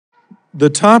The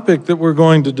topic that we're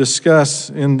going to discuss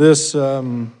in this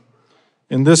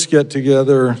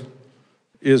get-together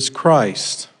is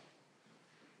Christ.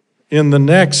 In the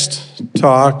next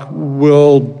talk,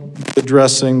 we'll be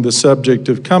addressing the subject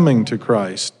of coming to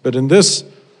Christ. But in this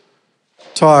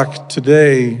talk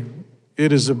today,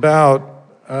 it is about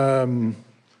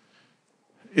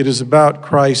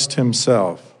Christ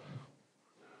himself.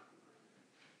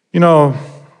 You know,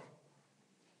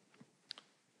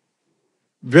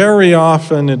 very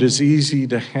often it is easy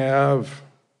to have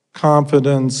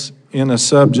confidence in a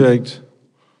subject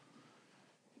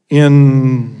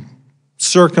in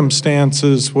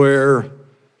circumstances where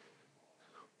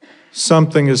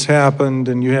something has happened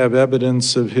and you have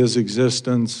evidence of his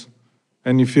existence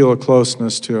and you feel a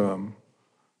closeness to him.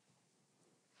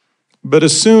 But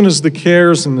as soon as the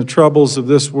cares and the troubles of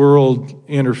this world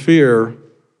interfere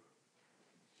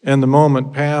and the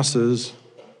moment passes,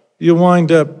 you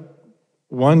wind up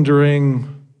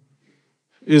wondering,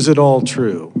 is it all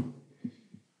true?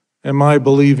 Am I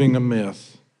believing a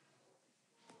myth?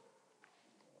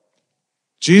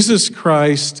 Jesus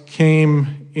Christ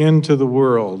came into the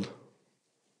world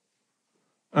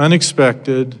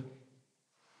unexpected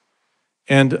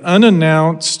and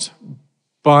unannounced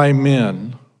by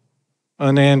men,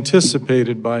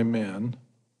 unanticipated by men,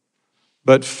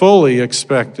 but fully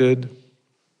expected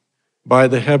by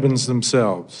the heavens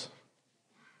themselves.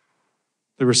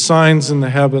 There were signs in the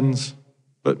heavens,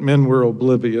 but men were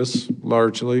oblivious,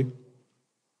 largely.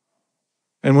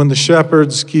 And when the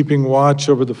shepherds keeping watch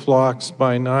over the flocks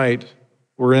by night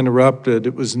were interrupted,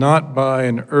 it was not by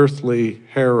an earthly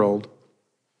herald.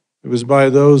 It was by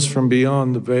those from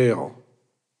beyond the veil.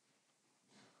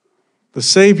 The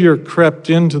Savior crept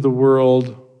into the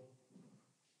world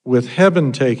with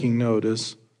heaven taking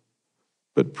notice,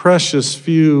 but precious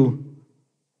few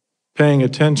paying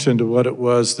attention to what it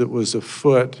was that was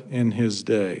afoot in his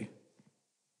day.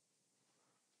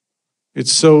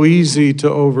 It's so easy to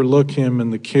overlook him in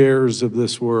the cares of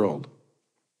this world.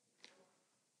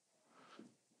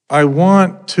 I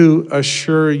want to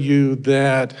assure you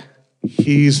that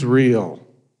he's real.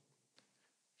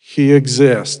 He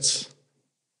exists.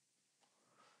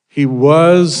 He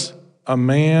was a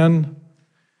man,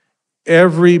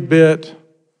 every bit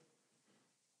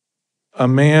a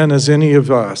man as any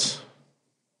of us.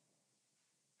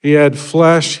 He had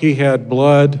flesh, he had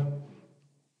blood,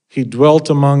 he dwelt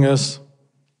among us.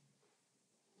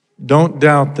 Don't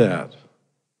doubt that.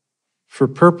 For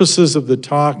purposes of the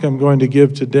talk I'm going to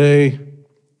give today,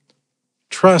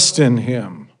 trust in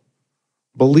him,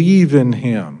 believe in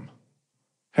him,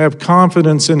 have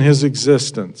confidence in his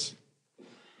existence.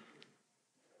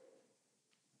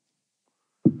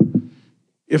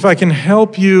 If I can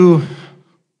help you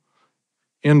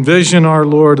envision our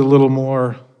Lord a little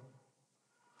more,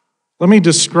 let me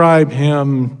describe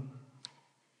him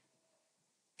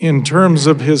in terms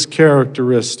of his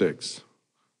characteristics.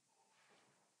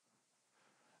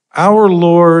 Our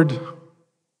Lord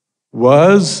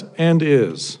was and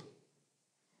is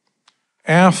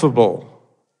affable,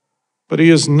 but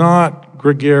he is not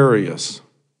gregarious.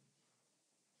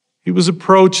 He was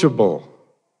approachable,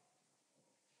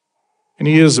 and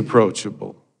he is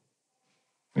approachable.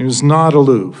 He was not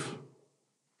aloof.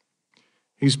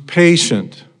 He's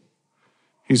patient.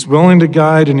 He's willing to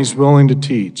guide and he's willing to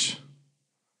teach.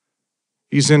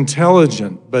 He's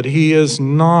intelligent, but he is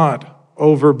not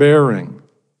overbearing.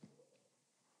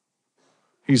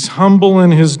 He's humble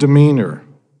in his demeanor,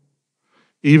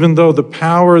 even though the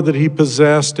power that he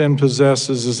possessed and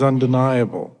possesses is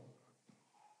undeniable.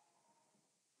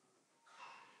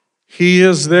 He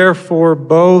is therefore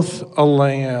both a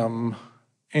lamb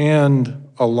and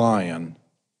a lion.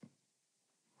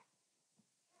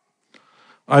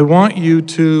 I want you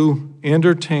to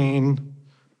entertain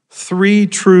 3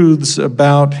 truths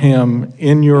about him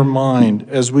in your mind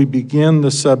as we begin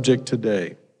the subject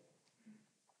today.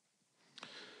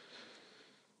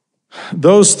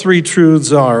 Those 3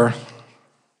 truths are: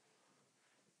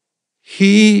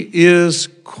 he is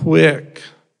quick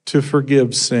to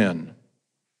forgive sin.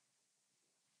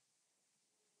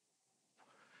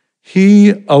 He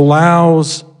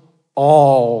allows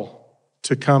all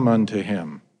to come unto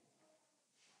him.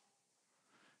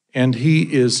 And he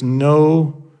is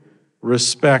no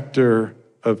respecter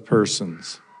of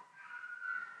persons.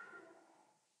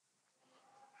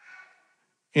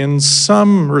 In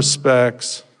some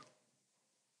respects,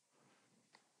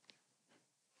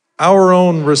 our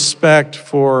own respect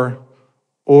for,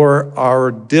 or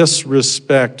our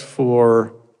disrespect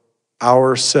for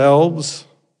ourselves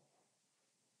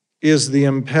is the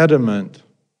impediment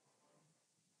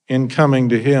in coming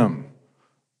to him.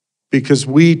 because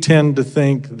we tend to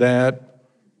think that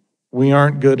we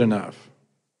aren't good enough.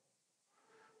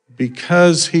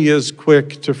 Because he is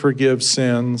quick to forgive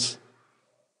sins,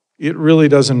 it really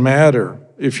doesn't matter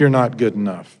if you're not good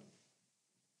enough.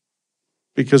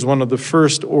 Because one of the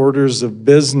first orders of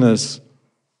business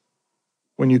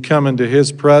when you come into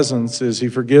his presence is he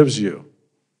forgives you.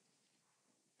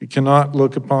 You cannot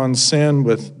look upon sin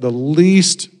with the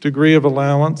least degree of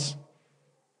allowance,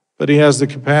 but he has the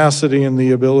capacity and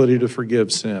the ability to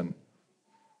forgive sin.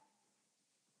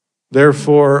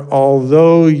 Therefore,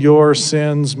 although your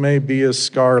sins may be as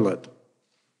scarlet,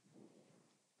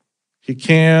 he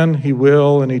can, he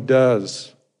will, and he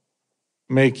does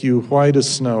make you white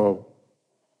as snow,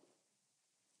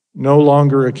 no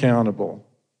longer accountable.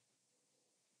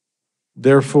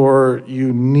 Therefore,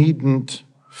 you needn't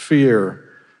fear,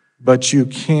 but you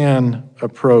can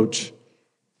approach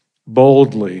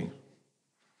boldly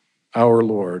our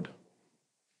Lord.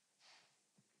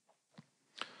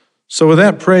 So with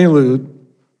that prelude,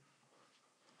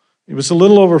 it was a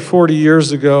little over 40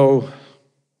 years ago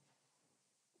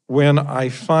when I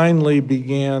finally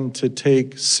began to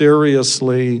take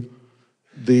seriously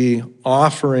the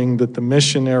offering that the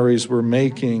missionaries were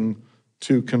making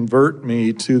to convert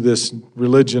me to this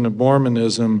religion of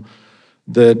Mormonism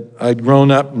that I'd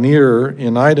grown up near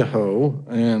in Idaho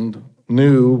and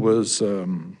knew was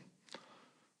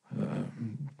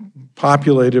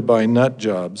populated by nut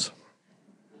jobs.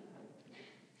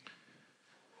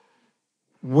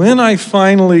 When I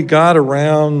finally got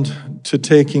around to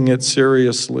taking it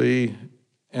seriously,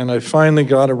 and I finally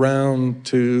got around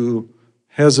to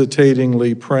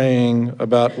hesitatingly praying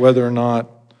about whether or not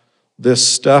this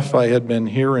stuff I had been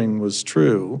hearing was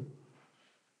true,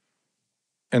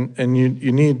 and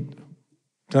you need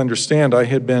to understand, I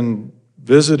had been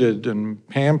visited and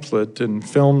pamphlet and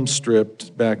film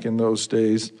stripped back in those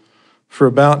days for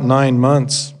about 9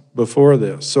 months before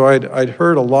this. So I'd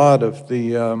heard a lot of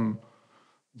the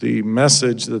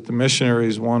message that the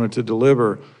missionaries wanted to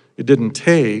deliver. It didn't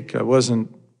take. I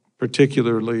wasn't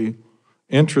particularly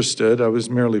interested. I was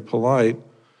merely polite.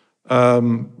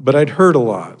 But I'd heard a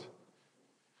lot.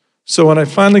 So when I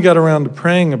finally got around to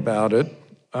praying about it,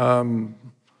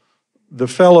 the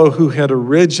fellow who had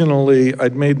originally,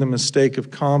 I'd made the mistake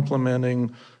of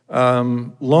complimenting,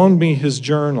 loaned me his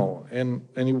journal, and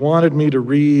he wanted me to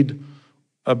read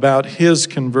about his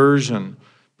conversion,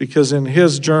 because in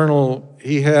his journal,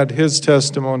 he had his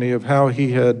testimony of how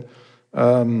he had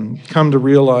come to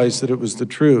realize that it was the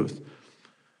truth.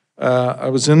 I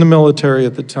was in the military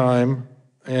at the time,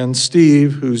 and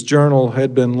Steve, whose journal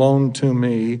had been loaned to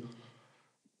me,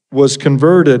 was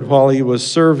converted while he was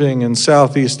serving in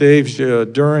Southeast Asia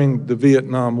during the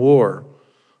Vietnam War.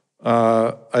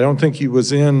 I don't think he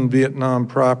was in Vietnam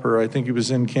proper. I think he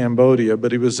was in Cambodia,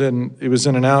 but he was in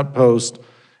an outpost,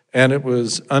 and it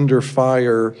was under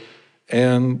fire,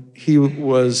 and he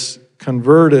was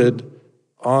converted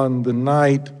on the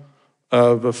night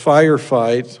of a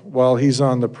firefight while he's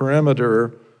on the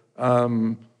perimeter,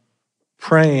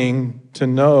 praying to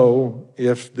know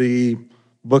if the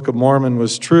Book of Mormon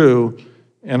was true.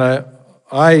 And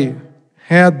I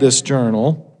had this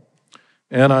journal,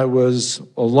 and I was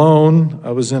alone.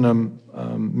 I was in a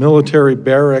military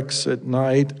barracks at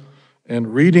night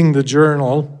and reading the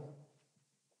journal,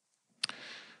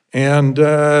 and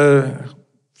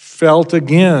felt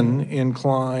again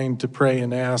inclined to pray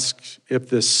and ask if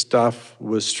this stuff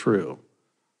was true.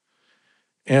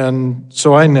 And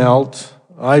so I knelt,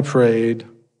 I prayed,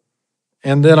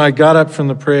 and then I got up from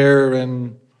the prayer,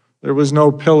 and there was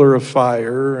no pillar of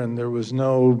fire, and there was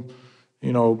no,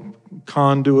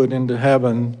 conduit into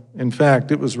heaven. In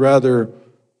fact, it was rather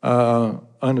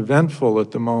uneventful at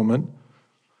the moment.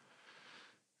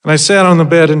 And I sat on the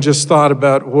bed and just thought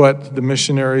about what the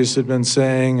missionaries had been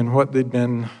saying and what they'd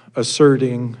been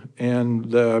asserting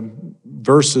and the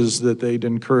verses that they'd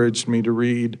encouraged me to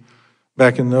read.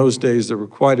 Back in those days, there were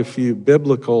quite a few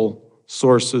biblical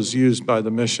sources used by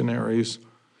the missionaries.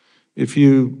 If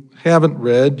you haven't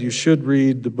read, you should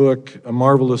read the book A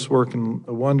Marvelous Work and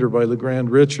a Wonder by LeGrand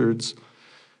Richards.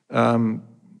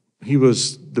 He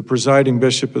was the presiding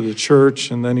bishop of the church,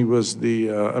 and then he was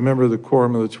a member of the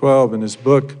Quorum of the 12. And his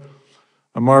book,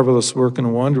 A Marvelous Work and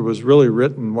a Wonder, was really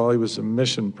written while he was a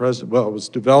mission president. Well, it was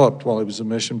developed while he was a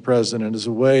mission president as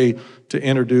a way to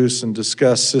introduce and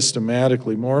discuss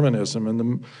systematically Mormonism.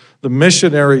 And the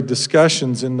missionary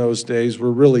discussions in those days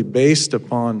were really based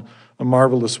upon A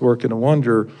Marvelous Work and a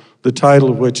Wonder, the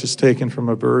title of which is taken from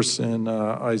a verse in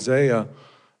Isaiah.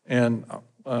 And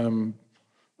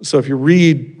so if you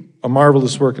read A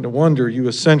Marvelous Work and a Wonder, you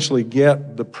essentially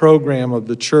get the program of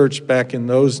the church back in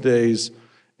those days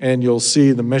and you'll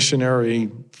see the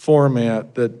missionary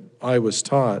format that I was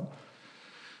taught.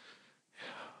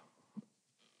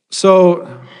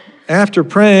 So after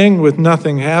praying with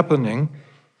nothing happening,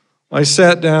 I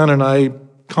sat down and I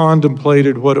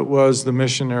contemplated what it was the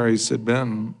missionaries had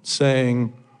been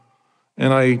saying,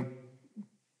 and I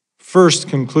first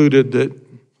concluded that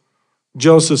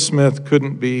Joseph Smith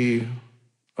couldn't be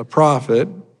a prophet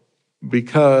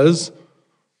because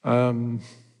there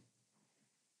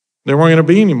weren't going to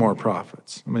be any more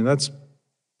prophets. I mean, that's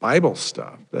Bible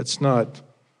stuff. That's not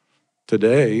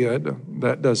today.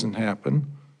 That doesn't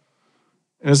happen.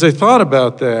 And as I thought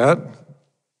about that,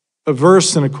 a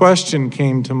verse and a question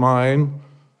came to mind.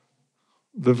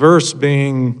 The verse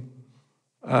being,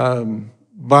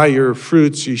 by your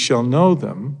fruits ye shall know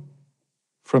them,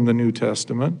 from the New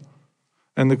Testament.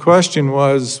 And the question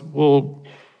was, well,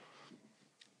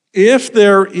 if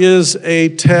there is a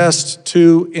test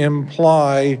to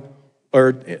imply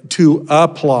or to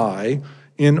apply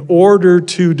in order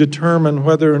to determine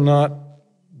whether or not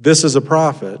this is a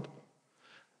prophet,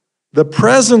 the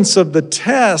presence of the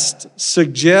test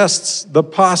suggests the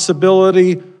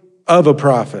possibility of a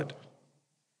prophet.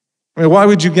 I mean, why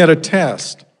would you get a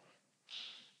test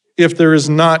if there is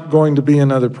not going to be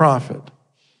another prophet?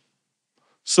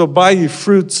 So by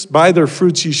their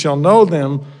fruits ye shall know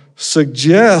them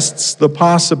suggests the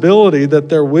possibility that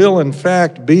there will in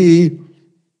fact be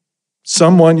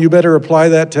someone you better apply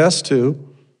that test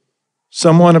to,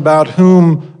 someone about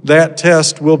whom that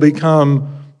test will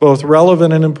become both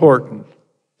relevant and important.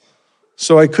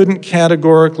 So I couldn't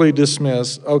categorically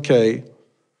dismiss, okay,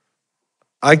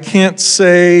 I can't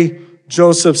say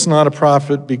Joseph's not a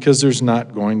prophet because there's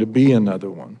not going to be another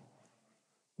one.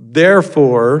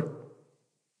 Therefore,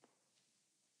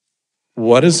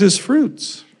 what is his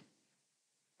fruits?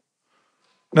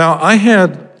 Now, I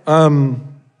had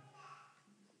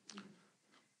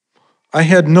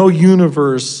no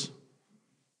universe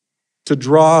to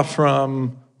draw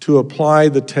from to apply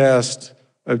the test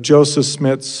of Joseph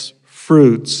Smith's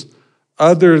fruits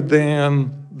other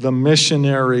than the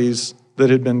missionaries that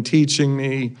had been teaching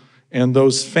me and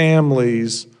those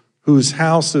families whose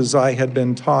houses I had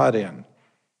been taught in.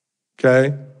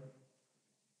 Okay?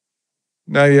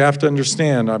 Now you have to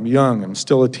understand, I'm young, I'm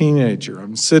still a teenager.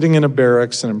 I'm sitting in a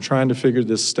barracks and I'm trying to figure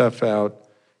this stuff out.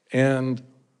 And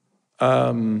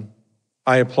I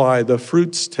apply the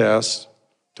fruits test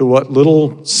to what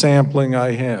little sampling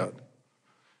I had.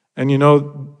 And you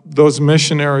know, those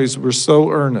missionaries were so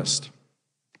earnest.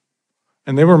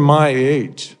 And they were my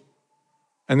age.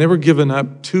 And they were giving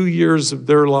up 2 years of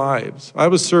their lives. I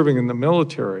was serving in the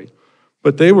military,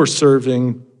 but they were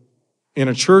serving in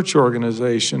a church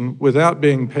organization without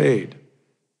being paid.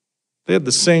 They had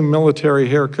the same military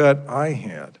haircut I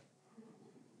had.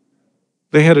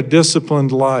 They had a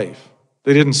disciplined life.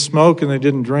 They didn't smoke and they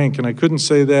didn't drink, and I couldn't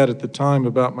say that at the time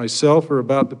about myself or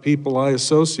about the people I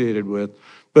associated with,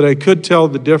 but I could tell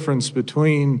the difference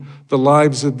between the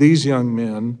lives of these young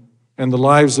men and the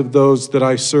lives of those that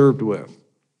I served with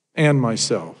and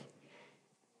myself.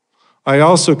 I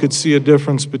also could see a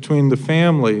difference between the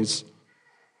families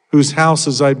whose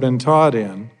houses I'd been taught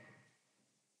in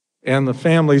and the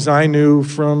families I knew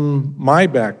from my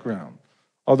background.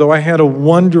 Although I had a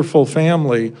wonderful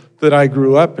family that I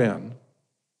grew up in,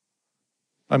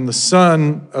 I'm the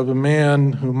son of a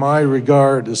man whom I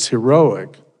regard as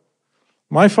heroic.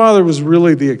 My father was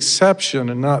really the exception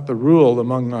and not the rule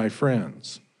among my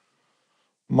friends.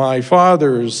 My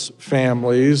father's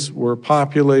families were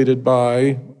populated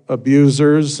by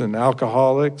abusers and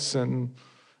alcoholics and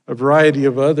a variety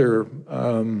of other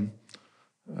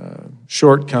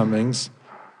shortcomings,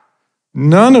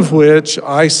 none of which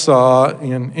I saw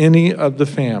in any of the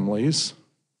families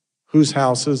whose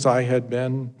houses I had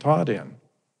been taught in.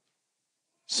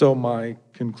 So my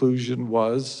conclusion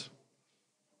was,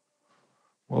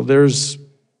 well, there's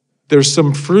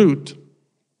some fruit.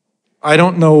 I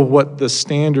don't know what the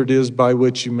standard is by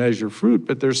which you measure fruit,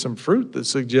 but there's some fruit that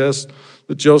suggests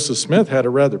that Joseph Smith had a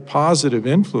rather positive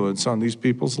influence on these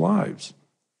people's lives.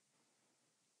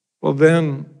 Well,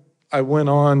 then I went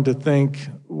on to think,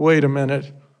 wait a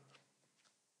minute,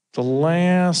 the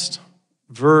last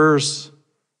verse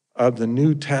of the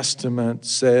New Testament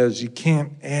says you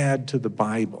can't add to the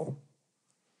Bible.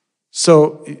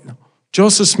 So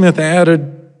Joseph Smith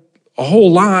added a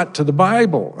whole lot to the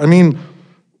Bible. I mean,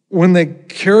 when they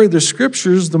carry the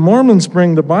scriptures, the Mormons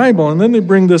bring the Bible, and then they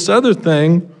bring this other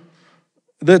thing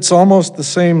that's almost the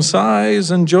same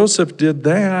size, and Joseph did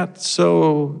that.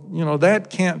 So, that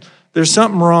can't, there's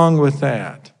something wrong with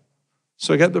that.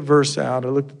 So I got the verse out, I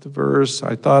looked at the verse,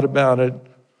 I thought about it,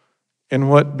 and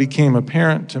what became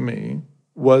apparent to me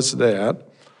was that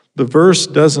The verse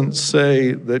doesn't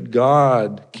say that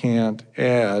God can't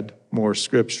add more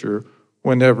scripture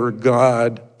whenever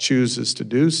God chooses to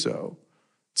do so.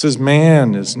 It says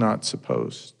man is not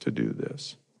supposed to do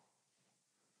this.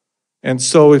 And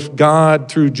so if God,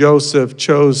 through Joseph,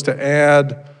 chose to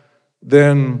add,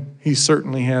 then he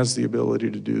certainly has the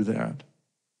ability to do that.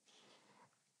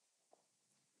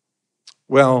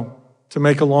 Well, to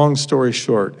make a long story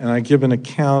short, and I give an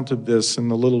account of this in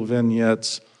the little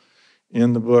vignettes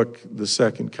in the book, The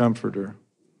Second Comforter.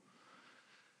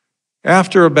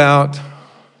 After about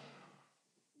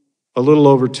a little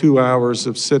over 2 hours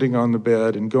of sitting on the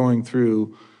bed and going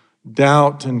through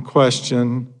doubt and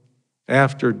question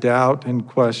after doubt and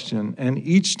question, and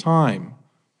each time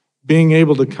being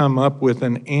able to come up with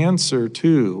an answer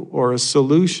to, or a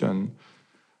solution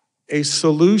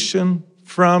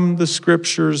from the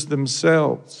scriptures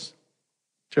themselves,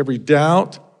 to every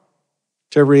doubt,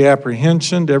 to every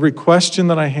apprehension, to every question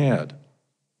that I had.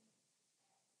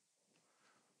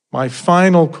 My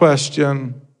final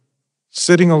question,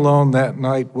 sitting alone that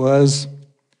night, was,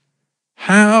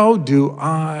 how do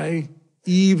I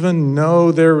even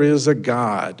know there is a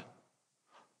God?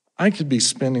 I could be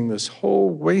spending this whole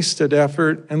wasted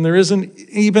effort, and there isn't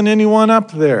even anyone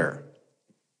up there.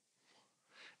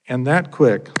 And that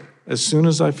quick, as soon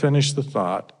as I finished the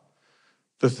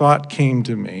thought came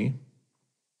to me,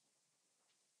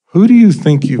 who do you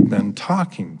think you've been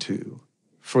talking to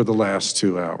for the last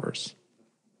 2 hours?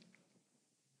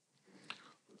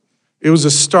 It was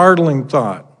a startling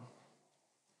thought.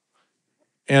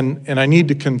 And I need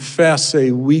to confess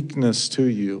a weakness to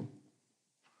you.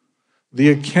 The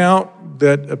account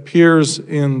that appears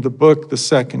in the book, The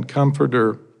Second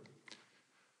Comforter,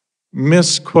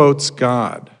 misquotes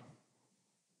God.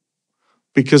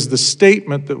 Because the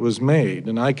statement that was made,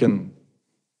 and I can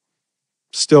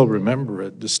still remember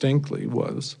it distinctly,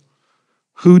 was,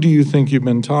 who do you think you've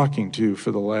been talking to for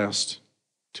the last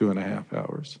 2.5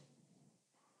 hours?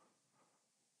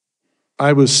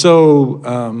 I was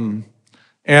so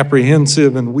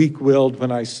apprehensive and weak-willed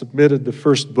when I submitted the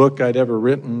first book I'd ever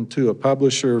written to a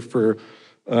publisher for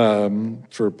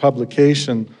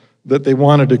publication that they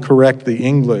wanted to correct the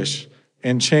English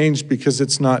and change, because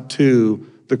it's not to,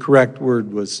 the correct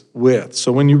word was with.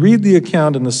 So when you read the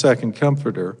account in The Second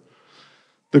Comforter,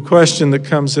 the question that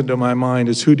comes into my mind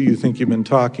is, who do you think you've been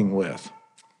talking with?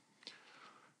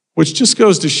 Which just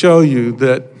goes to show you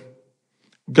that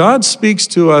God speaks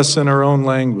to us in our own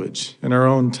language, in our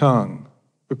own tongue,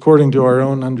 according to our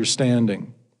own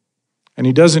understanding. And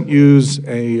he doesn't use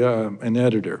an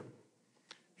editor.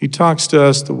 He talks to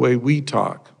us the way we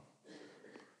talk.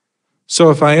 So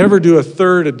if I ever do a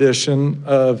third edition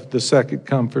of The Second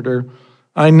Comforter,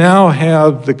 I now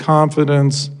have the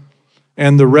confidence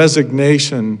and the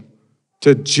resignation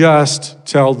to just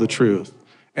tell the truth.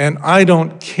 And I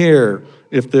don't care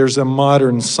if there's a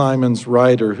modern Simon's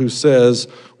writer who says,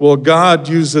 well, God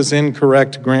uses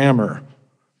incorrect grammar.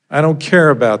 I don't care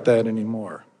about that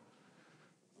anymore.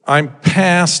 I'm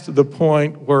past the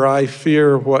point where I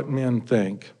fear what men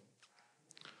think.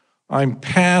 I'm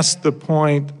past the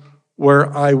point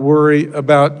where I worry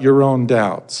about your own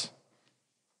doubts.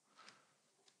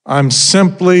 I'm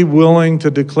simply willing to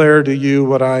declare to you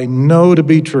what I know to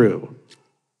be true.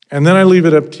 And then I leave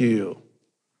it up to you.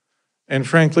 And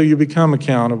frankly, you become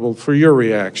accountable for your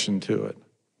reaction to it.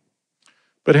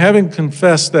 But having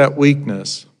confessed that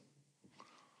weakness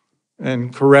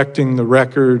and correcting the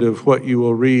record of what you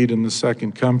will read in the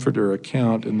Second Comforter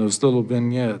account in those little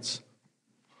vignettes,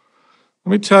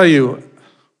 let me tell you,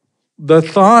 the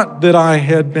thought that I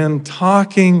had been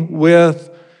talking with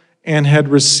and had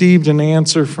received an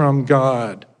answer from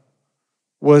God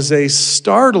was a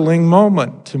startling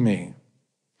moment to me.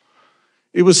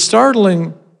 It was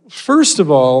startling, first of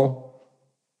all,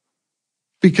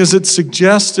 because it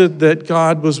suggested that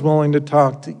God was willing to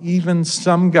talk to even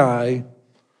some guy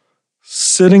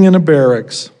sitting in a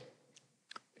barracks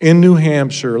in New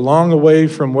Hampshire, long away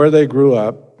from where they grew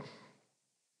up,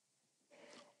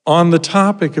 on the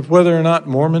topic of whether or not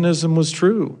Mormonism was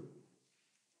true.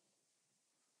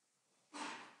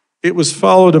 It was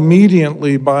followed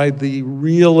immediately by the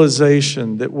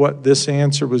realization that what this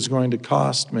answer was going to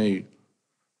cost me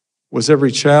was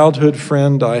every childhood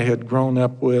friend I had grown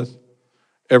up with,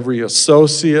 every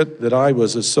associate that I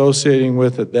was associating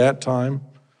with at that time,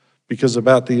 because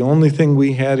about the only thing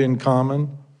we had in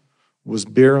common was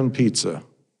beer and pizza.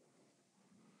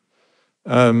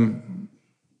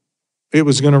 It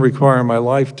was going to require my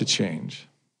life to change.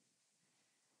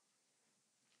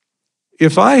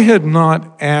 If I had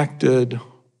not acted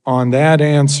on that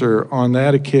answer on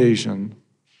that occasion,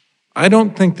 I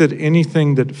don't think that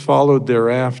anything that followed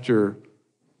thereafter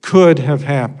could have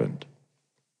happened.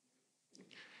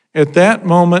 At that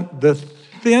moment, the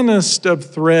thinnest of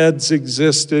threads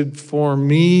existed for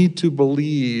me to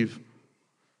believe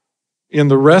in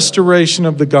the restoration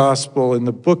of the gospel, in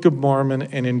the Book of Mormon,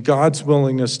 and in God's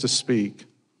willingness to speak.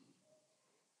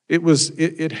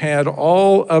 It had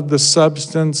all of the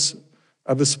substance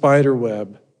of a spider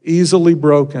web, easily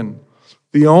broken.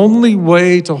 The only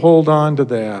way to hold on to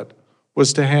that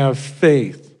was to have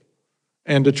faith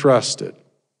and to trust it.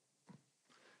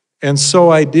 And so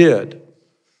I did.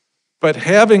 But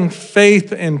having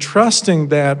faith and trusting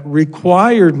that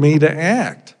required me to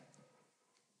act.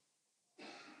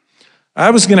 I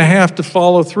was going to have to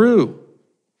follow through.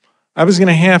 I was going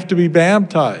to have to be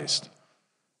baptized.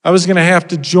 I was going to have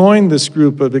to join this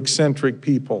group of eccentric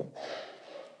people.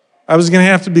 I was going to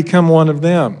have to become one of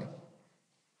them.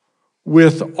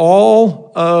 With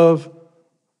all of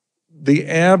the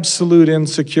absolute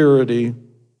insecurity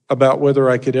about whether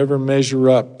I could ever measure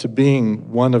up to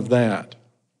being one of that.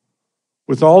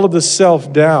 With all of the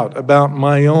self-doubt about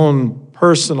my own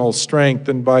personal strength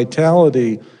and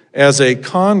vitality as a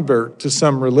convert to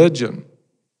some religion,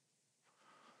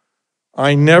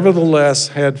 I nevertheless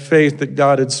had faith that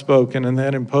God had spoken, and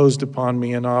that imposed upon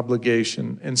me an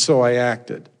obligation, and so I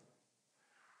acted.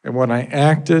 And when I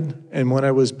acted and when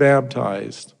I was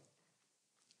baptized,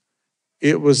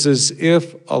 it was as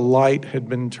if a light had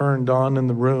been turned on in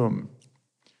the room.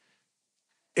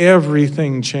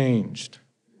 Everything changed.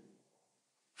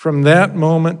 From that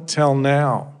moment till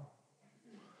now,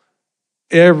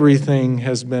 everything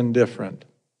has been different.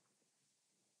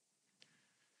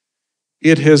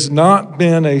 It has not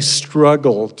been a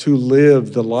struggle to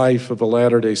live the life of a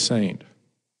Latter-day Saint.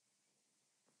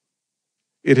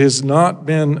 It has not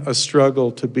been a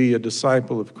struggle to be a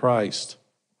disciple of Christ.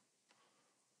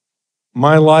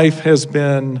 My life has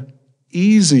been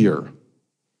easier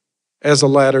as a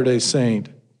Latter-day Saint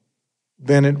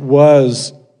than it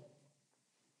was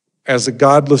as a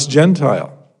godless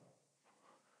Gentile.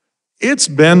 It's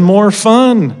been more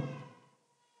fun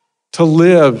to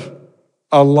live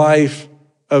a life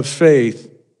of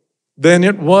faith than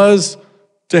it was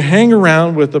to hang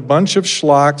around with a bunch of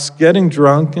schlocks, getting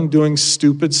drunk and doing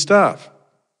stupid stuff.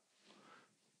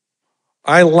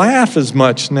 I laugh as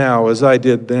much now as I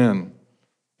did then,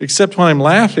 except what I'm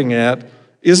laughing at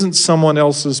isn't someone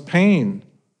else's pain.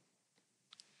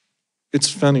 It's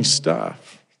funny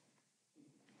stuff.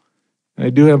 And I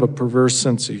do have a perverse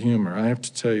sense of humor, I have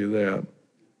to tell you that.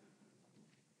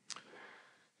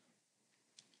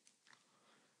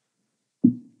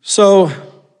 So,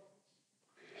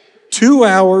 2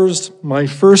 hours, my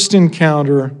first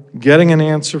encounter, getting an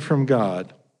answer from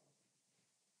God.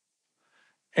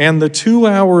 And the 2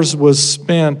 hours was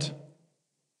spent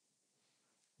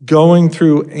going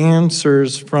through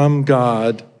answers from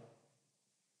God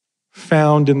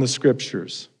found in the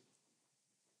Scriptures.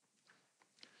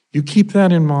 You keep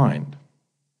that in mind.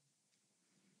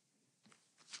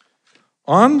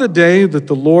 On the day that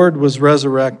the Lord was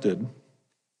resurrected,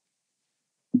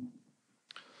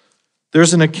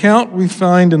 there's an account we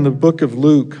find in the book of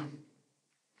Luke.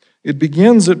 It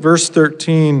begins at verse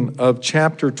 13 of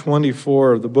chapter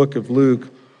 24 of the book of Luke,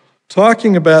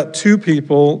 talking about two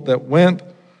people that went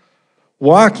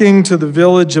walking to the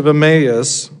village of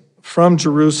Emmaus from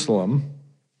Jerusalem,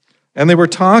 and they were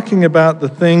talking about the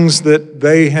things that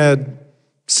they had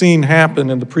seen happen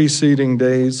in the preceding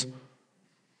days.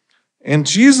 And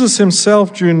Jesus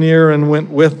himself drew near and went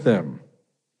with them.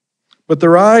 But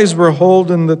their eyes were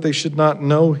holden that they should not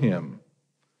know him.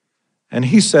 And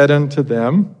he said unto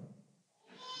them,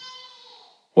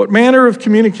 What manner of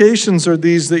communications are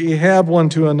these that ye have one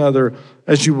to another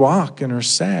as you walk and are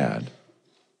sad?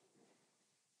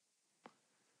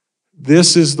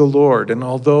 This is the Lord. And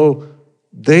although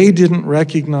they didn't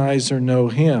recognize or know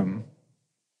him,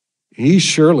 he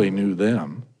surely knew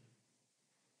them.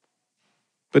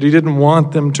 But he didn't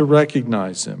want them to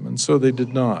recognize him, and so they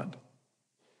did not.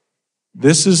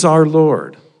 This is our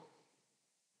Lord.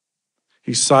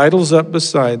 He sidles up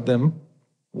beside them,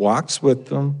 walks with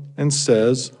them, and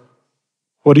says,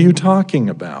 What are you talking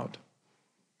about?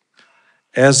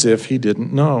 As if he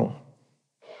didn't know.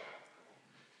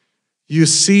 You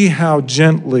see how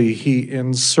gently he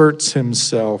inserts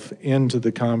himself into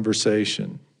the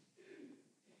conversation.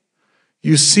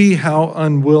 You see how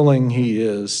unwilling he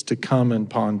is to come and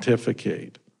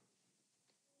pontificate.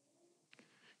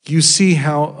 You see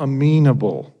how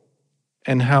amenable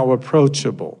and how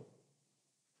approachable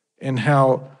and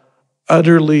how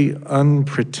utterly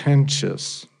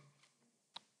unpretentious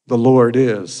the Lord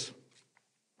is.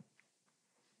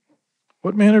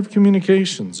 What manner of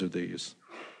communications are these?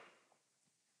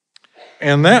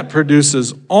 And that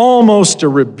produces almost a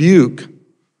rebuke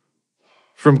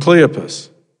from Cleopas.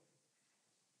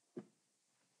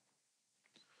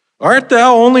 Art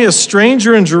thou only a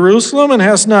stranger in Jerusalem and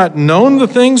hast not known the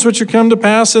things which are come to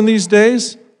pass in these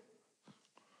days?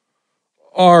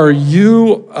 Are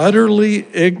you utterly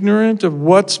ignorant of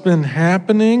what's been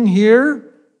happening here?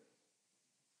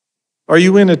 Are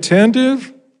you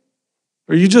inattentive?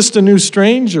 Are you just a new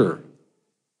stranger?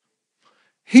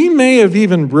 He may have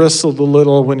even bristled a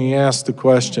little when he asked the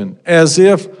question, as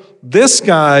if this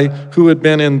guy who had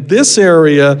been in this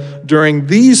area during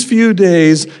these few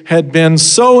days had been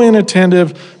so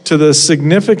inattentive to the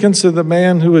significance of the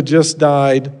man who had just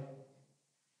died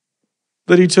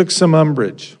that he took some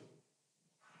umbrage.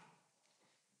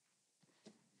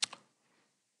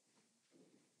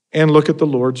 And look at the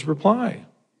Lord's reply.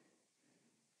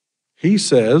 He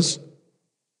says,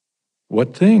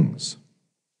 "What things?"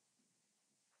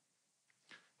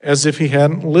 As if he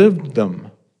hadn't lived them,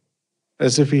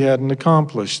 as if he hadn't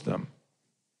accomplished them.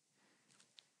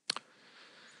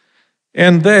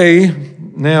 And they,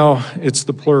 now it's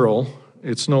the plural,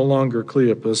 it's no longer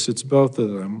Cleopas, it's both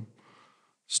of them,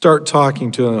 start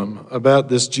talking to him about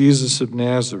this Jesus of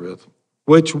Nazareth,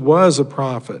 which was a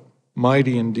prophet,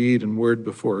 mighty in deed and word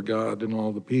before God and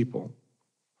all the people.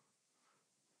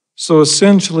 So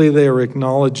essentially they are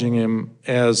acknowledging him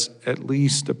as at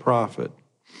least a prophet.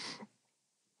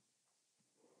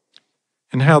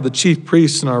 And how the chief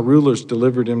priests and our rulers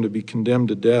delivered him to be condemned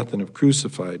to death and have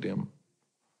crucified him.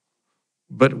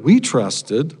 But we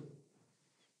trusted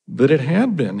that it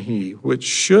had been he which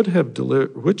should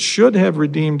have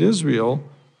redeemed Israel.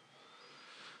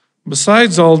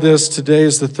 Besides all this, today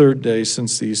is the third day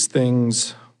since these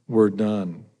things were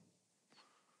done.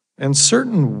 And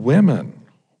certain women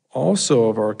also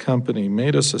of our company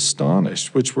made us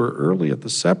astonished, which were early at the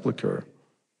sepulchre.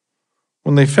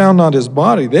 When they found not his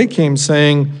body, they came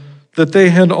saying that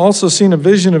they had also seen a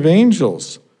vision of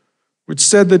angels, which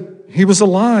said that he was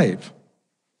alive.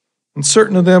 And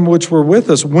certain of them which were with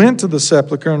us went to the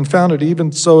sepulchre and found it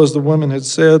even so as the women had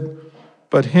said,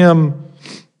 but him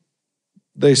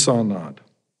they saw not.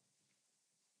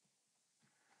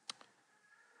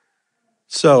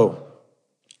 So,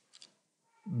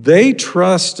 they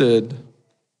trusted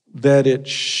that it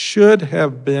should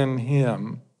have been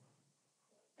him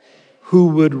who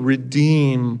would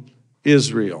redeem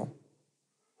Israel.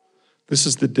 This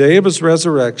is the day of his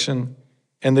resurrection,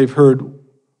 and they've heard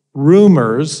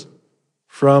rumors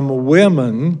from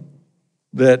women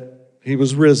that he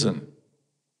was risen.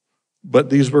 But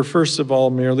these were, first of all,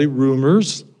 merely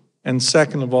rumors, and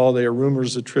second of all, they are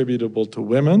rumors attributable to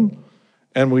women,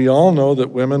 and we all know that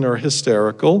women are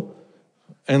hysterical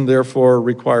and therefore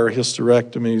require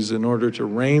hysterectomies in order to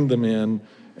rein them in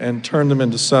and turn them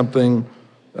into something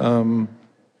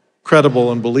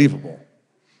credible and believable.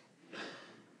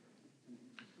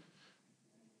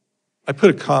 I put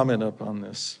a comment up on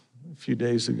this a few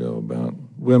days ago about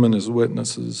women as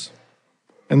witnesses.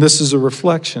 And this is a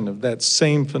reflection of that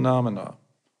same phenomena.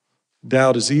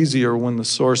 Doubt is easier when the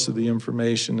source of the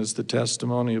information is the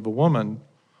testimony of a woman,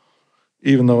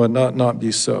 even though it ought not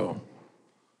be so.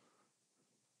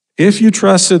 If you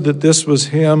trusted that this was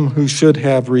him who should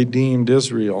have redeemed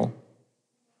Israel,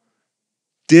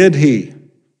 did he?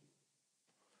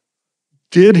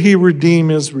 Did he redeem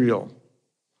Israel?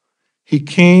 He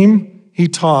came, he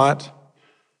taught,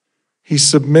 he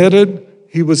submitted,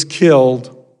 he was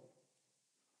killed.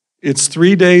 It's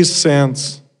 3 days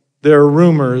since. There are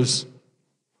rumors.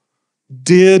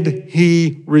 Did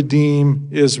he redeem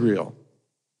Israel?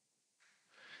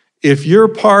 If you're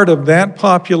part of that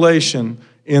population,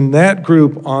 in that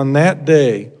group, on that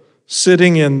day,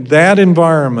 sitting in that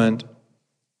environment,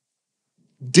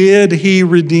 did he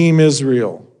redeem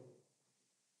Israel?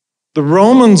 The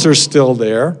Romans are still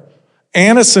there.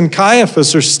 Annas and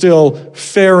Caiaphas are still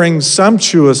faring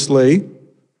sumptuously.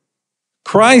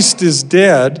 Christ is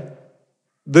dead.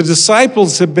 The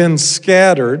disciples have been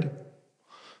scattered.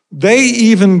 They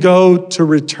even go to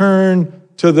return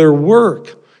to their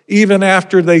work, even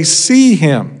after they see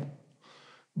him.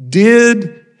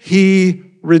 Did he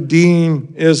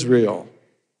redeem Israel?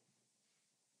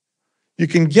 You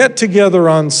can get together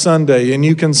on Sunday and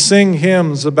you can sing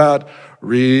hymns about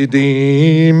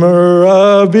Redeemer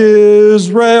of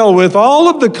Israel with all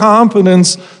of the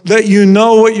confidence that you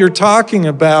know what you're talking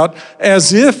about,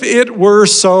 as if it were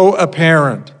so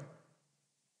apparent.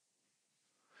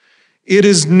 It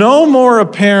is no more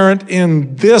apparent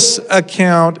in this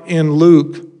account in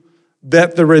Luke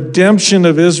that the redemption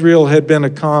of Israel had been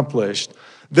accomplished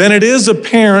than it is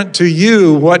apparent to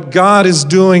you what God is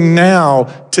doing now,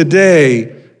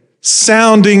 today,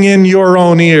 sounding in your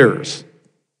own ears.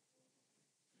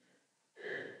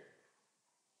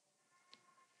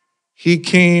 He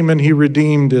came and he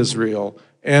redeemed Israel,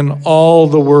 and all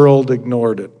the world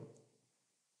ignored it.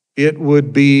 It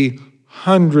would be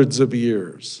hundreds of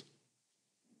years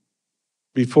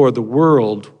before the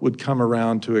world would come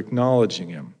around to acknowledging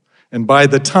him. And by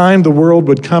the time the world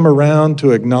would come around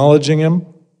to acknowledging him,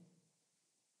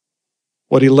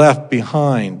 what he left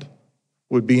behind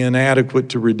would be inadequate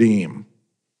to redeem.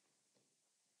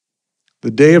 The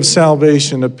day of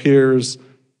salvation appears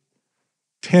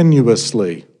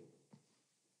tenuously,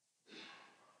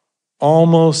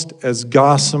 almost as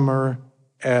gossamer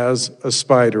as a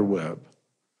spider web.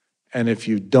 And if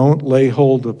you don't lay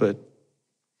hold of it,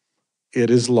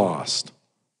 it is lost.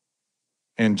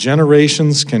 And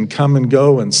generations can come and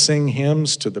go and sing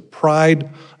hymns to the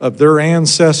pride of their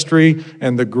ancestry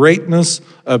and the greatness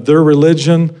of their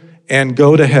religion and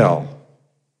go to hell.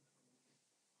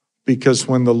 Because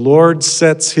when the Lord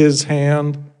sets his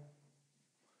hand,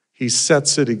 he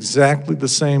sets it exactly the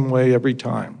same way every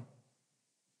time.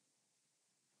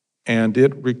 And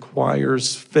it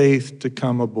requires faith to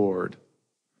come aboard.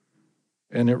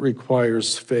 And it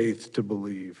requires faith to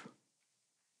believe.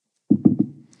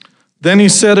 Then he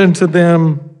said unto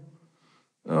them,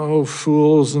 O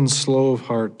fools and slow of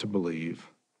heart to believe.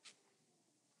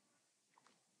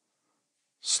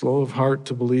 Slow of heart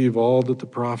to believe all that the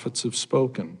prophets have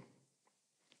spoken.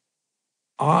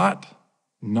 Ought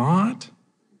not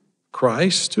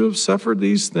Christ to have suffered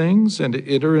these things and to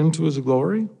enter into his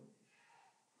glory?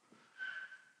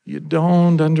 You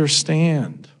don't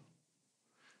understand.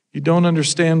 You don't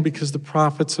understand because the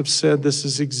prophets have said this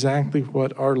is exactly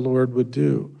what our Lord would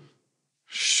do.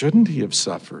 Shouldn't he have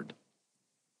suffered?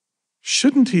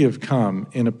 Shouldn't he have come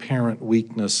in apparent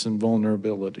weakness and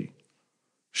vulnerability?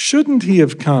 Shouldn't he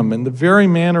have come in the very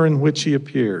manner in which he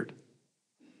appeared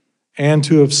and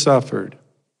to have suffered?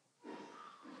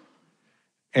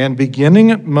 And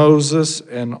beginning at Moses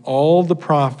and all the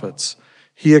prophets,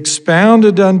 he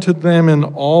expounded unto them in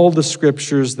all the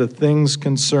scriptures the things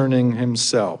concerning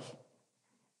himself.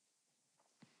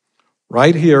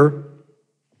 Right here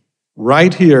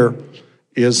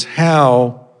is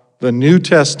how the New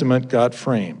Testament got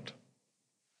framed.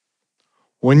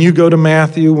 When you go to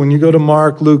Matthew, when you go to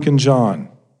Mark, Luke, and John,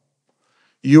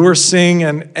 you are seeing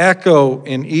an echo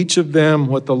in each of them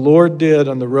what the Lord did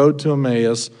on the road to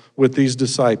Emmaus with these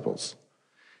disciples.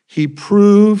 He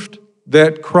proved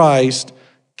that Christ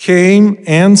came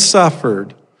and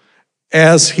suffered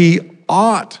as he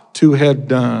ought to have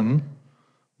done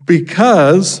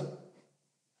because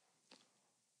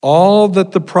all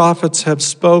that the prophets have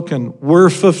spoken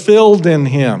were fulfilled in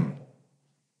him.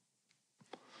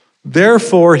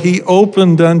 Therefore, he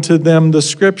opened unto them the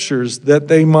scriptures that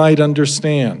they might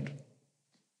understand.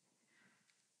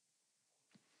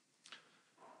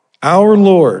 Our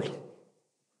Lord,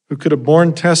 who could have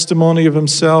borne testimony of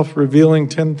himself, revealing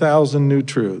 10,000 new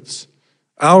truths.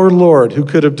 Our Lord, who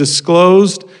could have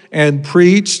disclosed and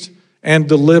preached and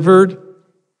delivered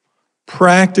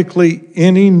practically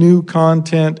any new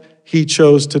content he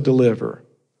chose to deliver.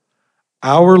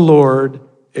 Our Lord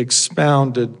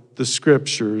expounded the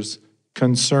scriptures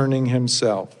concerning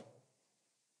himself.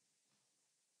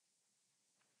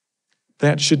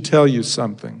 That should tell you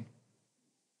something.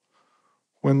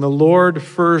 When the Lord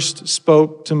first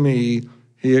spoke to me,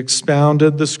 he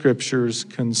expounded the scriptures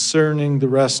concerning the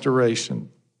restoration.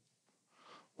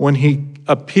 When he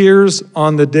appears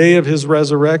on the day of his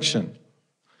resurrection,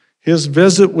 his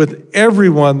visit with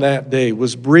everyone that day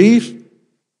was brief,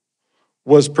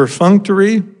 was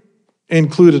perfunctory,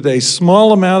 included a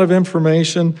small amount of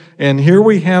information, and here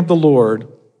we have the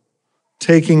Lord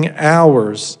taking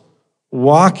hours,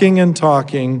 walking and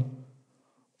talking,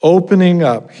 opening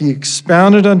up. He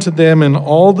expounded unto them in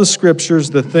all the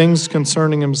scriptures the things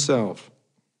concerning himself.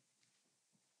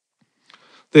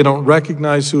 They don't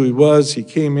recognize who he was. He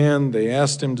came in, they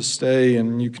asked him to stay,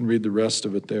 and you can read the rest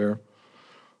of it there.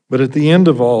 But at the end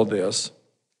of all this,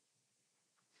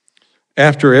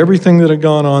 after everything that had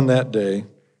gone on that day,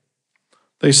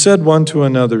 they said one to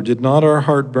another, did not our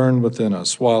heart burn within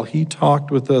us while he talked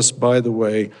with us by the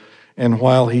way and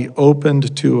while he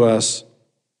opened to us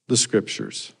the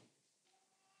scriptures?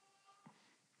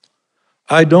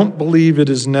 I don't believe it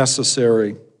is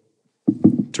necessary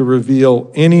to reveal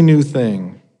any new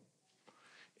thing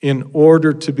in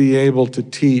order to be able to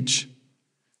teach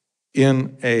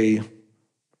in a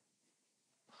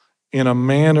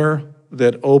manner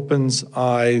that opens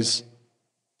eyes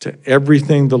to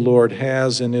everything the Lord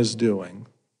has and is doing,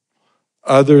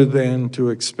 other than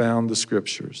to expound the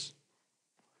scriptures.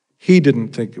 He didn't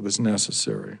think it was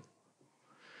necessary.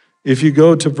 If you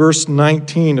go to verse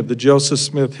 19 of the Joseph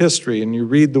Smith history and you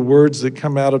read the words that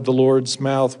come out of the Lord's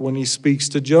mouth when he speaks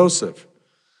to Joseph,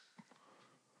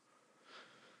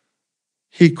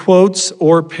 he quotes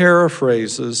or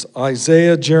paraphrases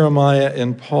Isaiah, Jeremiah,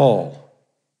 and Paul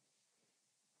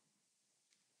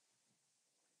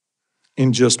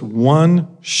in just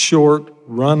one short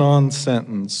run-on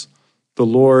sentence. The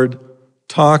Lord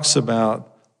talks about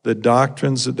the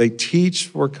doctrines that they teach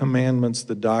for commandments,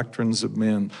 the doctrines of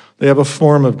men. They have a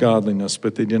form of godliness,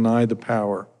 but they deny the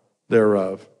power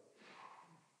thereof.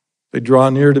 They draw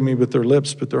near to me with their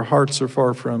lips, but their hearts are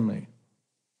far from me.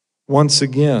 Once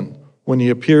again, when he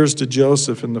appears to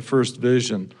Joseph in the first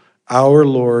vision, our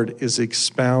Lord is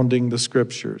expounding the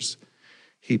scriptures.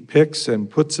 He picks and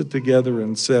puts it together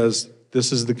and says,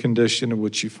 this is the condition in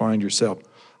which you find yourself.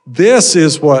 This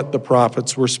is what the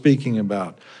prophets were speaking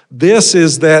about. This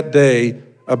is that day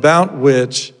about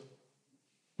which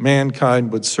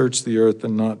mankind would search the earth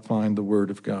and not find the word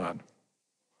of God.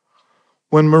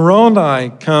 When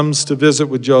Moroni comes to visit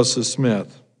with Joseph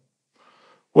Smith,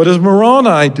 what does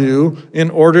Moroni do in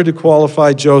order to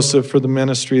qualify Joseph for the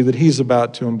ministry that he's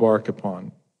about to embark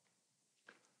upon?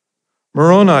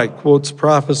 Moroni quotes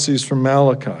prophecies from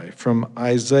Malachi, from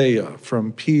Isaiah,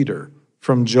 from Peter,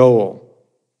 from Joel.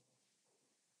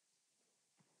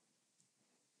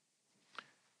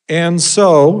 And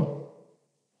so,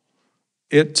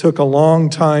 it took a long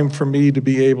time for me to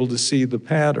be able to see the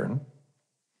pattern,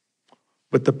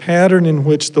 but the pattern in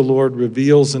which the Lord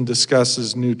reveals and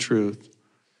discusses new truth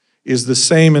is the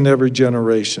same in every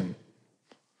generation.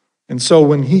 And so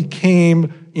when he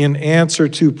came in answer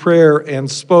to prayer and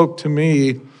spoke to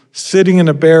me, sitting in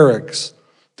a barracks,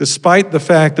 despite the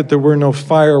fact that there were no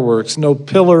fireworks, no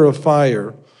pillar of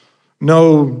fire,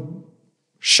 no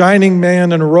shining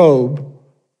man in a robe,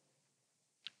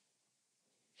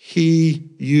 he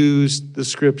used the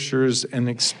scriptures and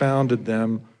expounded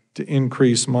them to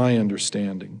increase my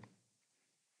understanding.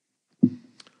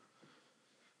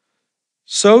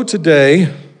 So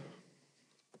today,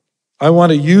 I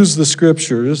want to use the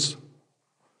scriptures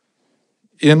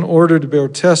in order to bear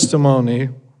testimony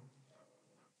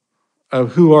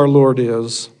of who our Lord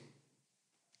is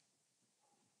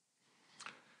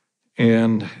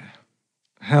and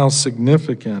how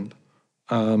significant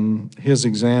his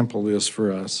example is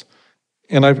for us.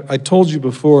 And I told you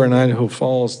before in Idaho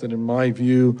Falls that in my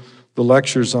view, the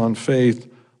lectures on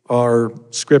faith are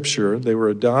scripture. They were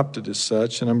adopted as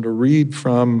such. And I'm going to read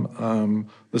from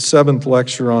the 7th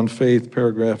lecture on faith,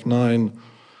 paragraph 9,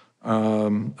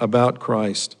 about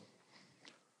Christ.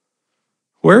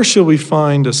 Where shall we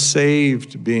find a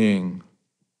saved being?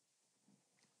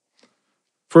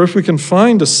 For if we can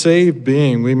find a saved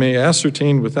being, we may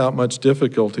ascertain without much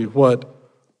difficulty what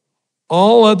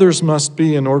all others must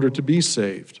be in order to be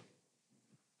saved.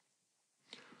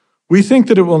 We think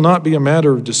that it will not be a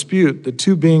matter of dispute that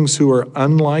two beings who are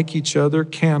unlike each other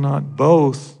cannot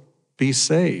both be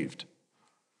saved.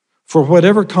 For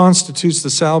whatever constitutes the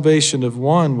salvation of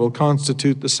one will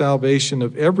constitute the salvation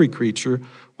of every creature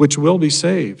which will be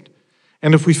saved.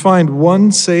 And if we find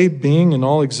one saved being in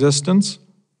all existence,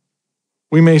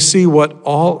 we may see what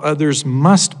all others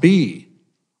must be,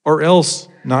 or else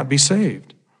not be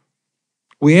saved.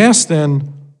 We ask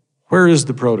then, where is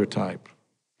the prototype?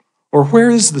 Or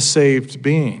where is the saved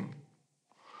being?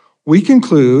 We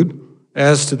conclude,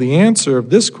 as to the answer of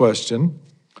this question,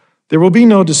 there will be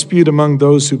no dispute among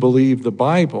those who believe the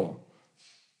Bible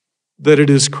that it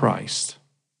is Christ.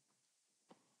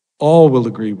 All will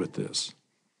agree with this,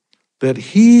 that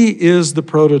he is the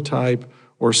prototype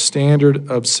or standard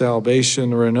of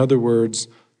salvation, or in other words,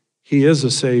 he is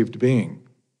a saved being.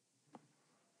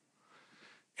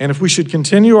 And if we should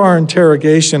continue our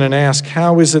interrogation and ask,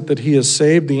 how is it that he is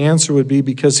saved? The answer would be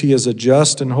because he is a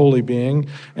just and holy being.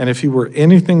 And if he were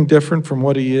anything different from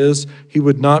what he is, he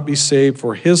would not be saved,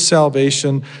 for his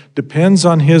salvation depends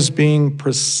on his being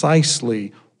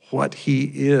precisely what he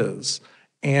is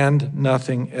and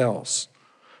nothing else.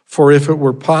 For if it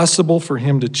were possible for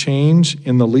him to change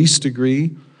in the least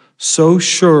degree, so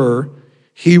sure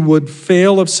he would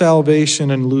fail of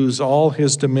salvation and lose all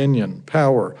his dominion,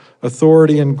 power,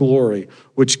 authority, and glory,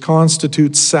 which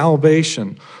constitutes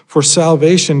salvation. For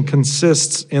salvation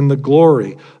consists in the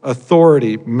glory,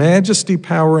 authority, majesty,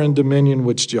 power, and dominion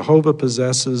which Jehovah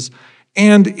possesses,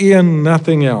 and in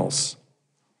nothing else.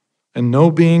 And no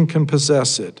being can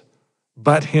possess it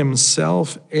but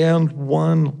himself and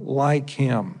one like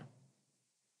him.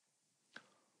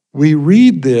 We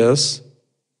read this,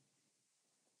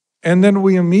 and then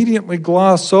we immediately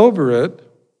gloss over it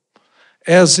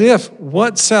as if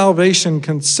what salvation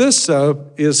consists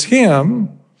of is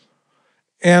him,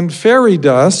 and fairy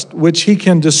dust, which he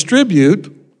can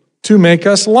distribute to make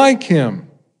us like him.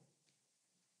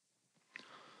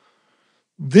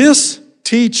 This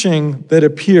teaching that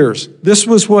appears, this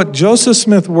was what Joseph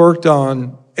Smith worked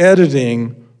on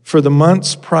editing for the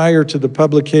months prior to the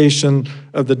publication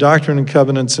of the Doctrine and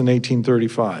Covenants in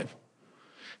 1835.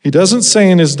 He doesn't say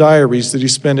in his diaries that he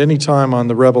spent any time on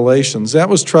the Revelations. That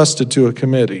was trusted to a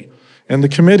committee, and the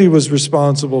committee was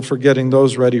responsible for getting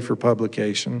those ready for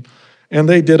publication. And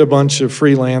they did a bunch of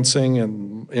freelancing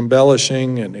and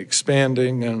embellishing and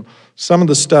expanding, and some of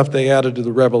the stuff they added to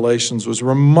the Revelations was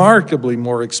remarkably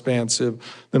more expansive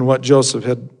than what Joseph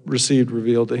had received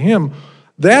revealed to him.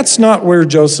 That's not where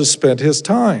Joseph spent his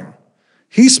time.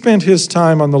 He spent his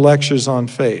time on the lectures on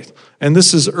faith, and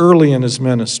this is early in his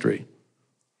ministry.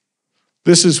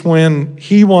 This is when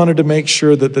he wanted to make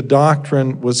sure that the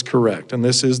doctrine was correct, and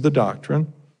this is the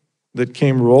doctrine that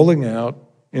came rolling out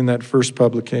in that first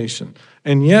publication.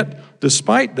 And yet,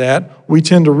 despite that, we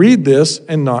tend to read this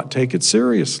and not take it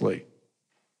seriously.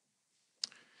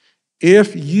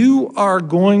 If you are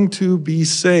going to be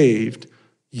saved,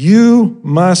 you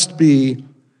must be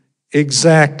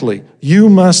exactly, you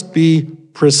must be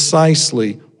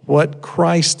precisely what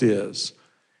Christ is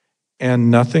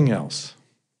and nothing else.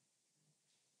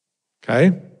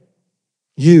 Okay?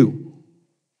 You.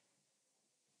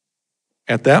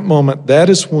 At that moment, that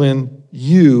is when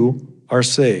you are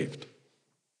saved.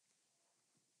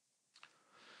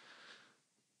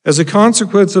 As a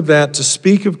consequence of that, to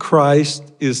speak of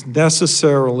Christ is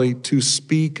necessarily to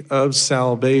speak of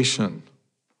salvation.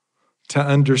 To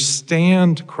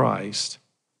understand Christ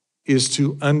is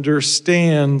to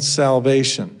understand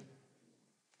salvation.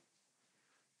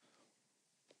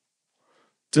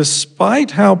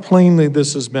 Despite how plainly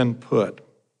this has been put,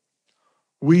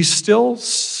 we still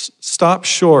stop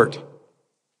short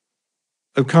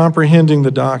of comprehending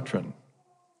the doctrine.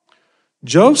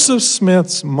 Joseph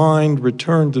Smith's mind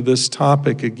returned to this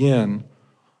topic again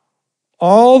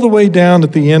all the way down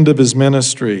at the end of his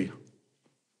ministry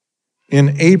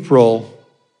in April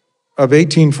of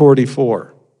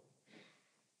 1844,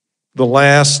 the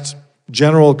last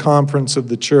general conference of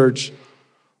the church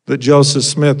that Joseph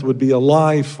Smith would be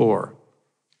alive for.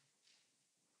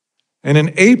 And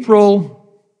in April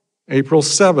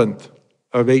 7th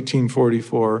of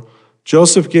 1844,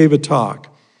 Joseph gave a talk.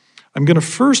 I'm going to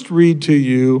first read to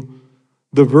you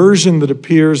the version that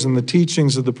appears in the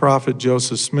teachings of the prophet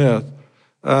Joseph Smith,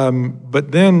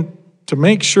 but then to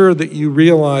make sure that you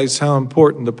realize how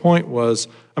important the point was,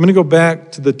 I'm going to go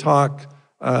back to the talk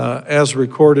as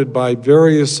recorded by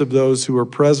various of those who were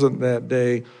present that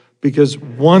day, because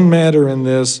one matter in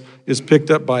this is picked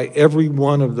up by every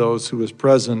one of those who was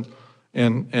present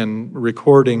and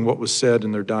recording what was said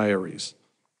in their diaries.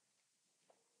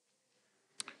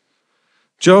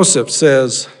 Joseph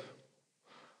says,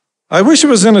 I wish it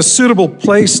was in a suitable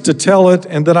place to tell it,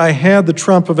 and that I had the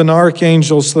trump of an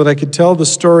archangel so that I could tell the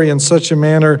story in such a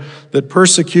manner that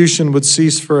persecution would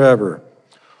cease forever.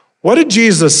 What did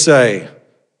Jesus say?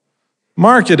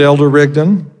 Mark it, Elder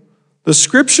Rigdon. The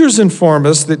scriptures inform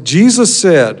us that Jesus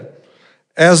said,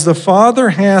 as the Father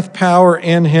hath power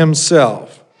in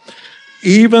himself,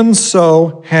 even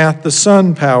so hath the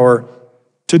Son power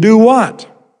to do what?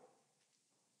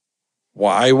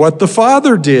 Why, what the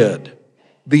Father did.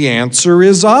 The answer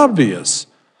is obvious.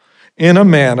 In a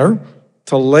manner,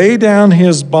 to lay down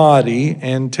his body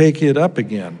and take it up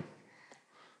again.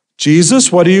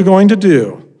 Jesus, what are you going to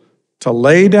do? To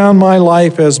lay down my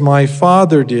life as my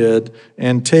Father did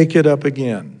and take it up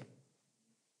again.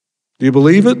 Do you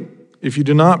believe it? If you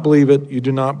do not believe it, you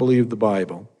do not believe the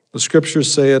Bible. The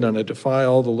scriptures say it, and I defy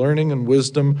all the learning and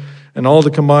wisdom and all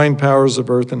the combined powers of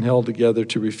earth and hell together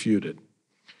to refute it.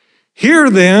 Here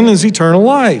then is eternal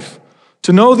life,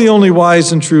 to know the only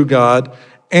wise and true God,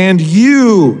 and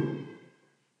you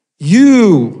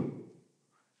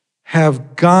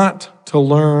have got to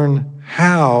learn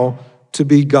how to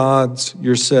be gods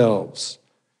yourselves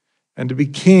and to be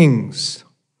kings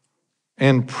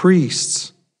and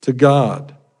priests to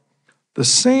God, the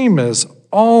same as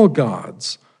all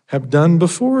gods have done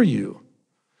before you,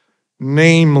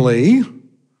 namely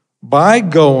by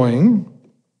going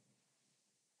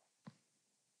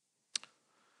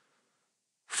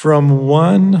from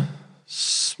one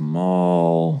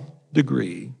small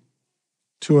degree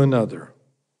to another,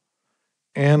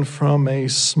 and from a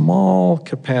small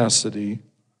capacity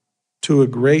to a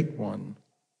great one,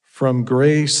 from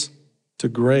grace to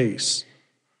grace,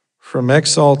 from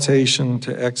exaltation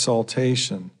to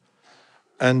exaltation,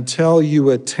 until you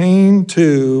attain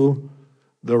to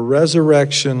the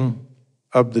resurrection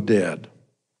of the dead.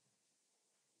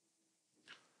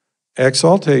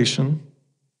 Exaltation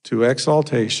to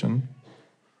exaltation,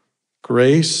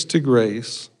 grace to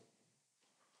grace,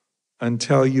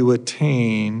 until you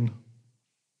attain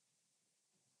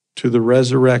to the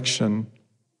resurrection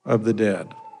of the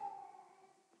dead.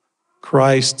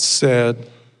 Christ said,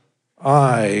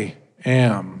 I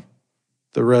am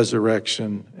the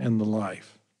resurrection and the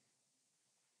life.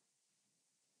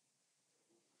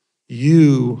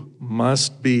 You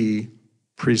must be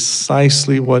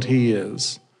precisely what he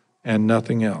is and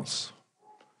nothing else.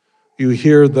 You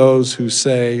hear those who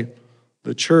say,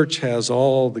 the church has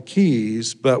all the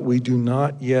keys, but we do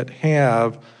not yet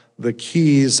have the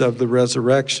keys of the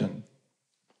resurrection.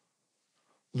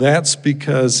 That's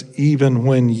because even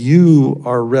when you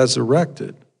are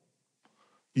resurrected,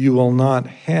 you will not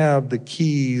have the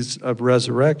keys of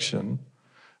resurrection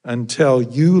until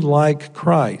you, like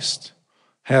Christ,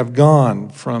 have gone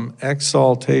from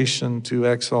exaltation to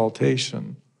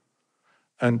exaltation,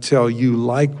 until you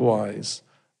likewise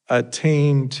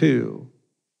attain to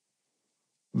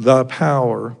the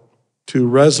power to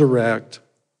resurrect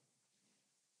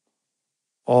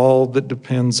all that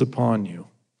depends upon you.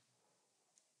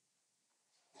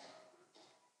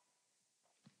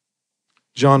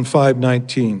 John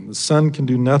 5:19, the Son can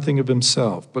do nothing of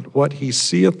himself, but what he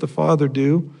seeth the Father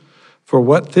do, for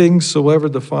what things soever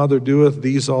the Father doeth,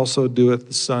 these also doeth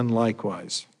the Son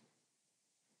likewise.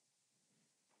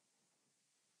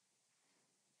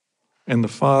 And the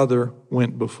Father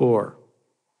went before,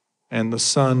 and the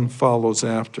Son follows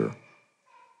after.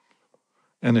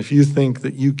 And if you think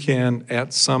that you can,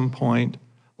 at some point,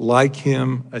 like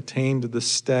him, attain to the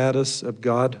status of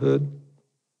godhood,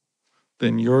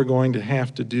 then you're going to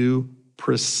have to do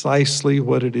precisely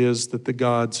what it is that the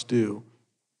gods do.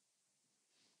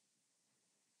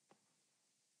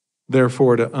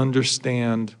 Therefore, to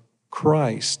understand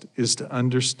Christ is to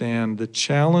understand the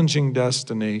challenging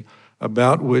destiny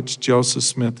about which Joseph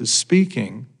Smith is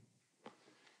speaking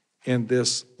in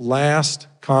this last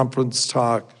conference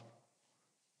talk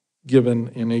given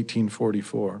in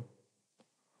 1844.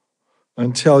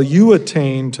 Until you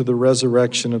attain to the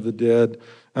resurrection of the dead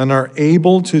and are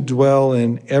able to dwell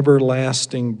in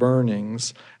everlasting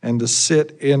burnings and to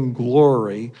sit in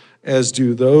glory, as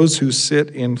do those who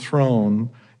sit enthroned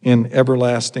in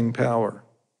everlasting power.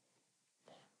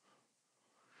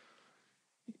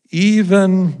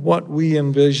 Even what we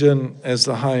envision as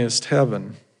the highest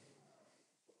heaven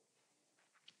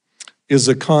is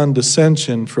a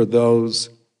condescension for those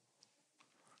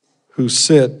who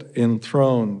sit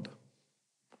enthroned,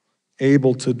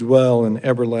 able to dwell in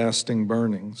everlasting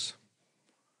burnings.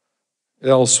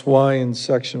 Else why in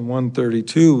section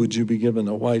 132 would you be given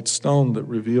a white stone that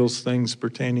reveals things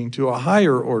pertaining to a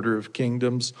higher order of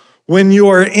kingdoms when you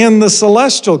are in the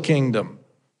celestial kingdom?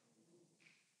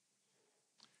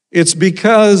 It's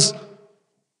because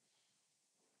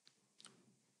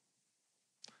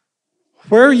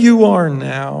where you are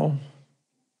now,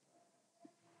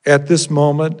 at this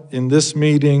moment, in this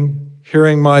meeting,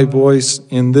 hearing my voice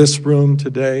in this room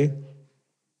today,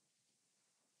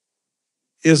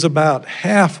 is about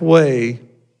halfway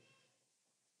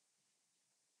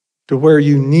to where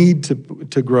you need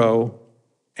to grow,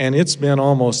 and it's been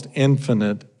almost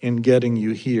infinite in getting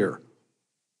you here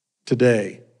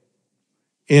today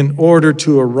in order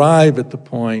to arrive at the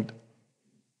point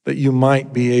that you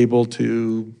might be able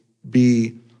to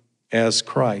be as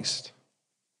Christ.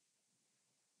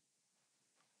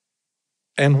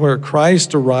 And where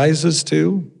Christ arises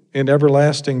to in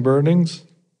everlasting burnings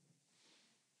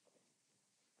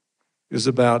is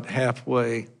about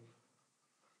halfway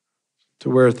to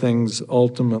where things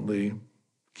ultimately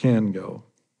can go.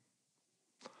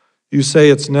 You say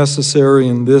it's necessary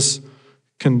in this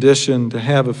condition to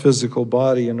have a physical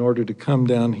body in order to come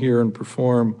down here and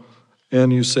perform,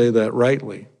 and you say that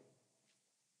rightly.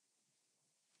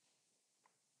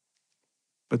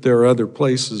 But there are other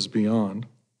places beyond.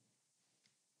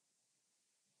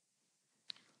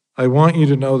 I want you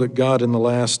to know that God in the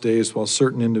last days, while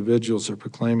certain individuals are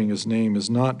proclaiming his name, is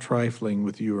not trifling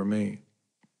with you or me.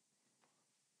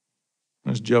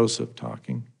 There's Joseph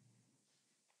talking.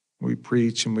 We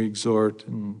preach and we exhort,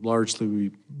 and largely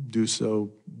we do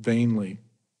so vainly,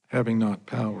 having not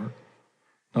power,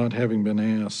 not having been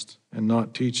asked, and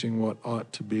not teaching what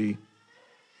ought to be.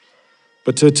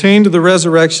 But to attain to the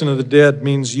resurrection of the dead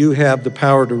means you have the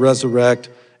power to resurrect,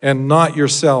 and not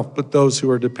yourself, but those who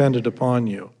are dependent upon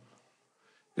you.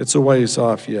 It's a ways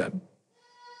off yet.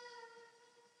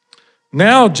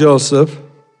 Now Joseph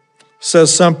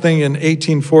says something in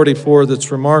 1844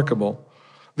 that's remarkable.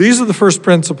 These are the first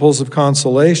principles of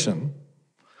consolation.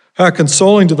 How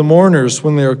consoling to the mourners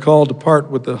when they are called to part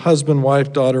with the husband,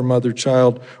 wife, daughter, mother,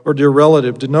 child, or dear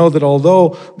relative, to know that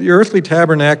although the earthly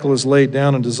tabernacle is laid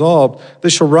down and dissolved, they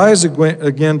shall rise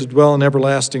again to dwell in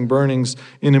everlasting burnings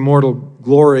in immortal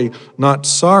glory, not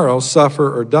sorrow,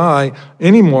 suffer, or die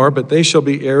anymore, but they shall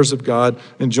be heirs of God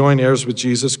and joint heirs with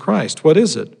Jesus Christ. What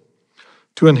is it?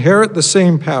 To inherit the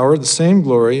same power, the same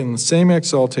glory, and the same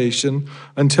exaltation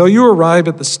until you arrive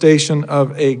at the station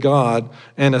of a God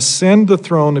and ascend the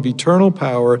throne of eternal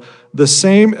power, the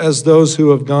same as those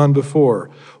who have gone before.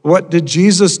 What did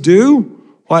Jesus do?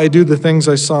 Why, I do the things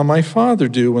I saw my Father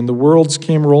do when the worlds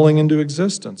came rolling into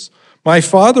existence. My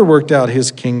Father worked out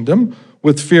his kingdom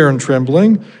with fear and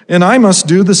trembling, and I must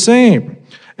do the same.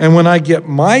 And when I get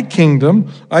my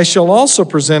kingdom, I shall also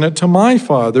present it to my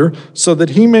Father, so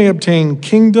that he may obtain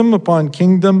kingdom upon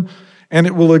kingdom, and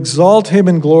it will exalt him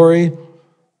in glory.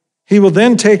 He will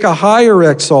then take a higher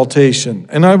exaltation,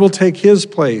 and I will take his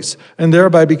place, and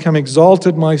thereby become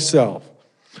exalted myself,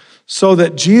 so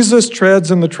that Jesus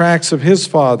treads in the tracks of his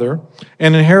Father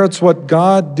and inherits what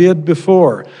God did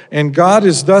before. And God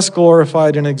is thus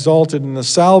glorified and exalted in the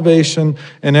salvation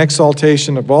and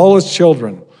exaltation of all his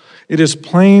children. It is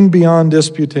plain beyond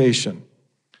disputation.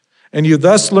 And you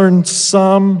thus learn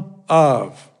some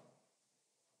of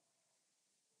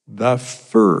the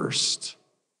first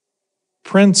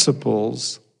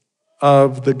principles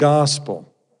of the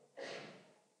gospel.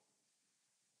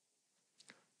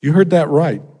 You heard that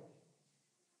right.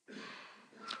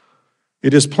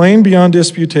 It is plain beyond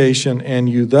disputation, and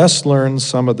you thus learn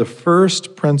some of the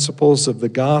first principles of the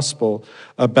gospel,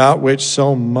 about which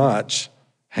so much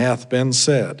hath been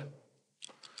said.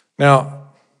 Now,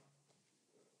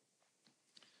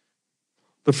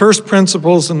 the first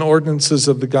principles and ordinances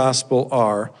of the gospel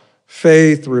are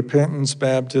faith, repentance,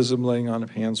 baptism, laying on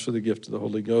of hands for the gift of the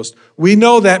Holy Ghost. We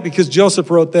know that because Joseph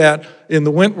wrote that in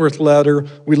the Wentworth letter.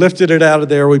 We lifted it out of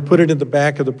there. We put it in the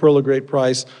back of the Pearl of Great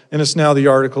Price, and it's now the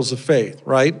Articles of Faith,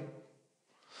 right?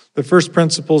 The first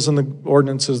principles and the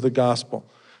ordinances of the gospel.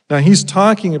 Now, he's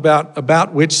talking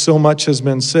about which so much has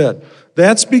been said.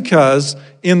 That's because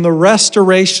in the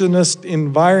restorationist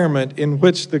environment in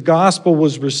which the gospel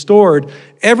was restored,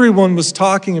 everyone was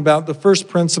talking about the first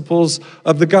principles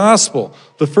of the gospel.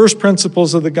 The first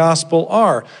principles of the gospel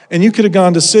are, and you could have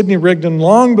gone to Sidney Rigdon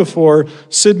long before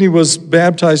Sidney was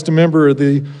baptized a member of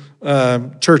the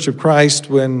Church of Christ,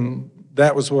 when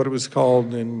that was what it was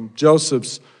called in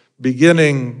Joseph's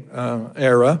beginning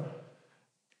era.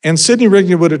 And Sidney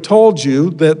Rigdon would have told you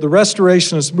that the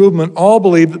Restorationist movement all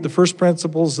believed that the first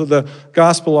principles of the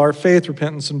gospel are faith,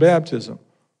 repentance, and baptism.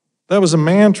 That was a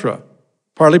mantra.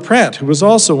 Parley Pratt, who was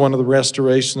also one of the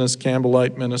Restorationist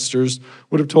Campbellite ministers,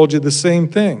 would have told you the same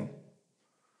thing.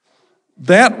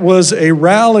 That was a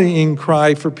rallying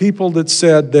cry for people that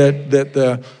said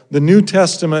that the New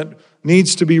Testament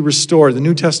needs to be restored. The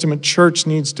New Testament church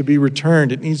needs to be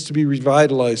returned. It needs to be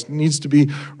revitalized. It needs to be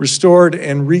restored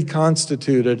and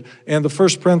reconstituted. And the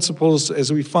first principles,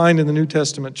 as we find in the New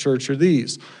Testament church, are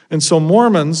these. And so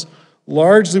Mormons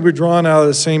largely were drawn out of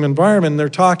the same environment, and they're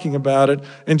talking about it.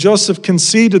 And Joseph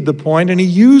conceded the point, and he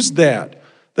used that.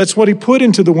 That's what he put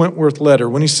into the Wentworth letter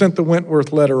when he sent the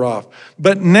Wentworth letter off.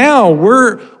 But now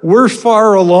we're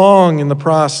far along in the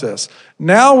process.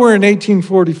 Now we're in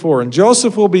 1844, and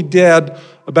Joseph will be dead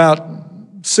about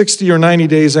 60 or 90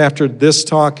 days after this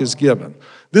talk is given.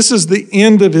 This is the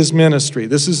end of his ministry.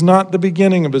 This is not the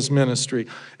beginning of his ministry.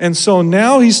 And so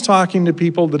now he's talking to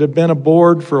people that have been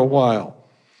aboard for a while.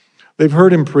 They've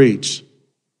heard him preach.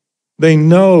 They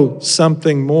know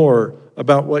something more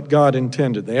about what God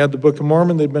intended. They had the Book of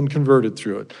Mormon. They'd been converted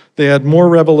through it. They had more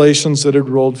revelations that had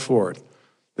rolled forth.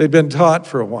 They'd been taught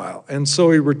for a while. And so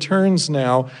he returns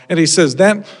now, and he says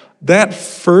that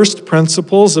first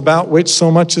principles about which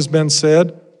so much has been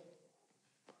said,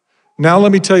 now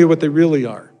let me tell you what they really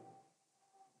are.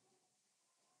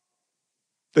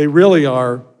 They really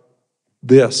are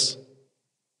this: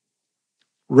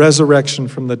 resurrection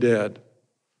from the dead,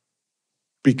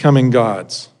 becoming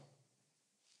gods,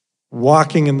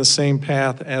 walking in the same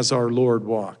path as our Lord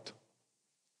walked.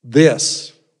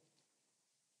 This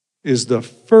is the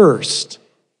first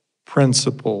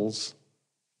principles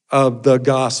of the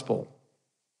gospel.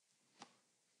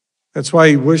 That's why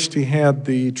he wished he had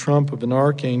the trump of an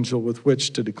archangel with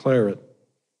which to declare it.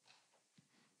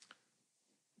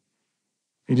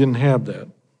 He didn't have that.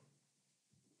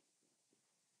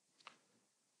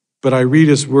 But I read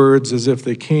his words as if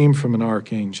they came from an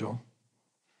archangel.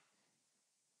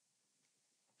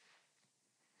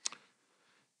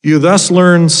 You thus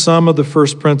learn some of the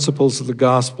first principles of the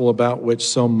gospel, about which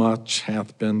so much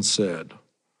hath been said.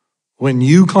 When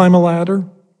you climb a ladder,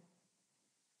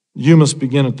 you must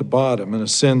begin at the bottom and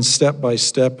ascend step by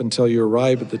step until you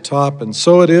arrive at the top. And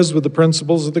so it is with the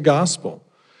principles of the gospel.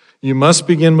 You must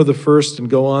begin with the first and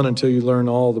go on until you learn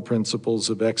all the principles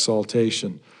of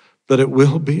exaltation. But it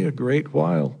will be a great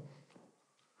while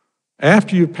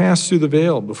after you've passed through the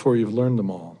veil before you've learned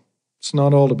them all. It's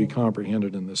not all to be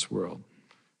comprehended in this world.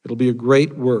 It'll be a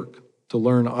great work to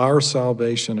learn our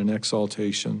salvation and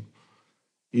exaltation,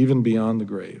 even beyond the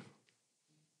grave.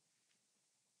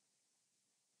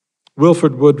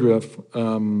 Wilford Woodruff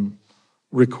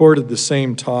recorded the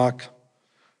same talk,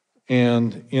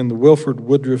 and in the Wilford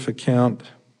Woodruff account,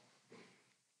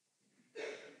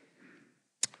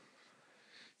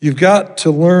 you've got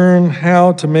to learn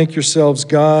how to make yourselves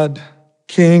God,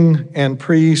 king, and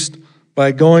priest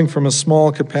by going from a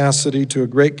small capacity to a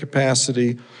great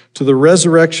capacity, to the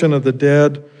resurrection of the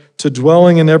dead, to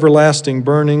dwelling in everlasting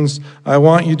burnings. I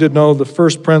want you to know the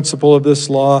first principle of this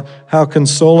law, how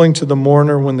consoling to the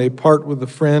mourner when they part with a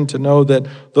friend to know that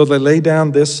though they lay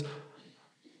down this,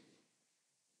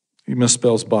 he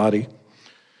misspells body,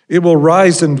 it will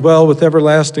rise and dwell with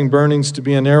everlasting burnings to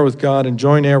be an heir with God and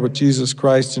join heir with Jesus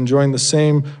Christ, enjoying the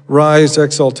same rise,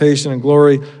 exaltation, and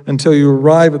glory until you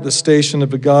arrive at the station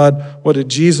of a God. What did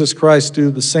Jesus Christ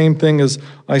do? The same thing as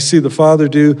I see the Father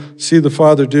do.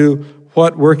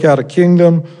 What? Work out a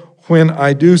kingdom. When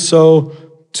I do so,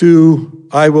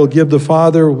 I will give the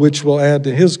Father, which will add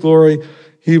to his glory.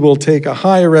 He will take a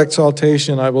higher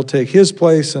exaltation. I will take his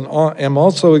place and am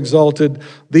also exalted.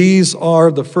 These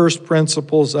are the first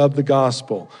principles of the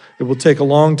gospel. It will take a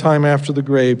long time after the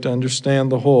grave to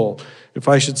understand the whole. If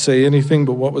I should say anything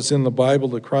but what was in the Bible,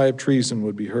 the cry of treason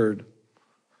would be heard.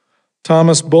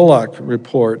 Thomas Bullock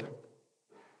report.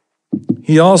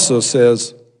 He also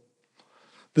says,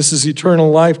 this is eternal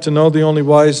life, to know the only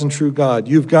wise and true God.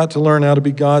 You've got to learn how to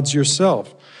be gods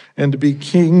yourself and to be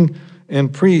king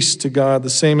and priest to God, the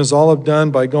same as all have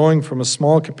done by going from a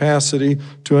small capacity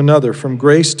to another, from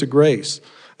grace to grace,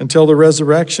 until the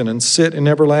resurrection, and sit in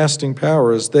everlasting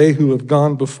power as they who have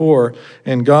gone before.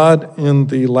 And God in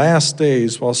the last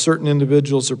days, while certain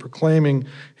individuals are proclaiming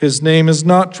his name, is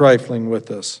not trifling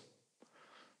with us.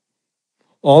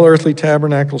 All earthly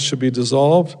tabernacles should be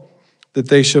dissolved, that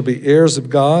they shall be heirs of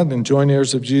God and joint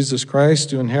heirs of Jesus Christ,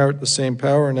 to inherit the same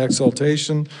power and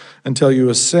exaltation until you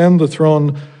ascend the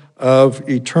throne of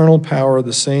eternal power,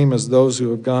 the same as those who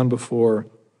have gone before.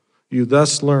 You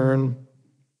thus learn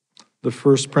the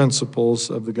first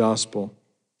principles of the gospel.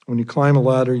 When you climb a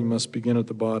ladder, you must begin at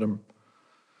the bottom.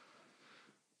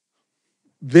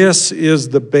 This is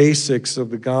the basics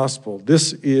of the gospel.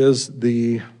 This is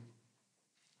the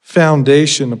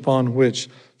foundation upon which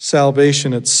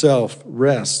salvation itself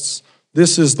rests.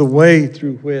 This is the way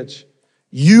through which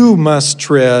you must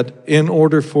tread in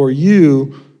order for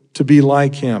you to be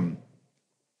like him.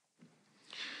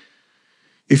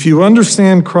 If you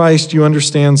understand Christ, you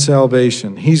understand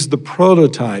salvation. He's the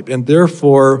prototype, and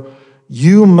therefore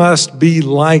you must be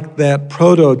like that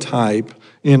prototype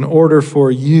in order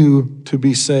for you to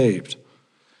be saved.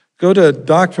 Go to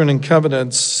Doctrine and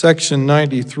Covenants, section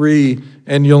 93,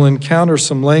 and you'll encounter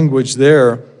some language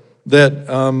there that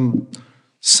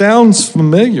sounds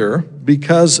familiar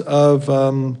because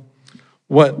of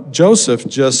what Joseph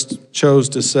just chose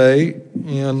to say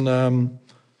in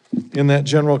that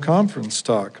General Conference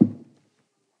talk.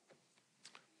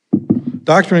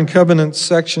 Doctrine and Covenants,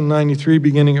 section 93,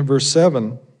 beginning at verse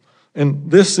 7. And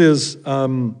this is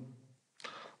a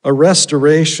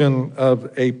restoration of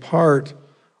a part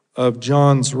of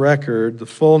John's record. The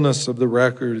fullness of the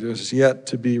record is yet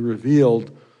to be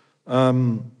revealed.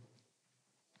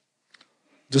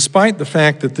 Despite the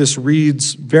fact that this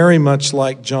reads very much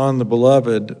like John the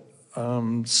Beloved,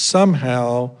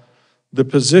 somehow the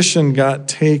position got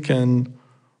taken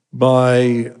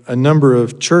by a number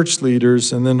of church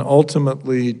leaders and then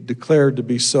ultimately declared to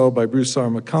be so by Bruce R.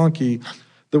 McConkie,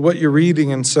 that what you're reading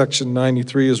in section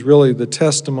 93 is really the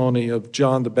testimony of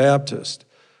John the Baptist.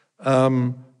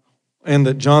 And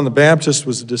that John the Baptist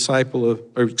was a disciple of,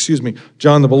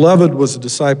 John the Beloved was a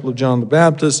disciple of John the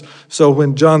Baptist. So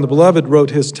when John the Beloved wrote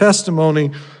his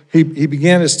testimony, he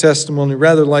began his testimony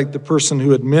rather like the person who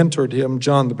had mentored him,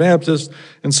 John the Baptist.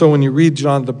 And so when you read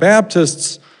John the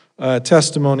Baptist's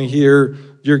testimony here,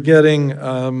 you're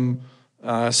getting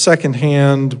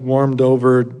secondhand, warmed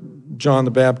over John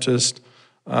the Baptist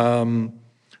through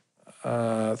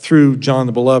John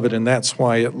the Beloved, and that's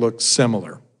why it looks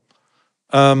similar.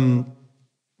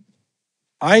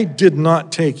 I did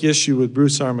not take issue with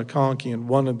Bruce R. McConkie in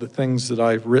one of the things that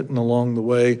I've written along the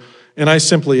way, and I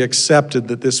simply accepted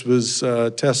that this was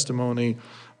testimony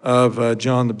of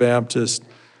John the Baptist.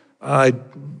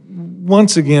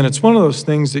 once again, it's one of those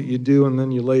things that you do and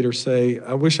then you later say,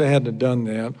 I wish I hadn't done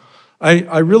that.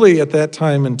 I really, at that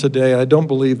time and today, I don't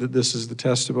believe that this is the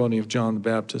testimony of John the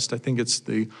Baptist. I think it's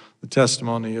the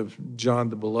testimony of John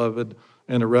the Beloved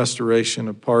and a restoration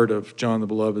of part of John the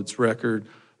Beloved's record.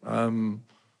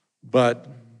 But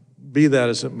be that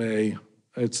as it may,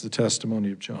 it's the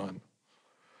testimony of John.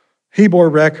 He bore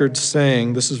record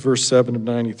saying, this is verse 7 of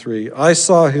 93, I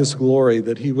saw his glory,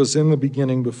 that he was in the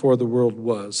beginning before the world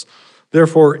was.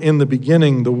 Therefore, in the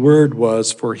beginning the Word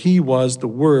was, for he was the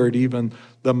Word, even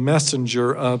the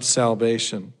messenger of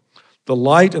salvation, the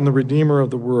light and the Redeemer of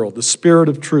the world, the Spirit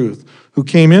of truth, who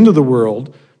came into the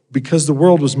world because the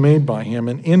world was made by him,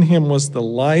 and in him was the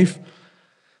life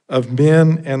of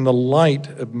men and the light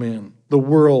of men. The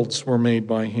worlds were made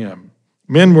by him.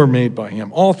 Men were made by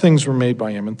him. All things were made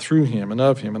by him and through him and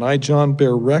of him. And I, John,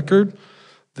 bear record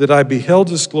that I beheld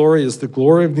his glory as the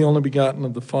glory of the only begotten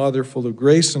of the Father, full of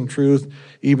grace and truth,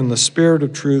 even the Spirit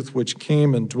of truth, which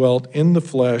came and dwelt in the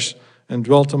flesh and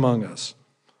dwelt among us.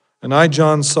 And I,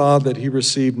 John, saw that he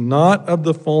received not of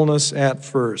the fullness at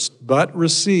first, but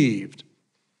received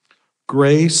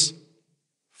grace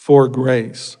for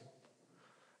grace.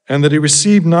 And that he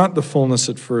received not the fullness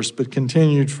at first, but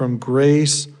continued from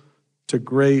grace to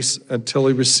grace until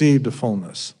he received the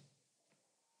fullness.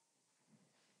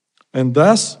 And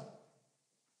thus,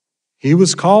 he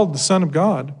was called the Son of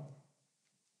God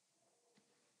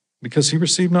because he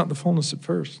received not the fullness at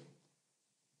first.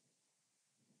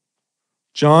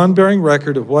 John bearing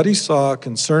record of what he saw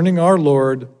concerning our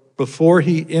Lord before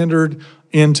he entered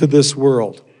into this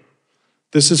world.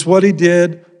 This is what he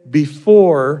did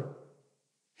before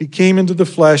he came into the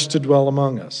flesh to dwell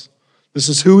among us. This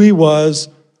is who he was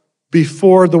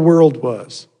before the world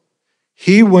was.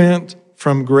 He went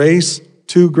from grace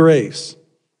to grace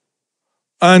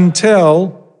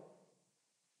until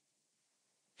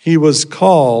he was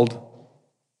called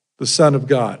the Son of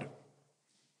God.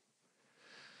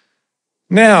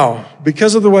 Now,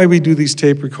 because of the way we do these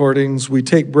tape recordings, we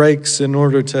take breaks in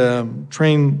order to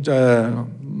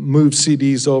move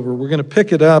CDs over. We're going to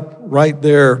pick it up right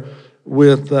there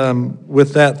with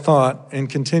that thought and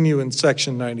continue in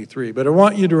section 93. But I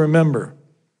want you to remember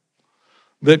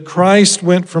that Christ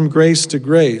went from grace to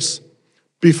grace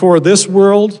before this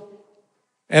world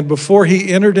and before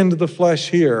he entered into the flesh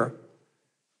here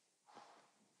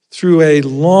through a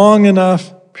long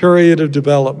enough period of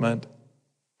development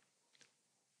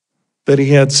that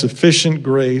he had sufficient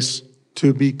grace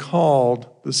to be called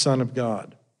the Son of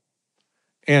God.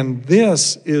 And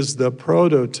this is the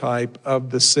prototype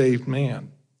of the saved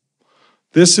man.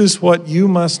 This is what you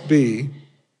must be,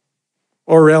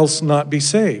 or else not be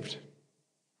saved.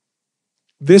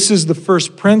 This is the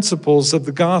first principles of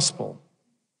the gospel,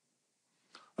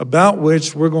 about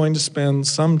which we're going to spend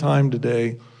some time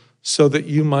today so that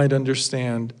you might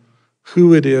understand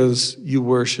who it is you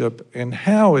worship and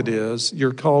how it is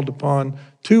you're called upon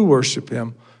to worship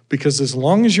him. Because as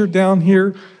long as you're down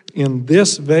here in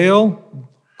this veil,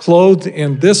 clothed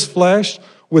in this flesh,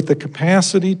 with the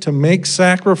capacity to make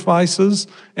sacrifices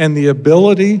and the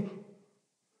ability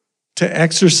to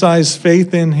exercise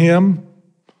faith in him,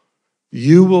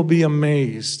 you will be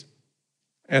amazed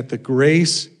at the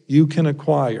grace you can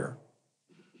acquire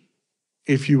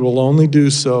if you will only do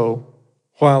so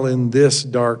while in this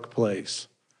dark place.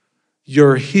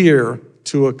 You're here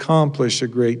to accomplish a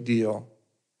great deal.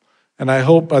 And I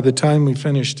hope by the time we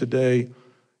finish today,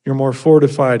 you're more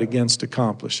fortified against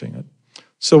accomplishing it.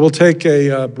 So we'll take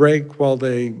a break while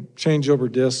they change over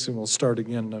discs, and we'll start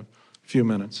again in a few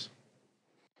minutes.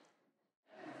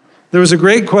 There was a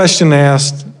great question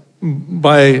asked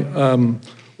by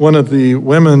one of the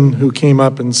women who came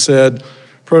up and said,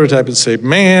 prototype would say,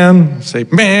 man,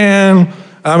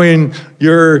 I mean,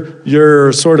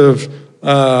 you're sort of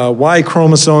Y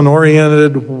chromosome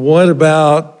oriented. What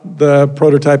about the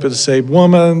prototype of the saved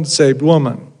woman, saved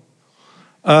woman?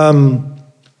 The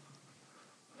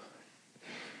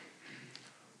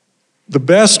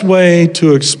best way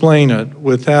to explain it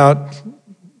without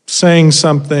saying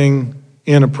something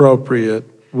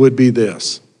inappropriate would be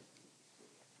this.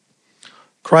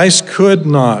 Christ could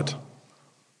not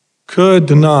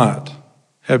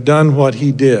have done what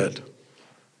he did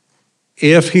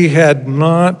if he had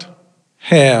not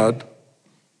had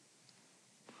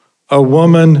a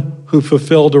woman who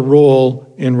fulfilled a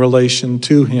role in relation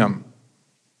to him.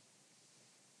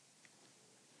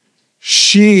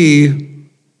 She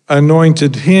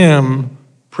anointed him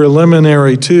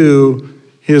preliminary to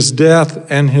his death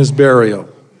and his burial.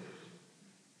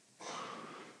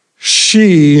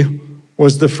 She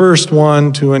was the first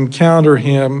one to encounter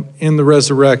him in the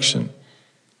resurrection.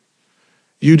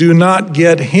 You do not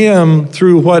get him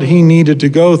through what he needed to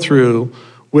go through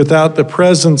without the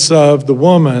presence of the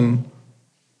woman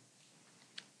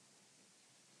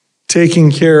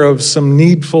taking care of some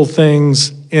needful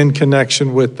things in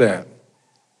connection with that.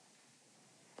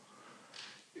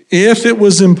 If it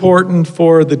was important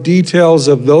for the details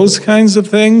of those kinds of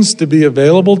things to be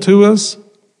available to us,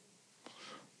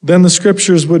 then the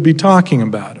scriptures would be talking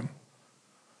about them.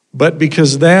 But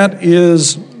because that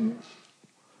is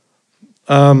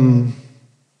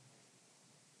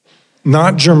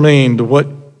not germane to what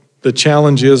the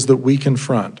challenge is that we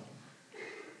confront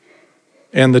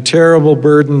and the terrible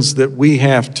burdens that we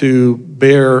have to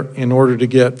bear in order to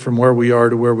get from where we are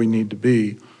to where we need to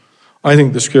be, I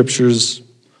think the scriptures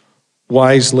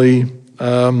wisely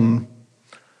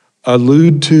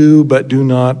allude to but do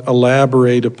not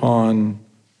elaborate upon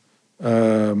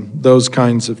those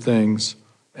kinds of things.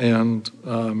 And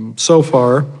so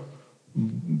far,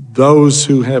 those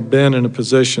who have been in a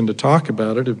position to talk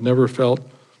about it have never felt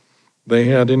they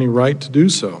had any right to do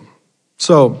so.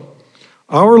 So,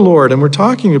 our Lord, and we're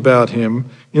talking about him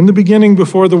in the beginning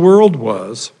before the world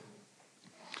was,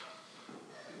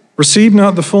 received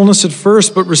not the fullness at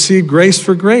first, but received grace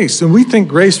for grace. And we think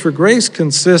grace for grace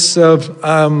consists of,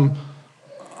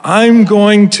 I'm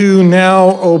going to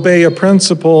now obey a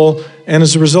principle, and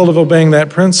as a result of obeying that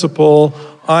principle,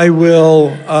 I will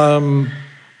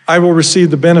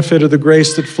receive the benefit of the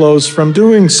grace that flows from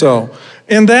doing so.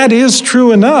 And that is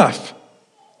true enough.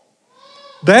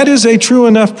 That is a true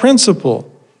enough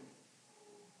principle.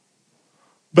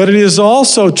 But it is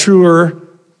also truer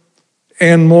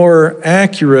and more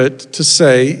accurate to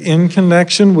say, in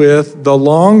connection with the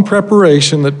long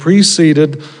preparation that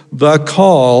preceded the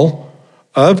call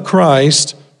of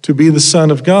Christ to be the Son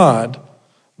of God,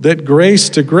 that grace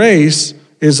to grace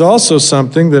is also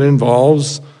something that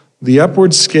involves the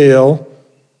upward scale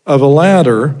of a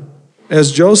ladder,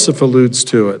 as Joseph alludes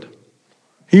to it.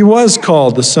 He was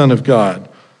called the Son of God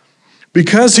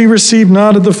because he received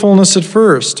not of the fullness at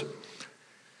first.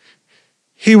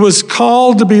 He was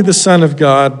called to be the Son of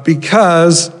God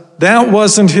because that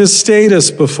wasn't his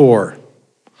status before.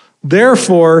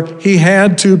 Therefore, he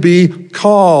had to be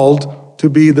called to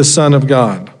be the Son of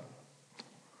God.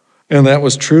 And that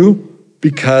was true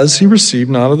because he received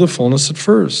not of the fullness at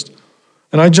first.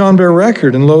 And I, John, bear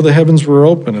record, and lo, the heavens were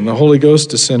open, and the Holy Ghost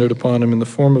descended upon him in the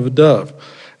form of a dove,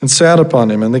 and sat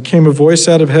upon him. And there came a voice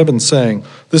out of heaven saying,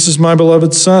 This is my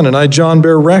beloved Son. And I, John,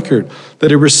 bear record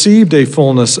that he received a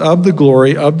fullness of the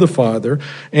glory of the Father,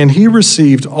 and he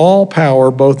received all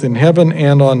power both in heaven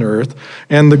and on earth.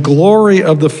 And the glory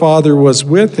of the Father was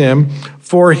with him,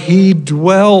 for he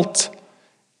dwelt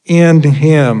in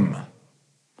him.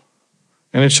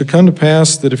 And it shall come to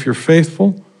pass that if you're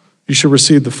faithful, you shall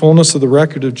receive the fullness of the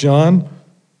record of John.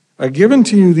 I've given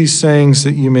to you these sayings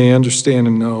that you may understand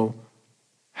and know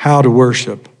how to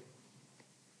worship,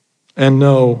 and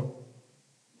know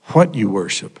what you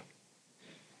worship,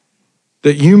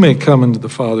 that you may come unto the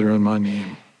Father in my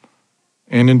name,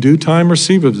 and in due time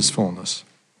receive of his fullness.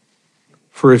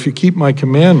 For if you keep my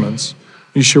commandments,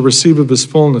 you shall receive of his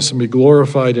fullness and be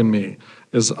glorified in me,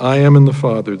 as I am in the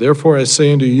Father. Therefore I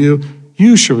say unto you,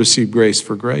 you shall receive grace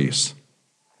for grace.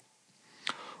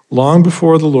 Long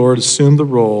before the Lord assumed the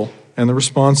role and the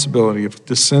responsibility of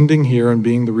descending here and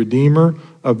being the Redeemer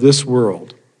of this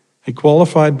world, he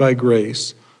qualified by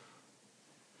grace,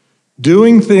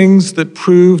 doing things that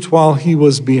proved while he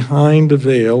was behind a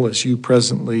veil, as you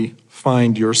presently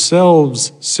find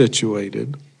yourselves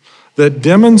situated, that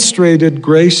demonstrated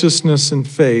graciousness and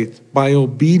faith by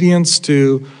obedience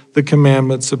to the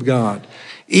commandments of God.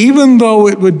 Even though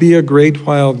it would be a great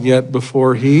while yet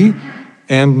before he,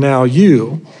 and now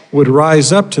you, would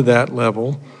rise up to that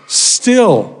level,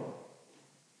 still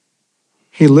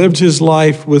he lived his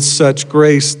life with such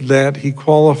grace that he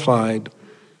qualified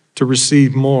to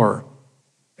receive more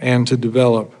and to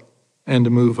develop and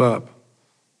to move up.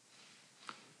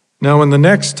 Now, in the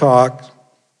next talk,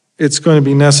 it's going to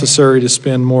be necessary to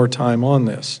spend more time on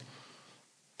this.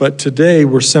 But today,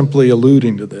 we're simply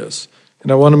alluding to this.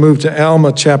 And I want to move to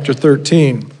Alma chapter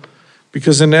 13,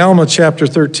 because in Alma chapter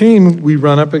 13, we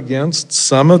run up against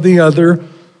some of the other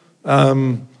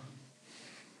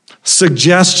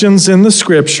suggestions in the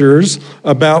scriptures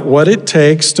about what it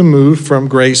takes to move from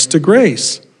grace to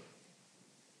grace.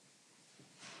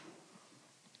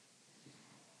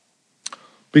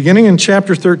 Beginning in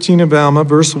chapter 13 of Alma,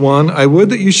 verse 1, I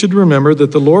would that you should remember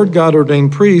that the Lord God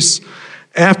ordained priests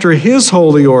after his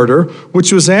holy order,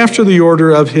 which was after the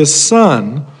order of his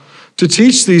Son, to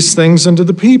teach these things unto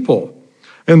the people.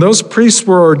 And those priests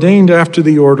were ordained after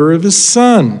the order of his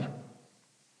Son.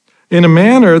 in a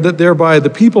manner that thereby the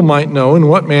people might know in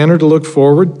what manner to look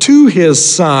forward to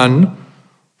his Son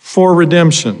for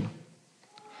redemption.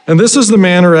 And this is the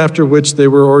manner after which they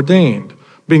were ordained,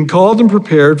 being called and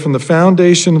prepared from the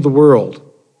foundation of the world.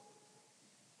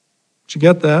 Did you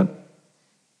get that?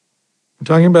 We're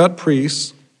talking about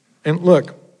priests. And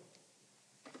look,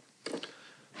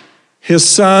 his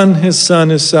Son, his Son,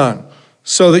 his Son.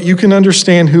 So that you can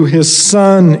understand who his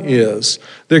Son is.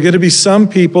 There are going to be some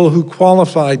people who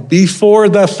qualified before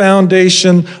the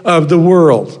foundation of the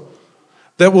world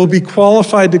that will be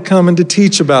qualified to come and to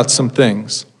teach about some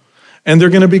things. And they're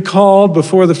going to be called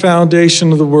before the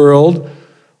foundation of the world,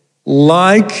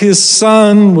 like his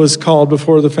Son was called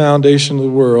before the foundation of the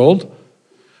world,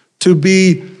 to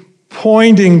be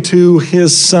pointing to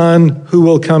his Son who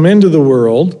will come into the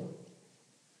world.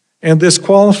 And this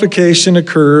qualification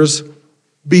occurs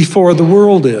before the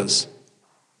world is.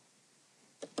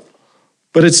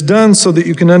 But it's done so that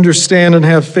you can understand and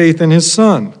have faith in his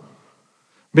Son,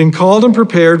 being called and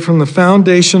prepared from the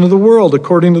foundation of the world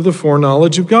according to the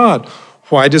foreknowledge of God.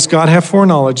 Why does God have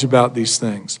foreknowledge about these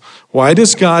things? Why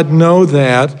does God know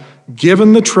that,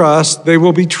 given the trust, they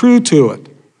will be true to it?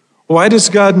 Why does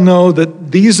God know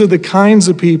that these are the kinds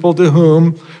of people to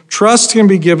whom trust can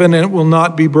be given and it will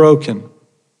not be broken?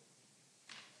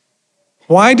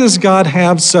 Why does God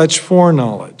have such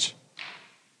foreknowledge?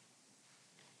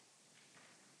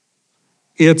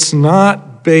 It's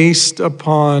not based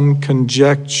upon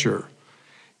conjecture.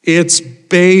 It's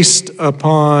based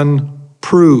upon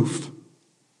proof.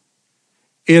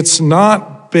 It's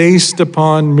not based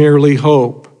upon merely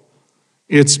hope.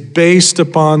 It's based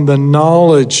upon the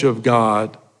knowledge of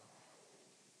God,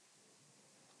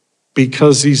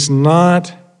 because he's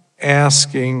not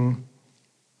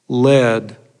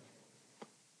led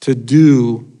to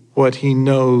do what he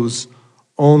knows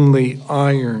only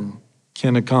iron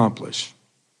can accomplish.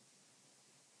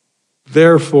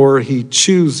 Therefore, he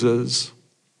chooses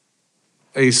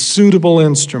a suitable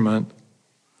instrument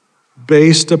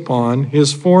based upon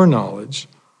his foreknowledge,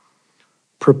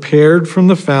 prepared from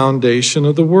the foundation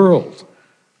of the world.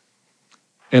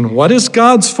 And what is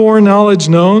God's foreknowledge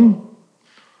known?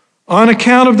 On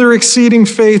account of their exceeding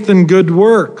faith and good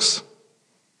works.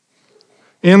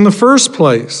 In the first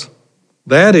place,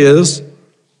 that is,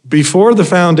 before the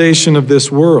foundation of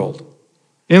this world,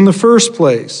 in the first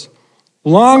place,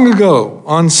 long ago,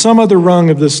 on some other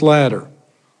rung of this ladder,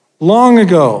 long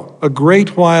ago, a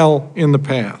great while in the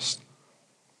past.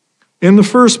 In the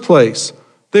first place,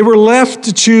 they were left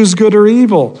to choose good or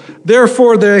evil.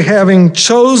 Therefore, they, having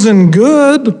chosen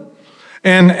good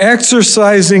and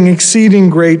exercising exceeding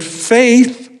great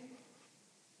faith,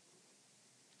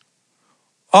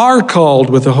 are called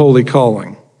with a holy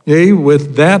calling, yea,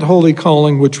 with that holy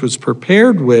calling which was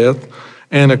prepared with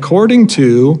and according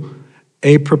to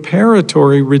a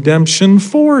preparatory redemption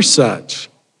for such.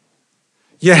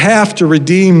 You have to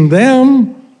redeem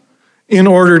them in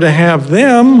order to have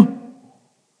them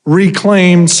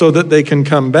reclaimed so that they can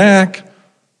come back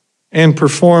and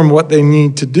perform what they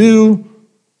need to do.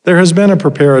 There has been a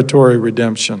preparatory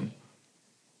redemption.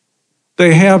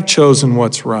 They have chosen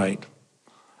what's right.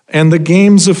 And the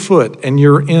game's afoot, and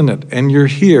you're in it, and you're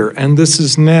here, and this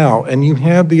is now, and you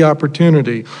have the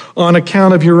opportunity on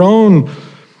account of your own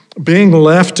being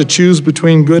left to choose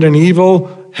between good and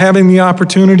evil, having the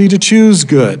opportunity to choose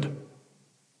good.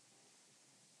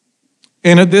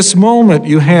 And at this moment,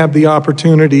 you have the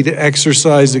opportunity to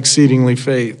exercise exceedingly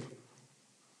faith.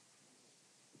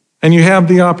 And you have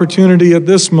the opportunity at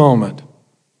this moment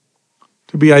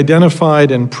to be identified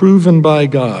and proven by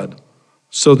God,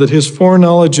 so that his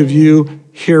foreknowledge of you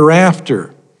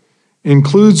hereafter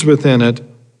includes within it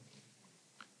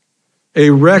a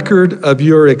record of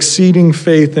your exceeding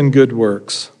faith and good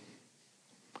works.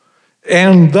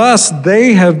 And thus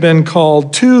they have been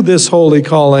called to this holy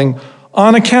calling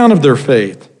on account of their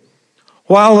faith,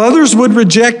 while others would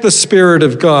reject the Spirit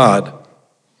of God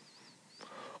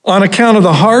on account of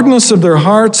the hardness of their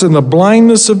hearts and the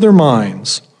blindness of their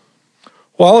minds.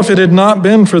 While if it had not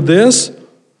been for this,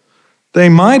 they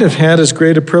might have had as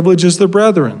great a privilege as their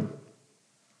brethren.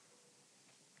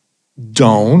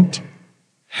 Don't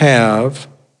have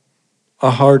a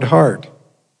hard heart.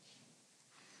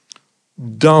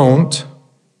 Don't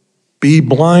be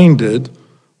blinded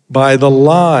by the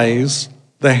lies,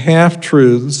 the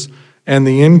half-truths, and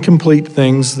the incomplete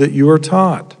things that you are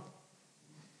taught.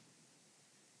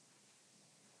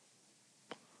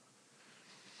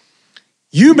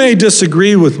 You may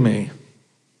disagree with me,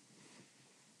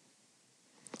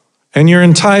 and you're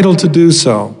entitled to do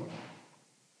so.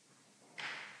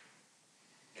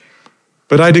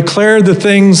 But I declare the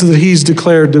things that he's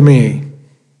declared to me.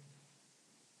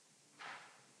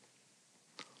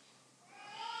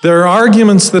 There are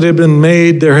arguments that have been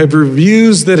made. There have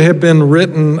reviews that have been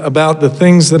written about the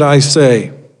things that I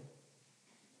say.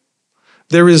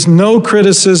 There is no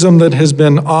criticism that has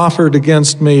been offered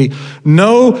against me,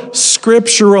 no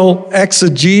scriptural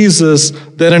exegesis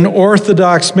that an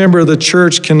Orthodox member of the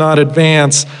church cannot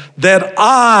advance, that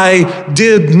I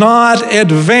did not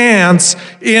advance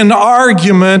in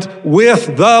argument with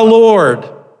the Lord.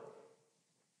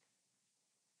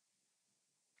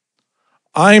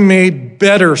 I made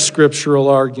better scriptural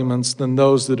arguments than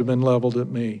those that have been leveled at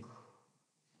me.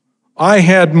 I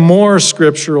had more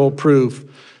scriptural proof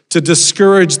to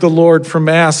discourage the Lord from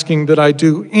asking that I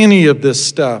do any of this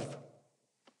stuff.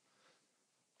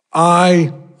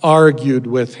 I argued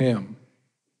with him.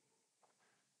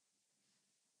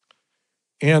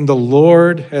 And the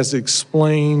Lord has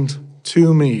explained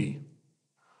to me,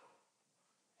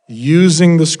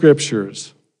 using the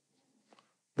scriptures,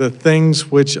 the things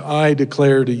which I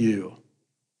declare to you.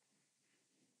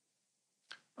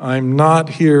 I'm not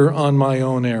here on my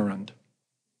own errand.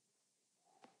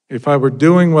 If I were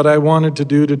doing what I wanted to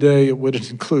do today, it wouldn't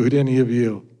include any of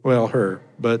you. Well, her,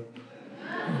 but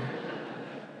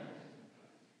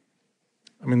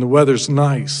I mean, the weather's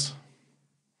nice.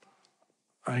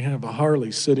 I have a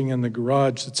Harley sitting in the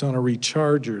garage that's on a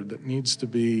recharger that needs to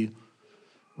be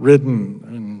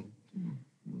ridden,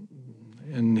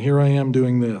 and here I am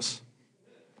doing this.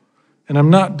 And I'm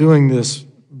not doing this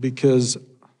because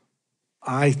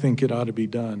I think it ought to be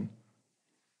done.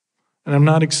 And I'm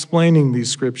not explaining these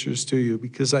scriptures to you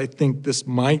because I think this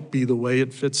might be the way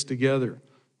it fits together.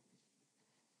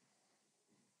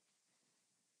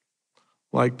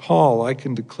 Like Paul, I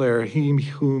can declare, "He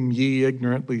whom ye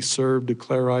ignorantly serve,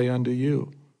 declare I unto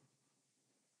you."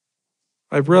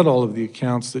 I've read all of the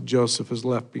accounts that Joseph has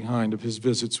left behind of his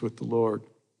visits with the Lord.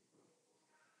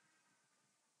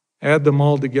 Add them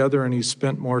all together, and he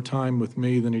spent more time with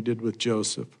me than he did with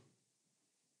Joseph.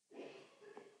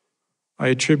 I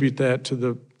attribute that to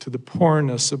the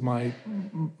poorness of my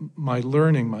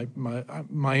learning,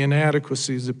 my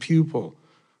inadequacy as a pupil,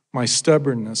 my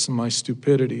stubbornness and my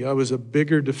stupidity. I was a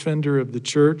bigger defender of the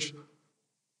church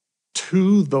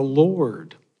to the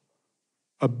Lord.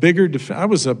 I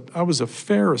was a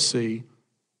Pharisee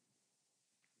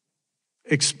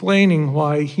explaining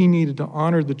why he needed to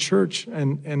honor the church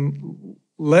and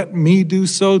let me do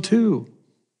so too.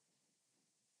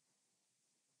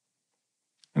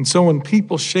 And so when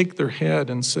people shake their head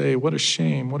and say, what a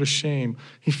shame,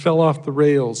 he fell off the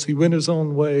rails, he went his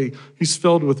own way, he's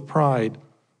filled with pride.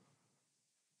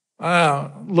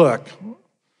 Look,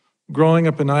 growing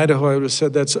up in Idaho, I would have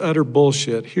said that's utter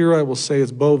bullshit. Here I will say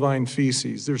it's bovine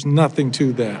feces. There's nothing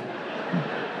to that.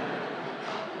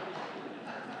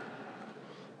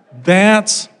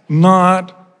 That's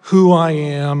not who I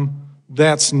am.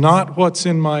 That's not what's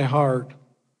in my heart.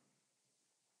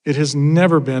 It has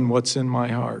never been what's in my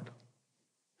heart.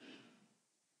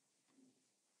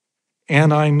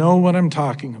 And I know what I'm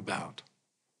talking about.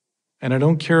 And I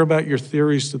don't care about your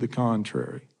theories to the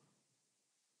contrary.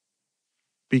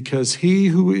 Because he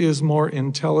who is more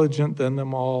intelligent than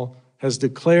them all has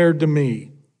declared to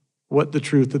me what the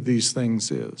truth of these things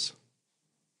is.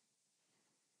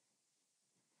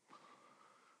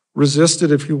 Resist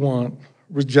it if you want,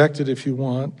 reject it if you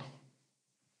want,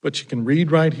 but you can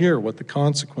read right here what the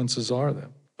consequences are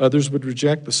then. Others would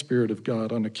reject the Spirit of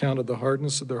God on account of the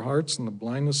hardness of their hearts and the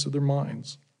blindness of their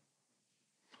minds.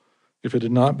 If it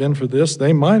had not been for this,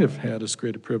 they might have had as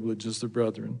great a privilege as their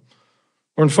brethren.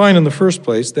 Or in fine, in the first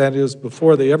place, that is,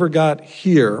 before they ever got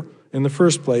here, in the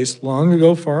first place, long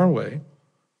ago, far away,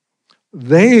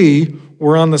 they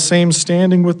were on the same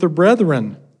standing with their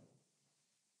brethren.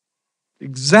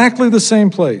 Exactly the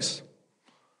same place.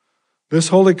 This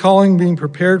holy calling being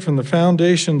prepared from the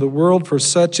foundation of the world for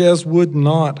such as would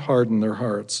not harden their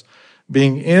hearts,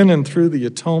 being in and through the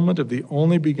atonement of the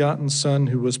only begotten Son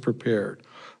who was prepared.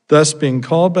 Thus being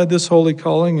called by this holy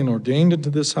calling and ordained into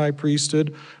this high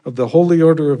priesthood of the holy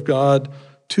order of God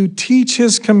to teach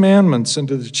his commandments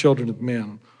unto the children of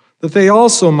men, that they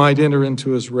also might enter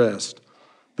into his rest.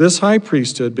 This high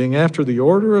priesthood being after the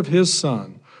order of his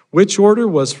Son, which order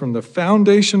was from the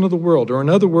foundation of the world, or in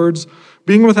other words,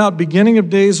 being without beginning of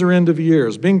days or end of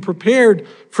years, being prepared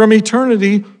from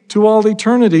eternity to all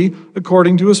eternity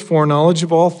according to his foreknowledge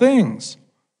of all things.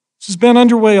 This has been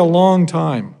underway a long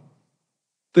time.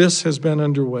 This has been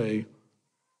underway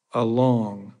a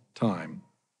long time.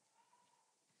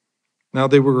 Now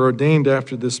they were ordained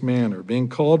after this manner, being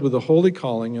called with a holy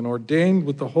calling and ordained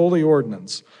with the holy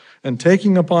ordinance, and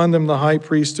taking upon them the high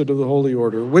priesthood of the holy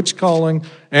order, which calling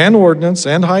and ordinance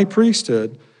and high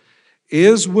priesthood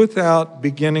is without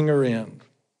beginning or end.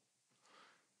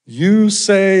 You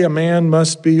say a man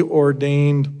must be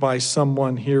ordained by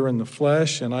someone here in the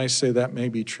flesh, and I say that may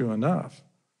be true enough.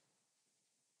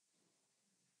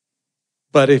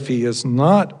 But if he is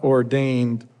not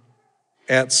ordained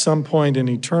at some point in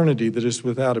eternity that is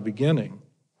without a beginning,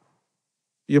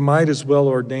 you might as well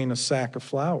ordain a sack of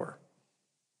flour.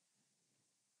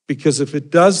 Because if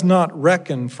it does not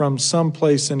reckon from some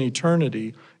place in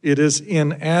eternity, it is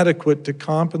inadequate to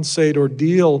compensate or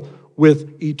deal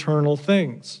with eternal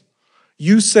things.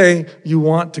 You say you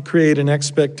want to create an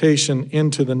expectation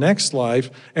into the next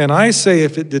life, and I say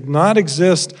if it did not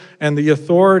exist and the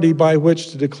authority by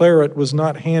which to declare it was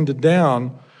not handed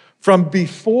down from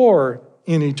before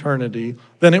in eternity,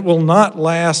 then it will not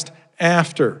last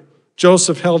after.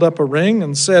 Joseph held up a ring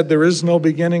and said, there is no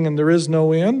beginning and there is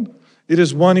no end. It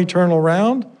is one eternal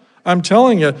round. I'm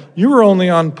telling you, you are only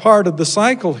on part of the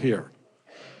cycle here.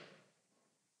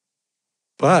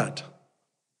 But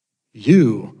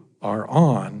you are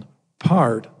on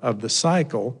part of the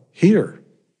cycle here.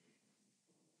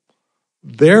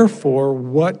 Therefore,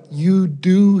 what you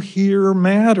do here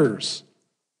matters.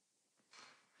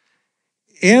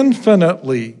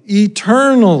 Infinitely,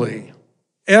 eternally,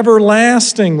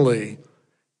 everlastingly,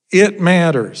 it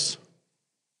matters.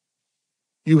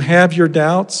 You have your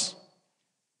doubts?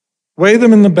 Weigh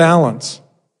them in the balance.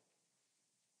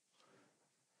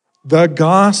 The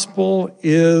gospel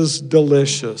is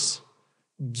delicious.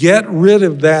 Get rid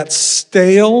of that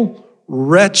stale,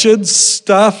 wretched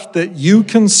stuff that you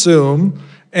consume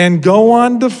and go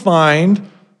on to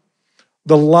find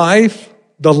the life,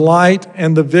 the light,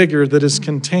 and the vigor that is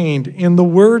contained in the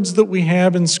words that we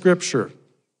have in Scripture.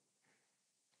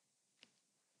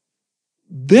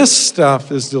 This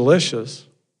stuff is delicious.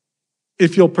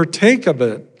 If you'll partake of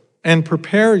it and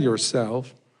prepare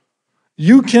yourself,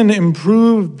 you can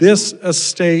improve this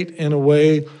estate in a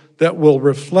way that will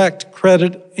reflect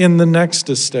credit in the next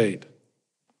estate.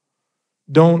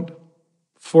 Don't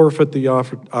forfeit the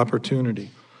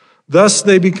opportunity. Thus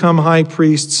they become high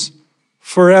priests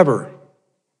forever.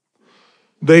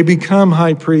 They become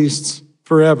high priests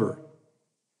forever.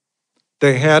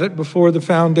 They had it before the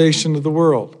foundation of the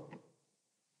world.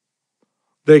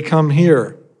 They come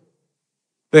here.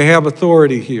 They have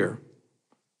authority here.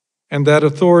 And that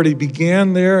authority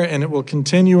began there and it will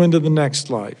continue into the next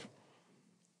life.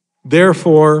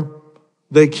 Therefore,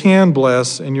 they can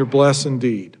bless, and you're blessed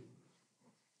indeed.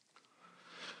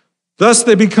 Thus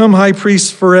they become high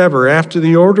priests forever, after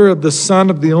the order of the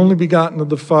Son of the only begotten of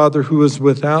the Father, who is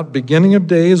without beginning of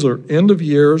days or end of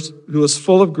years, who is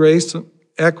full of grace,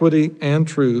 equity, and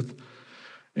truth.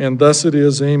 And thus it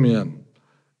is, amen.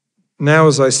 Now,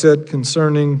 as I said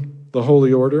concerning the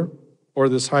holy order, or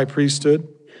this high priesthood,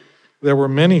 there were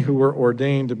many who were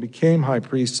ordained and became high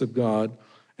priests of God,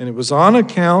 and it was on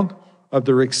account of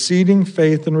their exceeding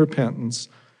faith and repentance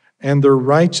and their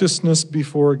righteousness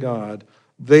before God,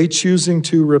 they choosing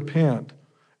to repent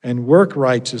and work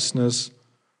righteousness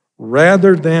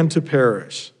rather than to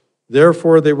perish.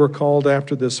 Therefore they were called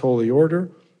after this holy order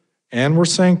and were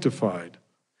sanctified,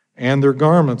 and their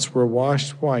garments were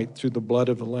washed white through the blood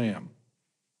of the Lamb.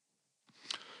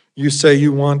 You say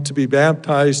you want to be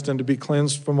baptized and to be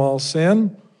cleansed from all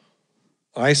sin.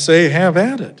 I say have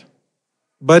at it.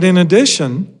 But in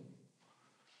addition,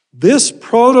 this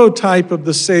prototype of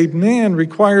the saved man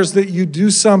requires that you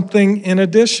do something in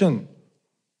addition.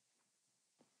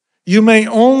 You may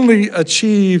only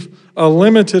achieve a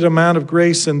limited amount of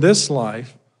grace in this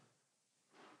life,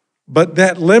 but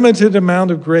that limited amount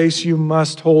of grace you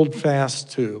must hold fast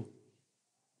to.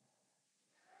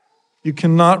 You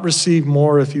cannot receive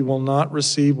more if you will not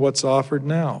receive what's offered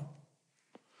now.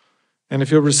 And if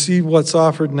you'll receive what's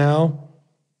offered now,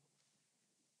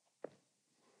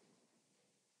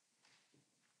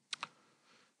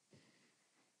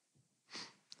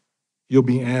 you'll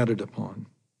be added upon.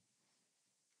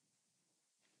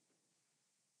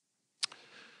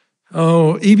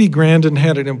 Oh, E.B. Grandin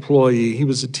had an employee. He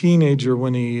was a teenager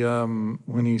when he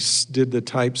did the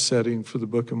typesetting for the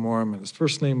Book of Mormon. His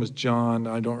first name was John.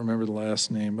 I don't remember the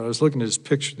last name, but I was looking at his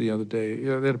picture the other day.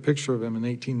 Yeah, they had a picture of him in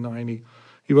 1890.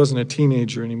 He wasn't a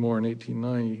teenager anymore in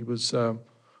 1890.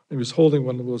 He was holding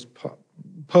one of those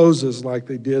poses like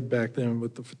they did back then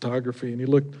with the photography, and he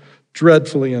looked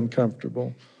dreadfully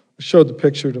uncomfortable. I showed the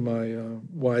picture to my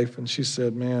wife, and she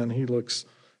said, "Man, he looks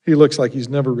like he's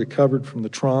never recovered from the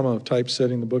trauma of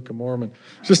typesetting the Book of Mormon."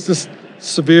 Just this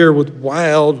severe with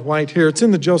wild white hair. It's in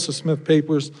the Joseph Smith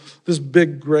papers, this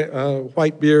big gray,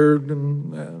 white beard.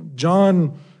 And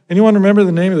John, anyone remember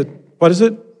the name of what is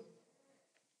it?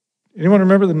 Anyone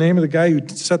remember the name of the guy who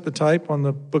set the type on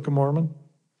the Book of Mormon?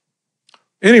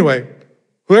 Anyway,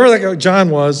 Whoever that guy John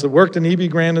was that worked in E.B.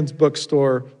 Grandin's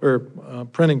bookstore or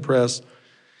printing press,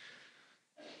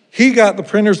 he got the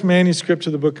printer's manuscript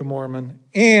to the Book of Mormon,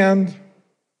 and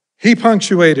he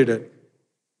punctuated it.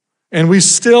 And we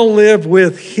still live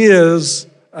with his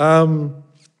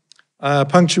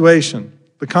punctuation.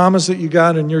 The commas that you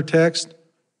got in your text,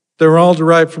 they're all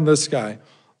derived from this guy.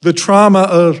 The trauma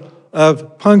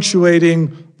of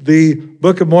punctuating the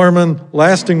Book of Mormon,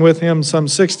 lasting with him some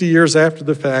 60 years after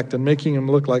the fact and making him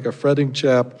look like a fretting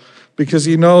chap because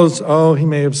he knows, he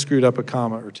may have screwed up a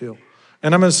comma or two.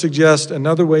 And I'm going to suggest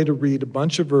another way to read a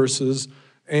bunch of verses,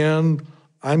 and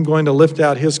I'm going to lift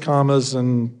out his commas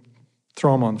and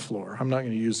throw them on the floor. I'm not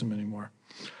going to use them anymore.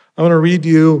 I want to read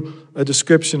you a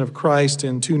description of Christ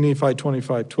in 2 Nephi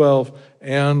 25:12,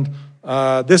 and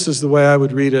this is the way I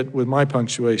would read it with my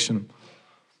punctuation.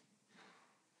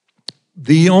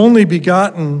 The only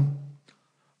begotten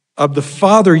of the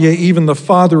Father, yea, even the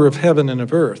Father of heaven and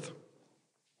of earth.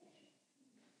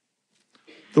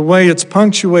 The way it's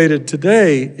punctuated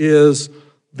today is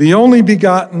the only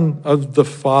begotten of the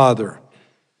Father,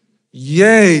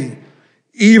 yea,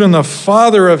 even the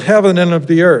Father of heaven and of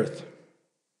the earth.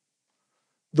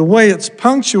 The way it's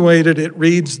punctuated, it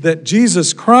reads that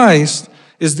Jesus Christ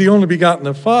is the only begotten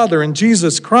of Father, and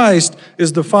Jesus Christ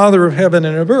is the Father of heaven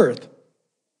and of earth.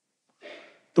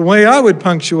 The way I would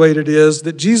punctuate it is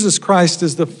that Jesus Christ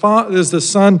is the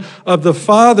Son of the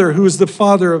Father, who is the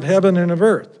Father of heaven and of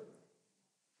earth.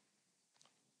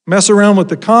 Mess around with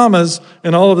the commas,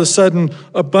 and all of a sudden,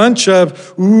 a bunch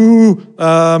of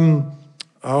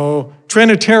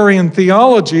Trinitarian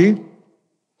theology,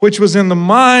 which was in the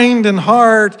mind and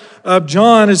heart of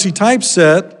John as he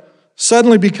typeset,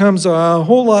 suddenly becomes a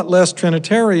whole lot less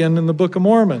Trinitarian in the Book of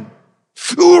Mormon.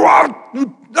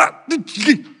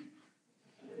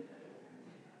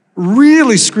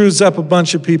 Really screws up a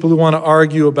bunch of people who want to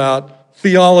argue about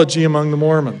theology among the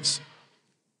Mormons.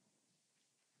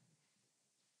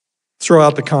 Throw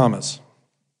out the commas.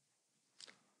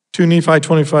 2 Nephi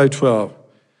 25:12.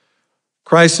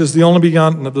 Christ is the only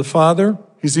begotten of the Father.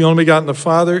 He's the only begotten of the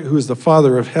Father, who is the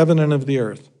Father of heaven and of the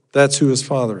earth. That's who his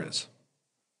Father is.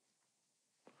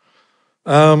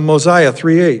 Mosiah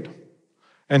 3:8.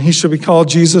 And he shall be called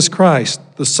Jesus Christ,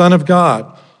 the Son of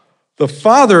God, the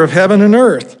Father of heaven and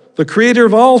earth, the creator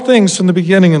of all things from the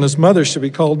beginning, and his mother shall be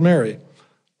called Mary.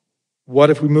 What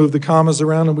if we move the commas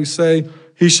around and we say,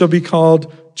 he shall be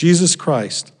called Jesus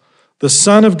Christ, the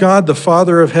Son of God, the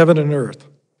Father of heaven and earth,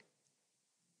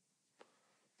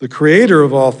 the creator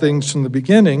of all things from the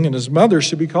beginning, and his mother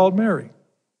should be called Mary.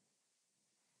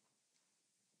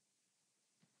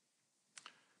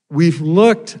 We've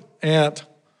looked at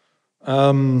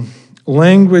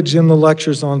language in the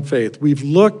lectures on faith. We've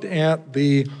looked at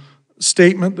the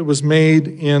statement that was made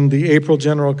in the April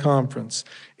General Conference.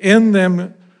 In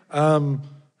them, and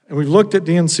we've looked at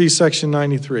D&C section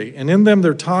 93, and in them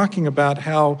they're talking about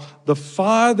how the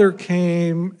Father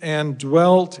came and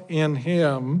dwelt in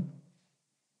him,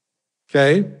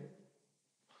 okay?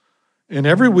 And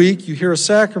every week you hear a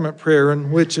sacrament prayer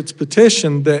in which it's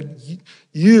petitioned that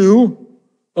you,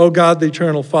 O God the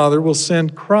eternal Father, will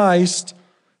send Christ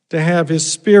to have his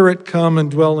Spirit come and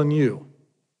dwell in you.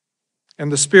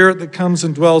 And the Spirit that comes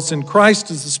and dwells in Christ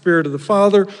is the Spirit of the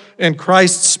Father, and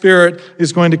Christ's Spirit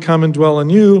is going to come and dwell in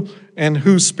you, and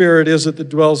whose Spirit is it that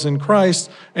dwells in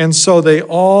Christ? And so they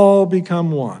all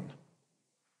become one.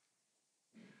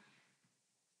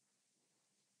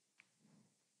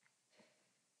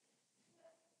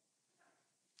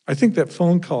 I think that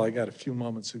phone call I got a few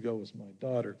moments ago was my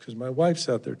daughter, because my wife's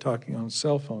out there talking on a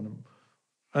cell phone. And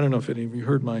I don't know if any of you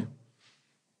heard my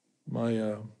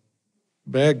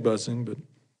bag buzzing, but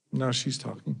now she's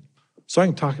talking. So I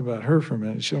can talk about her for a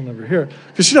minute. She'll never hear it,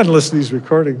 because she doesn't listen to these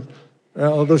recordings,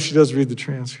 although she does read the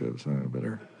transcripts. I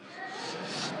better.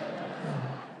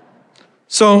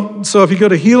 So if you go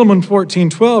to Helaman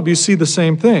 14:12, you see the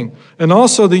same thing. And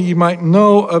also that you might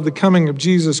know of the coming of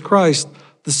Jesus Christ,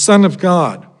 the Son of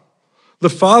God, the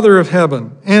Father of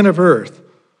heaven and of earth,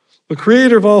 the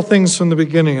creator of all things from the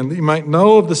beginning, and that you might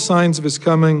know of the signs of his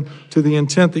coming, to the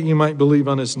intent that you might believe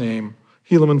on his name.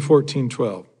 Helaman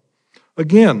 14:12.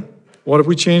 Again, what if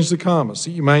we change the commas?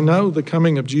 That you might know the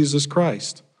coming of Jesus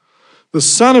Christ, the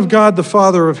Son of God, the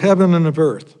Father of heaven and of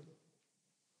earth,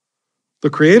 the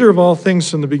creator of all things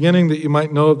from the beginning, that you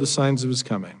might know of the signs of his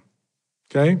coming.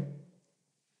 Okay?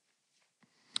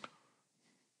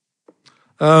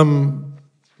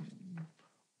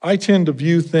 I tend to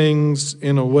view things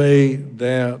in a way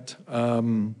that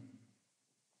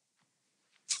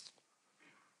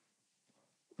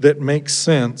that makes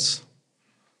sense,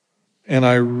 and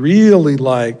I really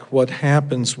like what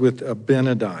happens with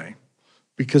Abinadi,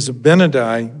 Because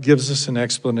Abinadi gives us an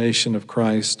explanation of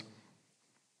Christ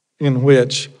in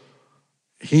which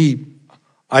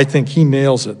I think he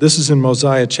nails it. This is in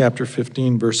Mosiah chapter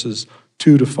 15, verses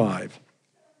 2 to 5.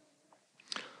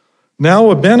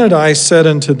 Now Abinadi said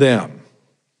unto them,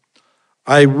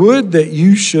 I would that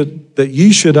ye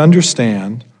should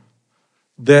understand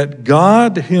that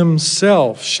God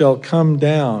himself shall come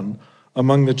down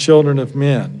among the children of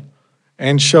men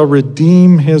and shall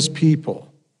redeem his people.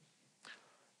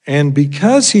 And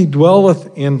because he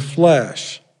dwelleth in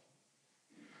flesh,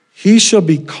 he shall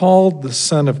be called the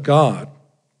Son of God.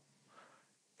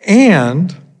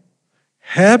 And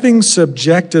having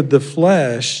subjected the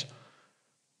flesh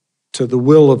to the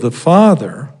will of the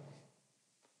Father,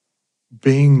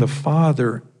 being the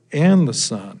Father and the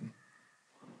Son.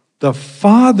 The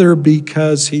Father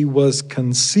because he was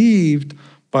conceived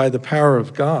by the power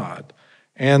of God,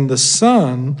 and the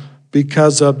Son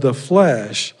because of the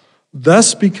flesh,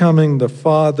 thus becoming the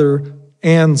Father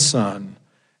and Son.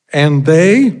 And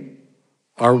they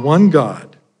are one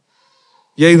God,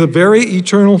 yea, the very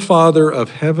eternal Father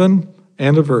of heaven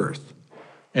and of earth,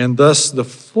 and thus the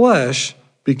flesh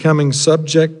becoming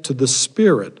subject to the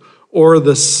Spirit, or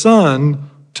the Son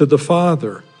to the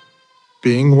Father,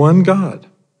 being one God,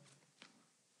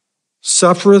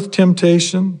 suffereth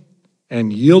temptation,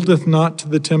 and yieldeth not to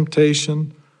the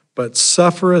temptation, but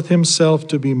suffereth himself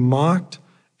to be mocked,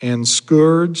 and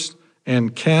scourged,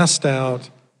 and cast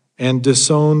out, and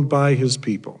disowned by his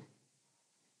people.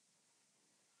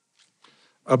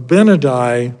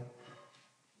 Abinadi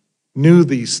knew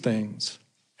these things,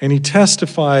 and he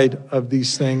testified of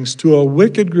these things to a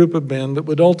wicked group of men that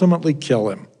would ultimately kill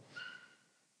him.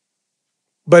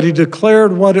 But he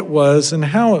declared what it was and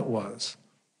how it was.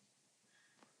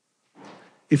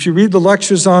 If you read the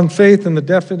lectures on faith and the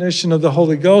definition of the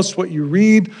Holy Ghost, what you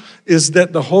read is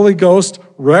that the Holy Ghost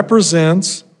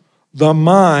represents the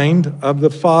mind of the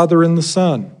Father and the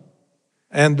Son,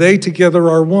 and they together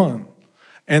are one.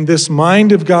 And this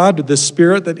mind of God, the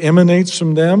Spirit that emanates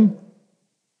from them,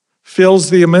 fills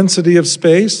the immensity of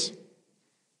space.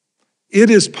 It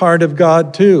is part of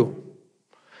God too.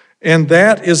 And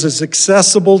that is as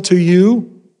accessible to you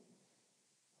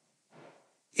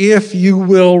if you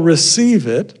will receive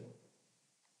it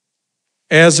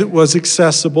as it was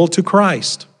accessible to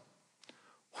Christ,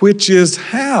 which is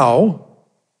how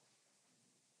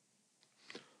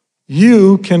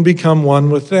you can become one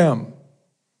with them.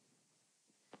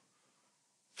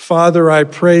 Father, I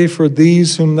pray for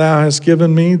these whom thou hast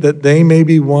given me, that they may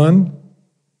be one,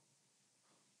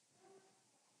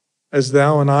 as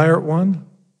thou and I art one.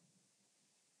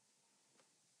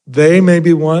 They may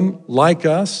be one like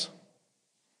us,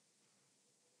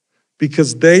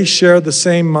 because they share the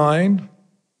same mind,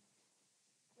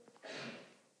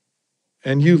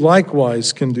 and you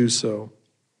likewise can do so.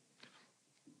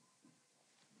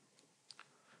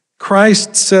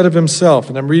 Christ said of himself,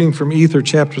 and I'm reading from Ether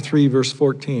chapter 3, verse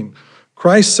 14.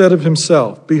 Christ said of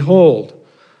himself, Behold,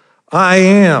 I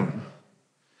am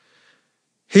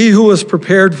he who was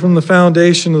prepared from the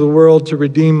foundation of the world to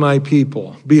redeem my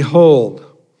people. Behold,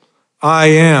 I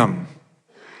am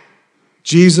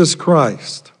Jesus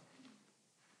Christ.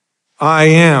 I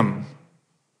am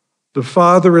the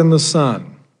Father and the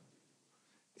Son.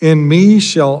 In me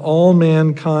shall all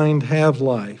mankind have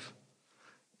life,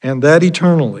 and that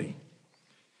eternally,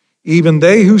 even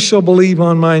they who shall believe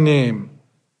on my name,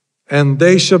 and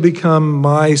they shall become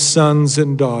my sons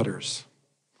and daughters,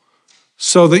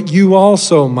 so that you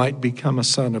also might become a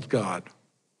son of God.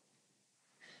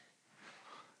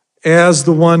 As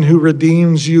the one who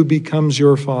redeems you becomes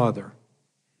your Father,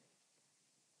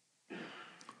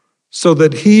 so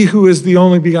that he who is the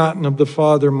only begotten of the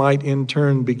Father might in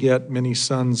turn beget many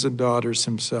sons and daughters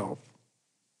himself.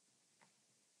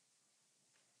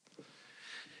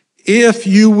 If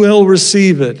you will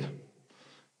receive it,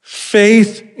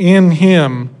 faith in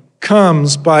him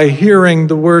comes by hearing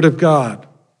the word of God,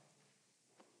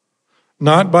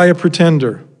 not by a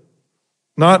pretender,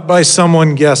 not by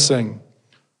someone guessing,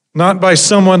 not by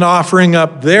someone offering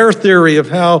up their theory of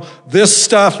how this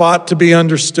stuff ought to be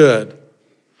understood,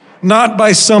 not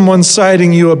by someone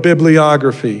citing you a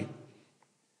bibliography,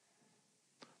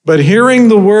 but hearing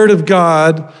the word of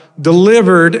God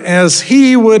delivered as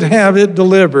he would have it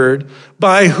delivered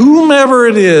by whomever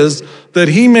it is that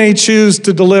he may choose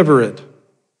to deliver it.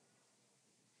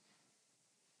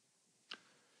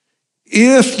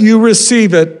 If you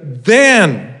receive it,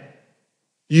 then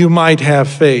you might have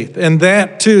faith, and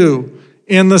that too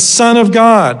in the Son of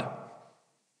God,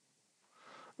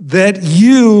 that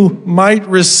you might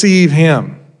receive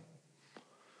him.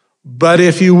 But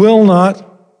if you will not,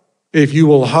 if you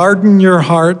will harden your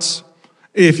hearts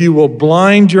if you will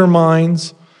blind your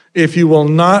minds, if you will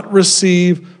not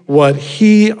receive what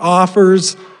he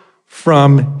offers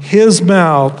from his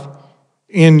mouth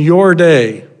in your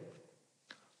day,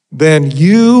 then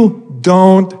you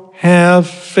don't have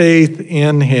faith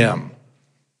in him.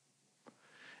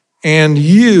 And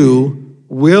you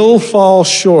will fall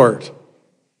short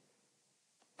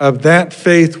of that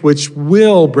faith which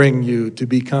will bring you to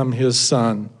become his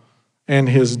son and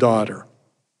his daughter.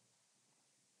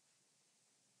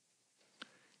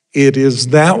 It is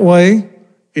that way.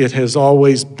 It has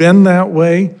always been that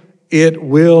way. It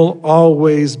will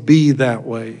always be that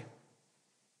way.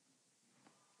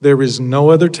 There is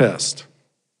no other test.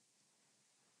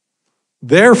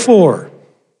 Therefore,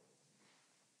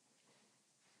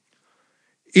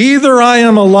 either I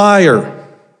am a liar,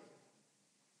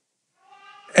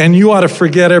 and you ought to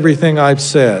forget everything I've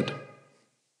said,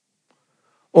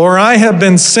 or I have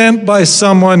been sent by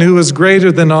someone who is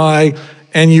greater than I,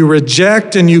 and you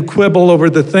reject and you quibble over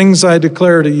the things I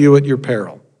declare to you at your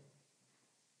peril.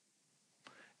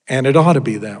 And it ought to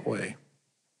be that way.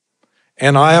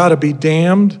 And I ought to be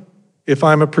damned if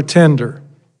I'm a pretender.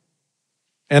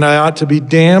 And I ought to be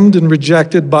damned and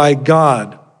rejected by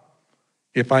God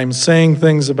if I'm saying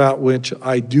things about which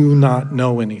I do not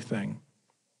know anything.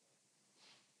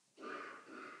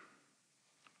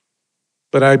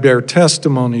 But I bear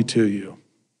testimony to you.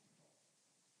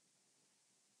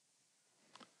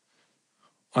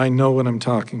 I know what I'm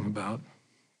talking about.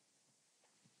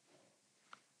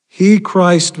 He,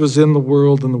 Christ, was in the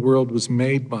world, and the world was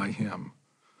made by him,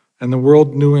 and the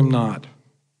world knew him not.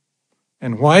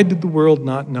 And why did the world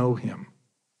not know him?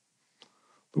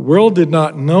 The world did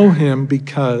not know him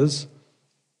because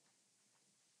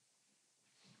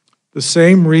the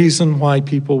same reason why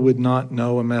people would not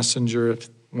know a messenger if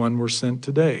one were sent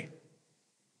today.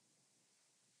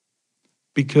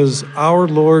 Because our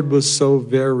Lord was so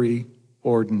very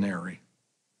ordinary.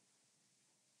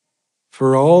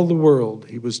 For all the world,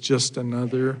 he was just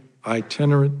another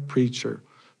itinerant preacher.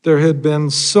 There had been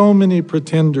so many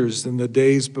pretenders in the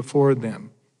days before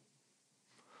them.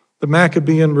 The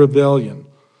Maccabean rebellion.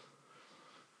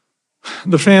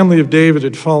 The family of David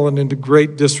had fallen into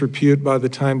great disrepute by the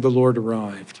time the Lord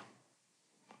arrived.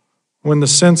 When the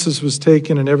census was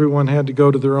taken and everyone had to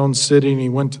go to their own city, and he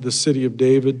went to the city of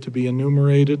David to be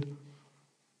enumerated,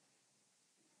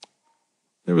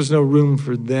 there was no room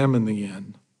for them in the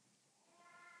end.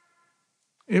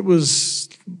 It was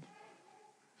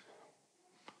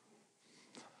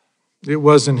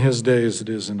in his day as it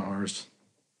is in ours.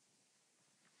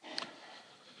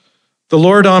 The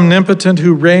Lord omnipotent,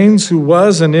 who reigns, who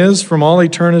was and is from all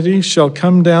eternity, shall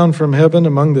come down from heaven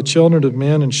among the children of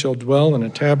men and shall dwell in a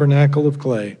tabernacle of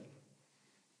clay.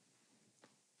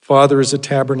 Father is a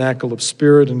tabernacle of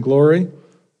spirit and glory.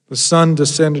 The Son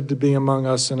descended to be among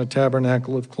us in a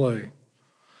tabernacle of clay.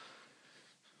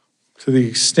 To the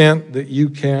extent that you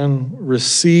can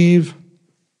receive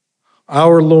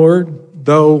our Lord,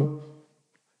 though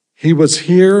he was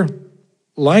here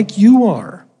like you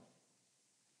are,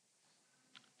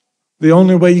 the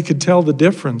only way you could tell the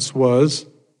difference was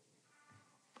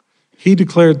he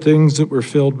declared things that were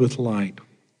filled with light.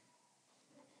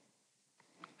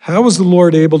 How was the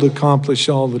Lord able to accomplish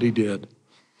all that he did?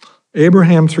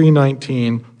 Abraham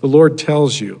 3:19, the Lord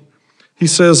tells you. He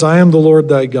says, I am the Lord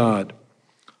thy God.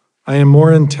 I am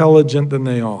more intelligent than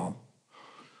they all.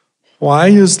 Why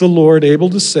is the Lord able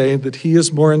to say that he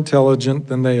is more intelligent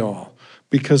than they all?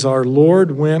 Because our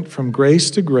Lord went from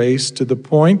grace to grace to the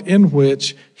point in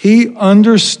which he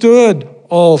understood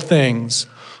all things,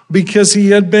 because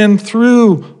he had been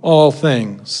through all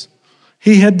things.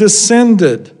 He had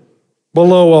descended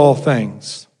below all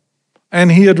things,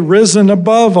 and he had risen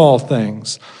above all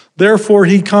things. Therefore,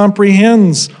 he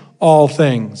comprehends all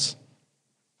things.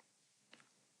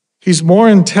 He's more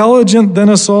intelligent than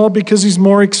us all because he's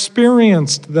more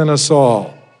experienced than us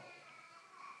all.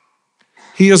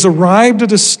 He has arrived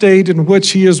at a state in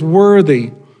which he is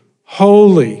worthy,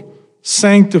 holy,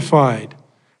 sanctified.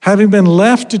 Having been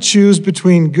left to choose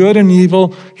between good and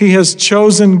evil, he has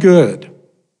chosen good.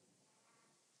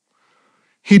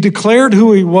 He declared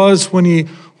who he was when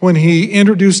he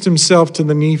introduced himself to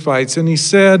the Nephites, and he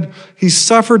said he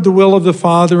suffered the will of the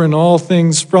Father in all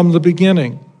things from the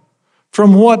beginning.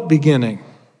 From what beginning?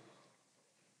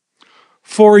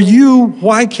 For you,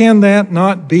 why can that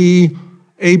not be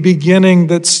a beginning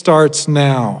that starts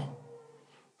now?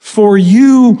 For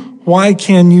you, why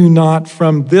can you not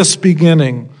from this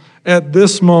beginning, at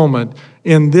this moment,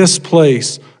 in this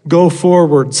place, go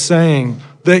forward saying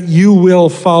that you will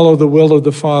follow the will of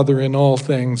the Father in all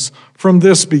things from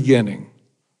this beginning?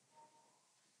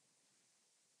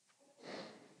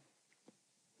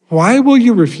 Why will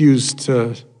you refuse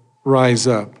to rise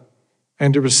up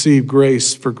and to receive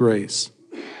grace for grace?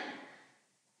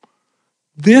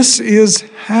 This is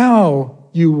how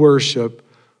you worship,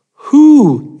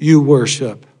 who you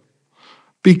worship,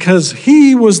 because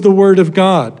he was the Word of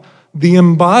God, the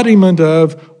embodiment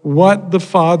of what the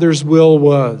Father's will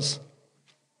was.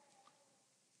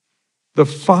 The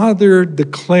Father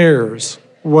declares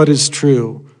what is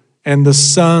true, and the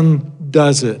Son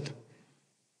does it.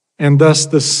 And thus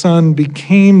the Son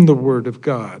became the Word of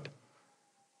God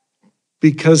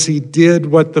because he did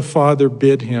what the Father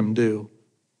bid him do.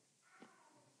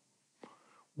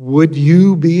 Would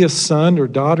you be a son or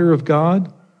daughter of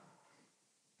God?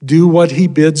 Do what he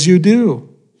bids you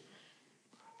do.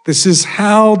 This is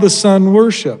how the Son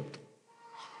worshiped.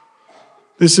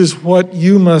 This is what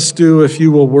you must do if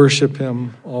you will worship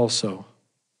him also.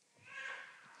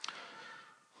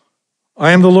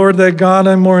 I am the Lord thy God,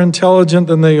 I'm more intelligent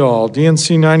than they all.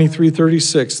 D&C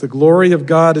 9336, the glory of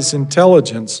God is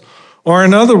intelligence, or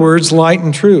in other words, light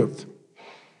and truth.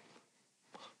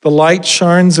 The light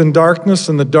shines in darkness,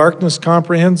 and the darkness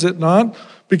comprehends it not,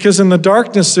 because in the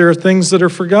darkness there are things that are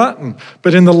forgotten,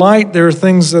 but in the light there are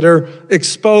things that are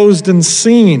exposed and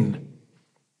seen.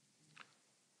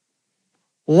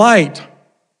 Light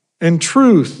and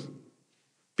truth,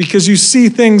 because you see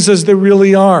things as they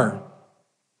really are.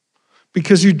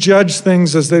 Because you judge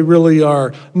things as they really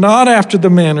are, not after the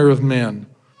manner of men,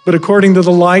 but according to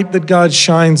the light that God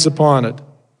shines upon it,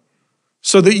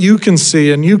 so that you can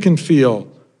see and you can feel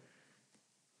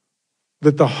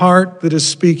that the heart that is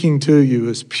speaking to you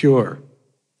is pure,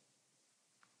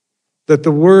 that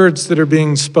the words that are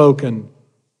being spoken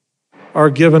are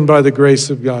given by the grace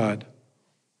of God,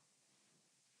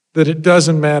 that it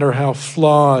doesn't matter how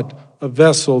flawed a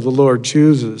vessel the Lord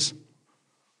chooses.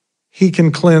 He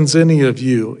can cleanse any of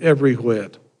you every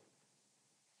whit.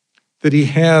 That he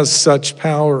has such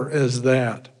power as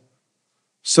that,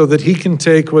 so that he can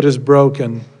take what is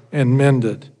broken and mend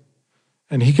it.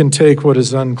 And he can take what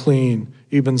is unclean,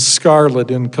 even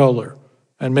scarlet in color,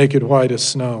 and make it white as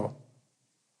snow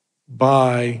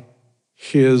by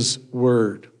his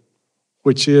word,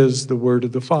 which is the word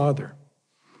of the Father,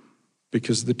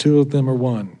 because the two of them are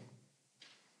one.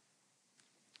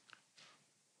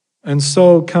 And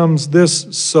so comes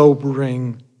this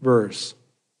sobering verse,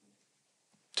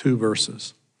 2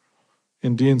 verses,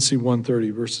 in D&C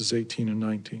 130, verses 18 and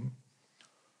 19.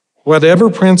 Whatever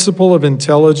principle of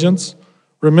intelligence,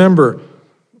 remember,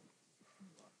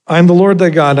 I'm the Lord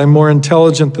thy God, I'm more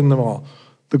intelligent than them all.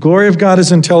 The glory of God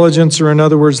is intelligence, or in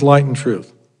other words, light and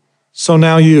truth. So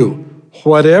now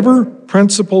whatever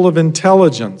principle of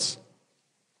intelligence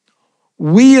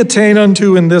we attain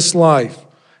unto in this life,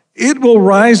 it will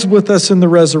rise with us in the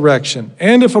resurrection.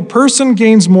 And if a person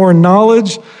gains more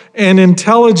knowledge and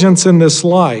intelligence in this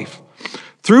life,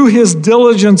 through his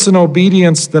diligence and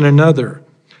obedience than another,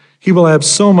 he will have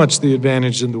so much the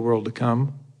advantage in the world to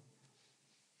come.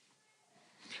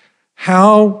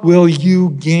 How will you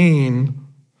gain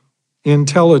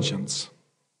intelligence?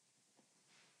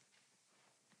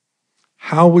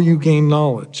 How will you gain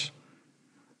knowledge?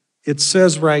 It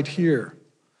says right here,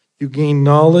 you gain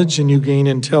knowledge and you gain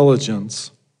intelligence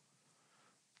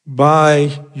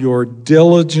by your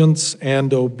diligence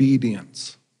and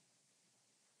obedience.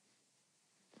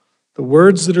 The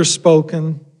words that are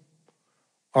spoken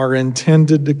are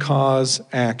intended to cause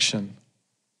action.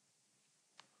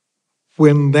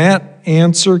 When that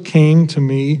answer came to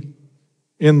me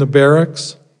in the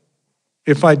barracks,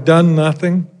 if I'd done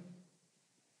nothing,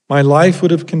 my life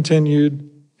would have continued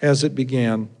as it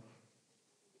began.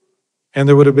 And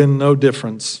there would have been no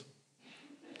difference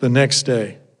the next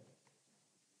day.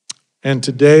 And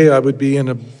today I would be in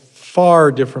a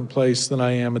far different place than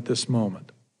I am at this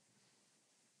moment.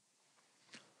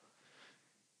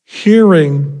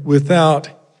 Hearing without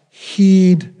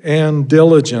heed and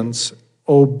diligence,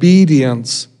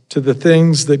 obedience to the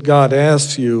things that God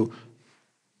asks you.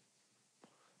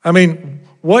 I mean,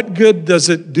 what good does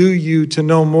it do you to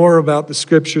know more about the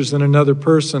scriptures than another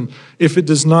person if it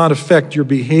does not affect your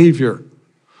behavior?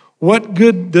 What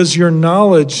good does your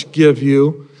knowledge give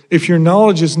you if your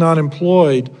knowledge is not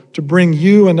employed to bring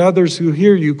you and others who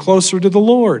hear you closer to the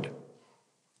Lord?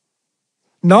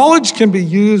 Knowledge can be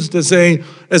used as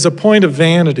a point of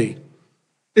vanity.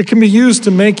 It can be used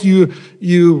to make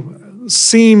you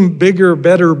seem bigger,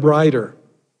 better, brighter.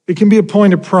 It can be a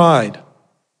point of pride.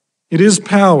 It is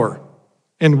power.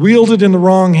 And wielded in the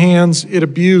wrong hands, it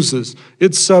abuses,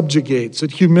 it subjugates,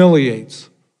 it humiliates.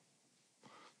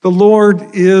 The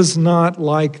Lord is not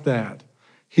like that.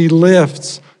 He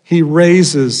lifts, he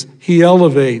raises, he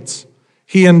elevates,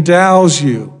 he endows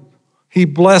you, He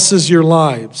blesses your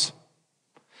lives.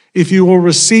 If you will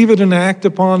receive it and act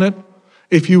upon it,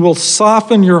 if you will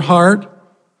soften your heart,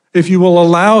 if you will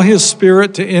allow His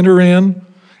Spirit to enter in,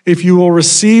 if you will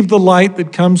receive the light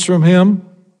that comes from Him,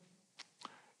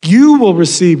 you will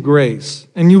receive grace,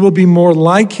 and you will be more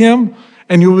like Him,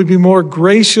 and you will be more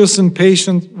gracious and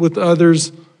patient with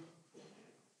others,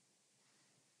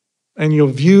 and you'll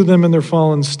view them in their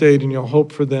fallen state, and you'll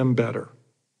hope for them better.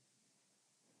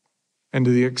 And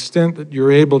to the extent that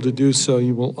you're able to do so,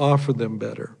 you will offer them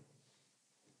better.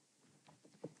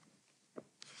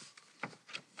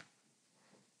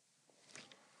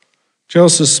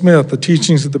 Joseph Smith, The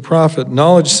Teachings of the Prophet,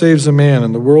 knowledge saves a man.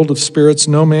 In the world of spirits,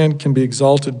 no man can be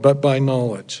exalted but by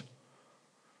knowledge.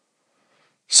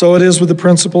 So it is with the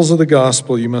principles of the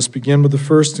gospel. You must begin with the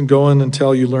first and go on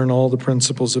until you learn all the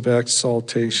principles of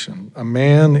exaltation. A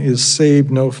man is saved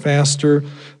no faster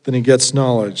than he gets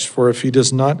knowledge. For if he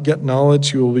does not get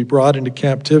knowledge, he will be brought into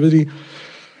captivity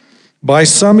by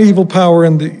some evil power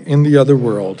in the other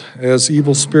world, as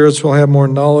evil spirits will have more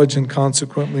knowledge and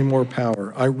consequently more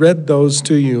power. I read those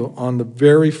to you on the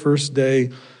very first day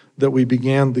that we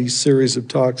began these series of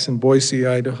talks in Boise,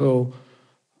 Idaho.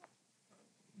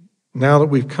 Now that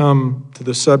we've come to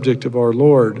the subject of our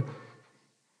Lord,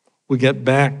 we get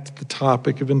back to the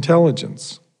topic of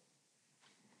intelligence.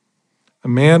 A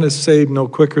man is saved no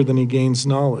quicker than he gains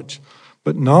knowledge,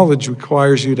 but knowledge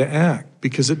requires you to act,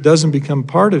 because it doesn't become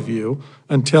part of you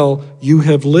until you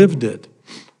have lived it.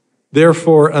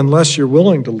 Therefore, unless you're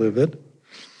willing to live it,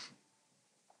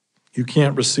 you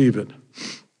can't receive it.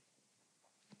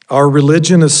 Our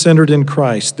religion is centered in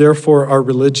Christ. Therefore, our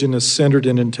religion is centered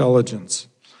in intelligence.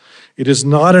 It is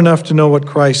not enough to know what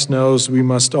Christ knows. We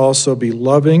must also be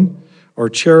loving or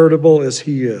charitable as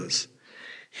He is.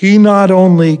 He not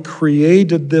only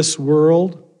created this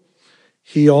world,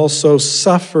 He also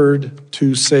suffered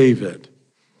to save it.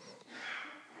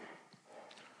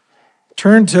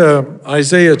 Turn to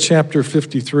Isaiah chapter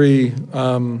 53,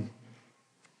 and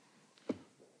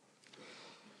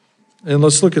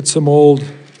let's look at some old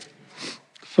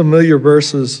familiar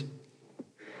verses.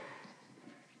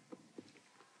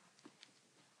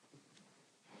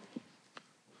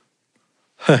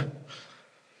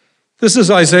 This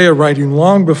is Isaiah writing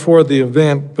long before the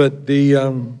event, but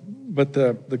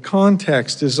the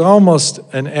context is almost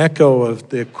an echo of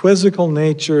the quizzical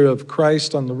nature of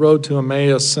Christ on the road to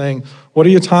Emmaus, saying, "What are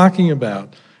you talking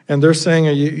about?" And they're saying,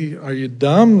 "Are you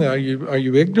dumb? Are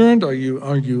you ignorant? Are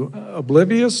you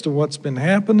oblivious to what's been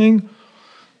happening?"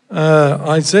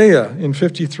 Isaiah in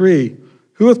 53,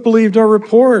 "Who hath believed our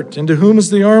report, and to whom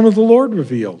is the arm of the Lord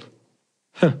revealed?"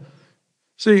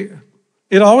 See,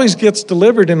 it always gets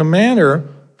delivered in a manner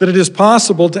that it is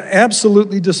possible to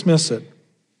absolutely dismiss it.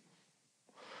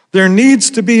 There needs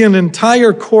to be an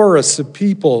entire chorus of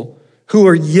people who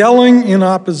are yelling in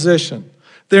opposition.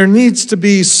 There needs to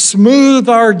be smooth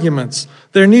arguments.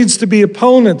 There needs to be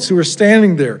opponents who are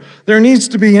standing there. There needs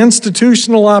to be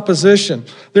institutional opposition.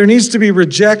 There needs to be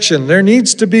rejection. There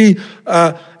needs to be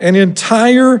an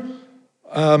entire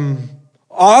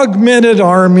augmented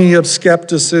army of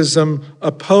skepticism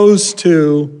opposed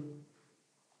to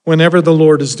whenever the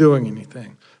Lord is doing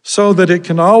anything, so that it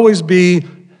can always be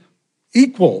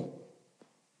equal.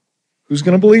 Who's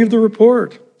going to believe the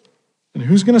report? And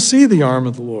who's going to see the arm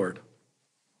of the Lord?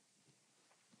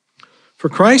 For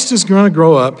Christ is going to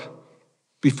grow up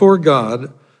before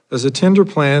God as a tender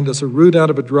plant, as a root out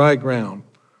of a dry ground.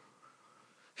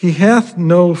 He hath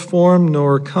no form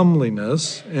nor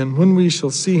comeliness, and when we shall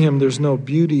see him, there's no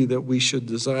beauty that we should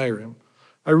desire him.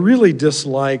 I really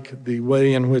dislike the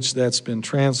way in which that's been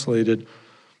translated,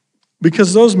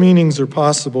 because those meanings are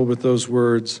possible with those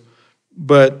words,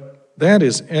 but that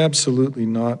is absolutely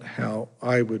not how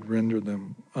I would render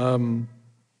them.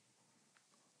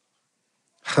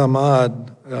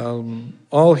 Hamad,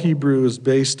 all Hebrew is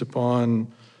based upon,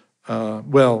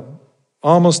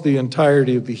 almost the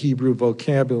entirety of the Hebrew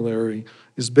vocabulary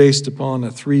is based upon a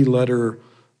three-letter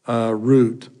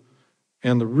root.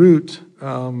 And the root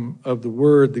of the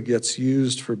word that gets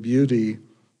used for beauty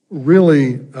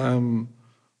really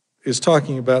is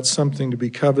talking about something to be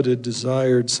coveted,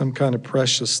 desired, some kind of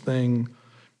precious thing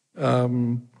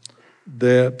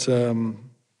that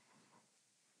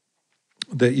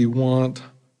you want.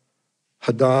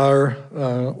 Hadar,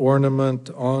 ornament,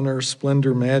 honor,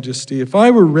 splendor, majesty. If I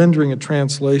were rendering a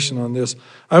translation on this,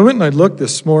 I went and I looked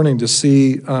this morning to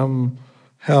see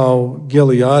how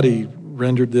Gileadi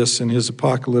rendered this in his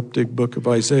apocalyptic book of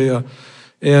Isaiah.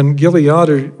 And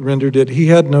Gileadi rendered it, he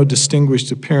had no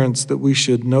distinguished appearance that we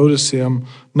should notice him,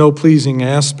 no pleasing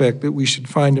aspect that we should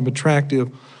find him attractive.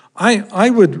 I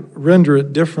would render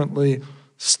it differently,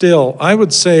 still, I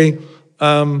would say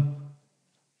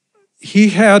he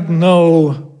had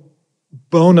no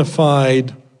bona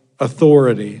fide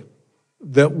authority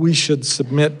that we should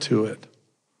submit to it.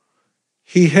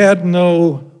 He had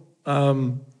no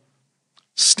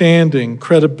standing,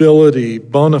 credibility,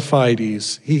 bona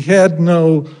fides. He had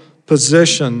no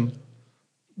position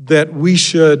that we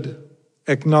should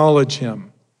acknowledge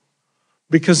him.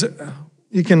 Because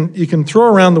you can throw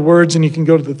around the words and you can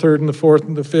go to the third and the fourth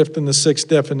and the fifth and the sixth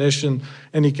definition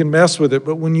and you can mess with it.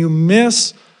 But when you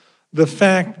miss the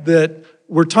fact that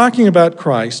we're talking about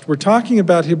Christ, we're talking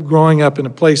about him growing up in a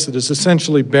place that is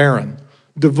essentially barren,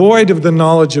 devoid of the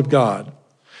knowledge of God.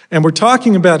 And we're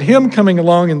talking about him coming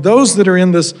along and those that are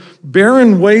in this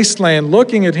barren wasteland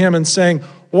looking at him and saying,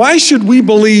 why should we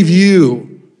believe you?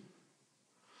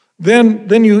 Then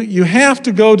you have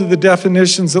to go to the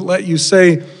definitions that let you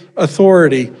say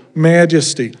authority,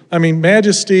 majesty. I mean,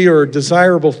 majesty or a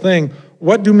desirable thing.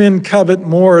 What do men covet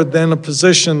more than a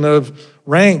position of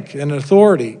rank and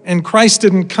authority? And Christ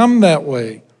didn't come that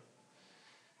way.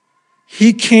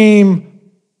 He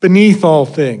came beneath all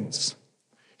things.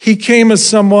 He came as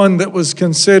someone that was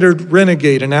considered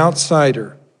renegade, an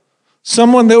outsider,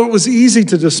 someone that it was easy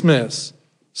to dismiss,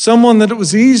 someone that it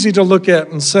was easy to look at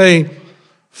and say,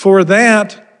 for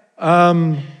that,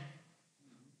 I'm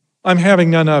having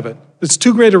none of it. It's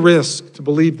too great a risk to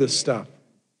believe this stuff.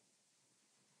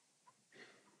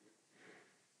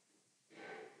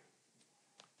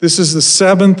 This is the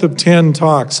 7th of 10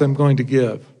 talks I'm going to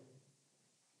give.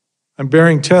 I'm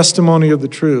bearing testimony of the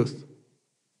truth.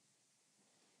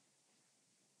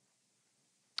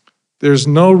 There's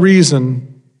no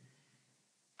reason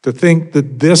to think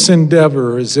that this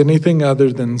endeavor is anything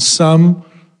other than some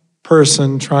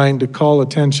person trying to call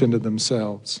attention to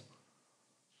themselves.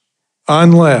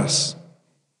 Unless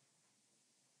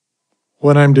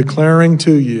what I'm declaring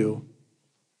to you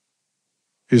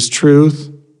is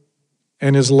truth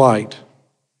and is light.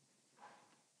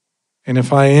 And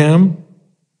if I am,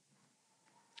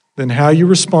 then how you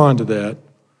respond to that,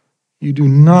 you do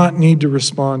not need to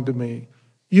respond to me.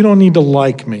 You don't need to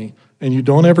like me, and you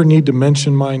don't ever need to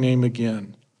mention my name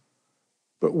again.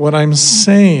 But what I'm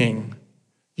saying,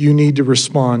 you need to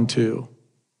respond to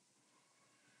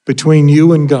between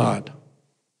you and God,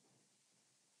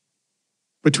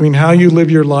 between how you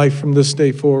live your life from this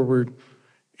day forward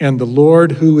and the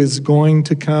Lord who is going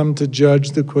to come to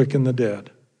judge the quick and the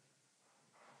dead.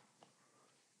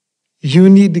 You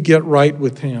need to get right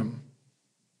with him.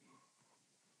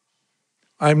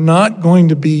 I'm not going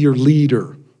to be your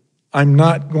leader. I'm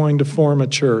not going to form a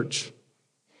church.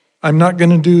 I'm not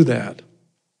going to do that.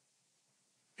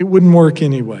 It wouldn't work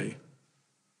anyway.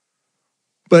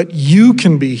 But you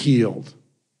can be healed,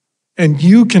 and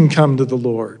you can come to the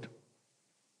Lord,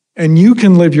 and you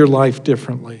can live your life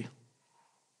differently.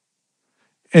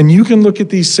 And you can look at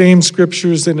these same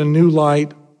scriptures in a new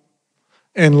light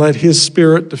and let his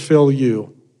Spirit to fill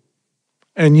you.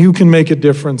 And you can make a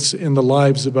difference in the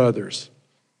lives of others.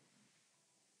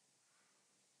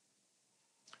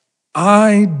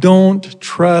 I don't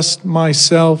trust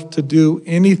myself to do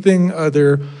anything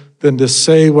other than to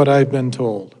say what I've been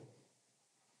told.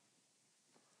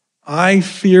 I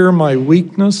fear my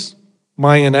weakness,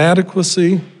 my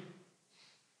inadequacy.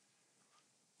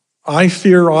 I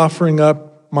fear offering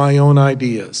up my own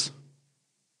ideas.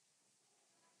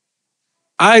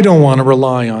 I don't want to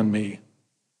rely on me.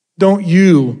 Don't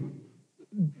you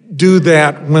do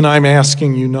that when I'm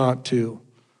asking you not to.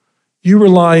 You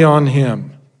rely on him.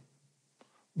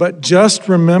 But just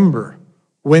remember,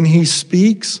 when he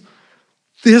speaks,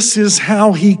 this is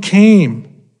how he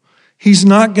came. He's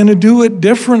not going to do it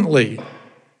differently.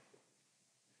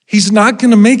 He's not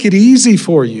going to make it easy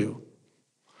for you.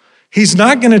 He's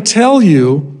not going to tell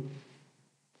you,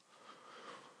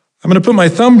 I'm going to put my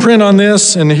thumbprint on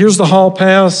this, and here's the hall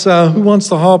pass. Who wants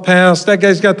the hall pass? That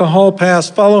guy's got the hall pass.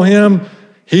 Follow him.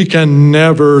 He can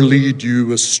never lead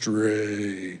you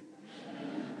astray.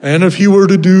 And if he were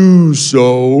to do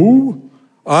so,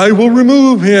 I will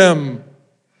remove him.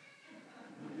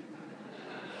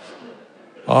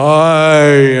 I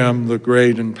am the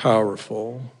great and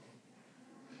powerful.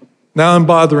 Now I'm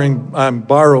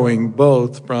borrowing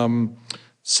both from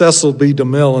Cecil B.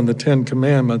 DeMille in the Ten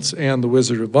Commandments and the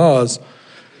Wizard of Oz,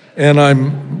 and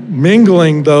I'm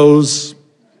mingling those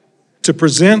to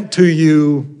present to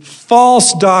you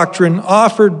false doctrine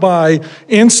offered by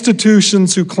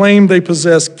institutions who claim they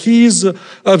possess keys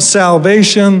of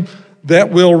salvation that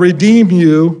will redeem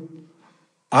you.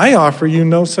 I offer you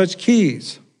no such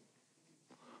keys.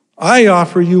 I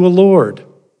offer you a Lord,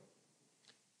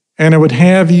 and I would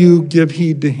have you give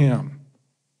heed to him.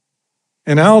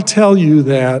 And I'll tell you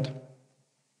that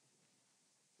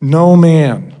No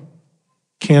man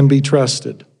can be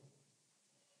trusted.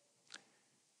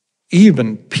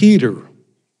 Even Peter,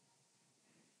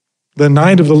 the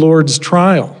night of the Lord's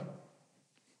trial,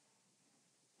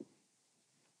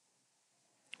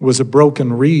 was a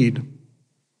broken reed.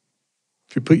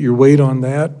 If you put your weight on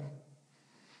that,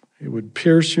 it would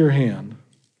pierce your hand.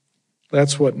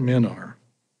 That's what men are,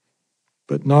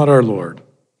 but not our Lord.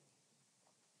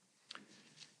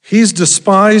 He's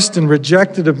despised and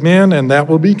rejected of men, and that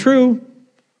will be true.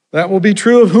 That will be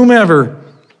true of whomever.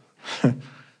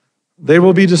 They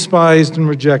will be despised and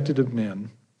rejected of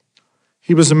men.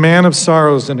 He was a man of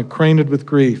sorrows and acquainted with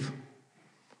grief.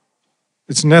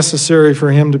 It's necessary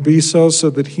for him to be so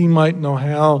that he might know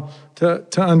how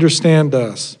to understand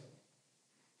us.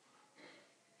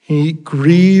 He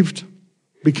grieved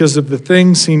because of the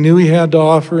things he knew he had to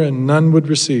offer, and none would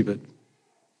receive it.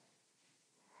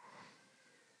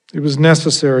 It was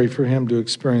necessary for him to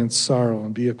experience sorrow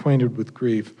and be acquainted with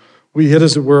grief. We hid,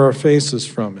 as it were, our faces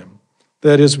from him.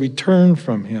 That is, we turned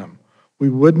from him. We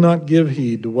would not give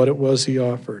heed to what it was he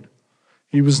offered.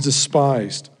 He was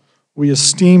despised. We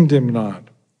esteemed him not.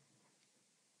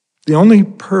 The only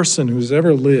person who's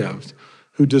ever lived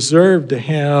who deserved to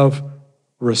have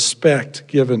respect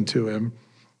given to him,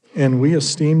 and we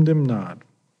esteemed him not.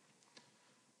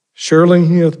 Surely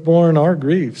he hath borne our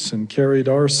griefs and carried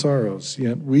our sorrows,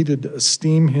 yet we did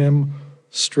esteem him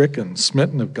stricken,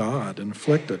 smitten of God, and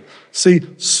afflicted. See,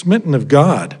 smitten of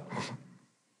God.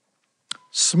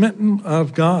 Smitten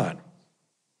of God.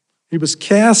 He was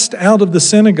cast out of the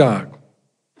synagogue.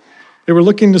 They were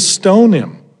looking to stone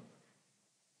him.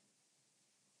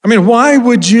 I mean, why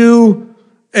would you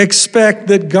expect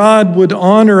that God would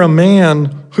honor a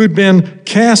man who'd been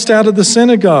cast out of the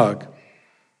synagogue?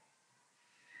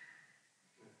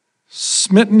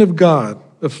 Smitten of God,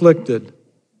 afflicted.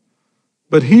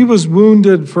 But he was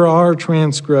wounded for our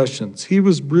transgressions. He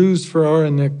was bruised for our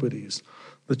iniquities.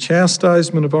 The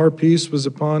chastisement of our peace was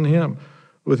upon him.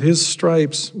 With his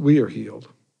stripes, we are healed.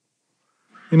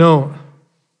 You know,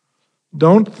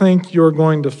 don't think you're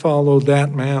going to follow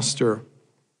that master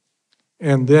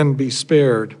and then be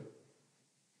spared.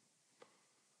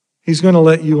 He's going to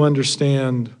let you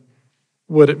understand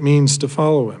what it means to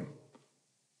follow him.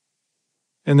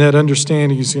 And that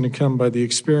understanding is going to come by the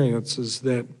experiences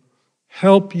that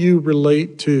help you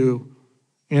relate to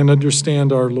and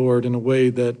understand our Lord in a way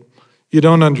that you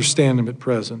don't understand him at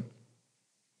present.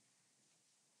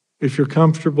 If you're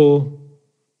comfortable,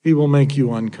 he will make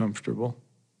you uncomfortable.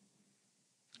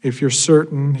 If you're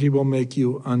certain, he will make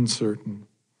you uncertain.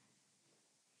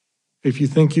 If you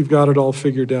think you've got it all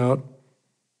figured out,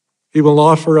 he will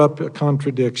offer up a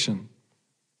contradiction,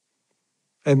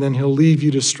 and then he'll leave you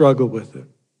to struggle with it.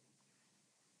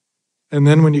 And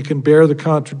then when you can bear the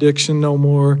contradiction no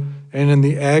more, and in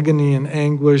the agony and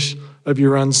anguish of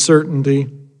your uncertainty,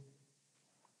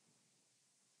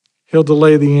 he'll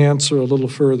delay the answer a little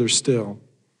further still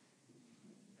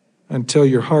until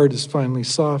your heart is finally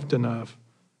soft enough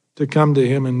to come to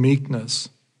him in meekness.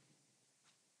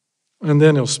 And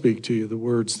then he'll speak to you the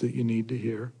words that you need to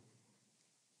hear.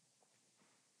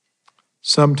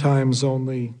 Sometimes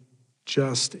only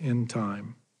just in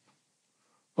time.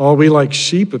 All we like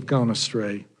sheep have gone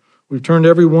astray. We've turned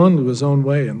every one to his own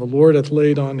way, and the Lord hath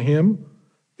laid on him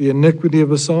the iniquity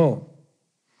of us all.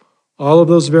 All of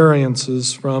those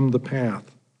variances from the path.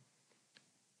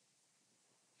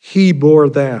 He bore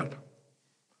that.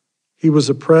 He was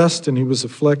oppressed and he was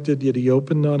afflicted, yet he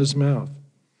opened not his mouth.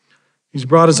 He's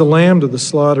brought as a lamb to the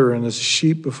slaughter, and as a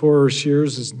sheep before her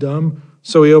shears is dumb,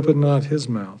 so he opened not his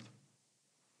mouth.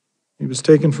 He was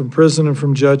taken from prison and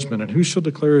from judgment, and who shall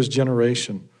declare his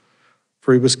generation?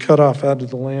 For he was cut off out of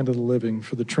the land of the living.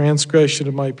 For the transgression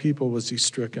of my people was he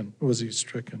stricken.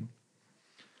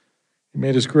 He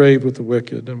made his grave with the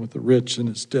wicked and with the rich in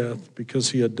his death, because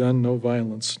he had done no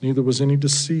violence, neither was any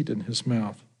deceit in his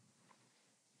mouth.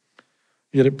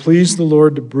 Yet it pleased the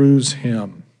Lord to bruise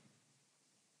him.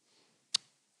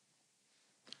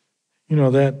 You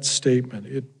know that statement,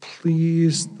 it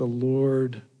pleased the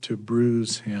Lord to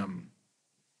bruise him.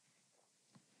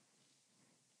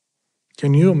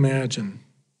 Can you imagine?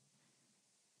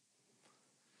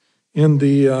 In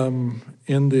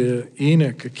the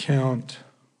Enoch account,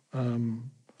 I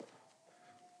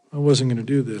wasn't going to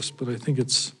do this, but I think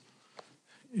it's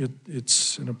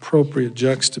an appropriate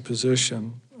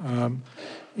juxtaposition.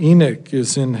 Enoch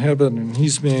is in heaven, and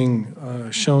he's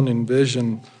being shown in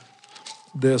vision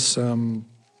this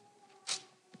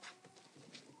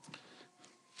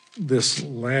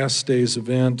last day's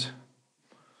event,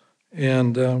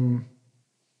 and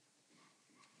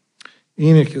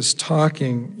Enoch is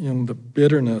talking in the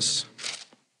bitterness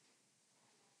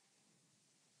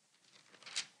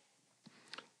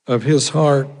of his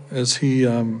heart as he's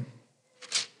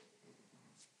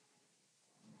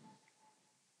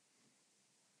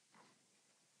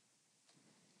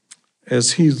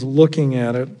looking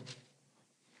at it.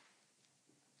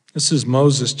 This is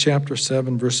Moses chapter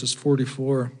 7, verses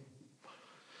 44.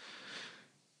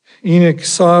 Enoch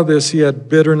saw this, he had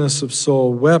bitterness of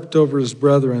soul, wept over his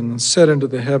brethren, and said unto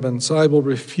the heavens, I will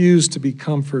refuse to be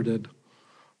comforted.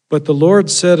 But the Lord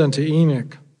said unto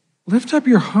Enoch, lift up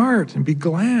your heart and be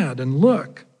glad, and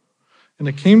look. And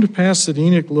it came to pass that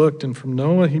Enoch looked, and from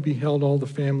Noah he beheld all the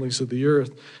families of the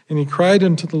earth. And he cried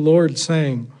unto the Lord,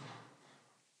 saying,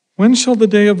 when shall the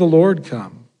day of the Lord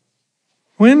come?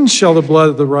 When shall the blood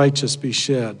of the righteous be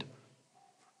shed,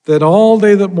 that all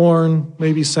they that mourn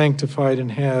may be sanctified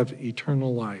and have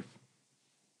eternal life?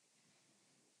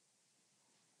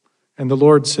 And the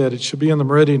Lord said, it shall be in the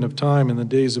meridian of time, in the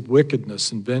days of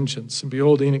wickedness and vengeance. And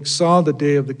behold, Enoch saw the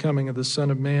day of the coming of the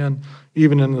Son of Man,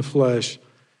 even in the flesh,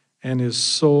 and his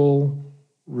soul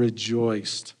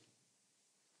rejoiced,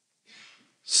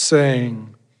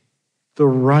 saying, the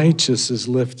righteous is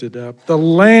lifted up, the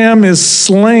Lamb is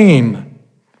slain.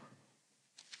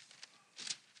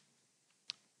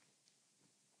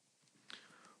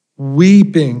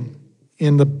 Weeping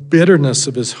in the bitterness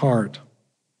of his heart,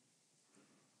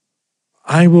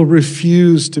 I will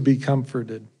refuse to be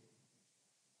comforted.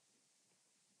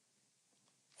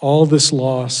 All this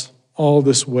loss, all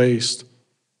this waste,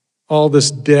 all this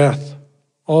death,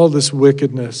 all this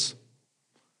wickedness,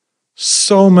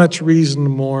 so much reason to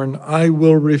mourn, I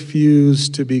will refuse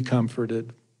to be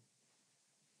comforted.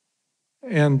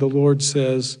 And the Lord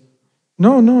says,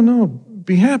 no,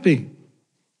 be happy.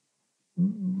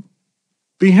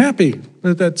 Be happy.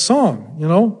 That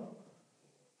song,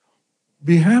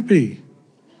 be happy.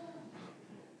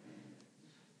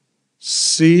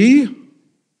 See,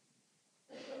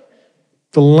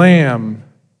 the Lamb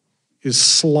is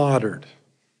slaughtered.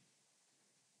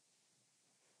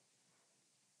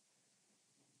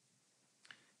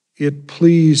 It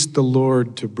pleased the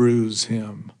Lord to bruise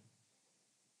him.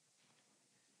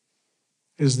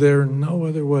 Is there no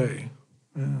other way?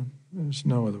 There's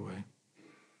no other way.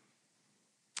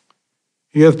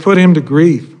 He hath put him to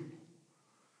grief.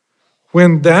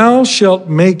 When thou shalt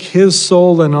make his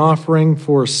soul an offering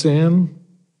for sin,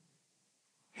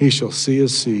 he shall see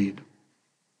his seed.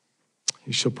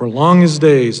 He shall prolong his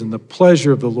days, and the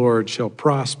pleasure of the Lord shall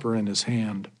prosper in his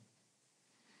hand.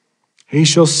 He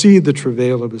shall see the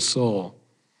travail of his soul,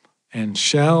 and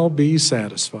shall be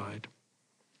satisfied.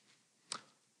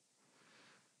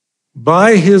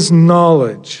 By his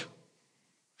knowledge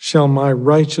shall my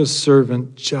righteous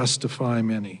servant justify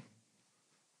many,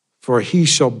 for he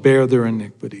shall bear their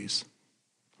iniquities.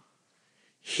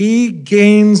 He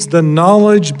gains the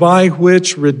knowledge by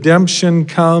which redemption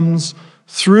comes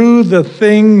through the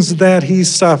things that he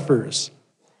suffers.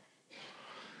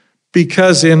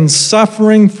 Because in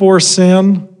suffering for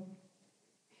sin,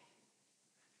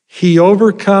 he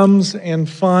overcomes and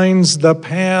finds the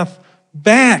path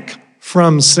back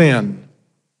from sin.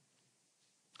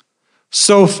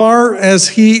 So far as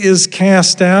he is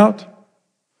cast out,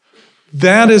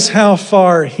 that is how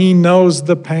far he knows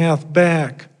the path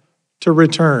back to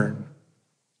return.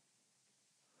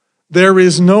 There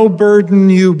is no burden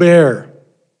you bear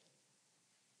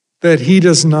that he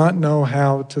does not know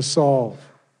how to solve.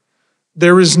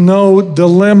 There is no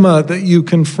dilemma that you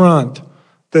confront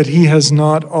that he has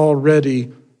not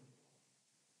already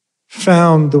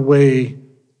found the way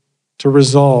to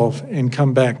resolve and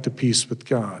come back to peace with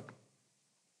God.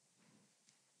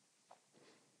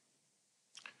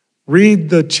 Read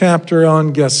the chapter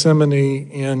on Gethsemane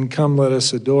in Come Let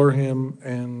Us Adore Him,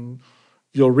 and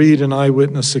you'll read an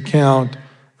eyewitness account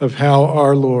of how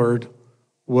our Lord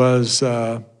was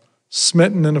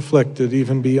smitten and afflicted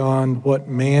even beyond what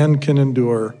man can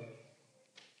endure.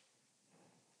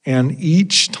 And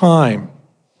each time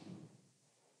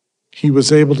he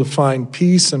was able to find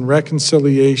peace and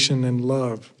reconciliation and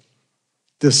love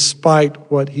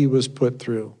despite what he was put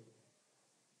through.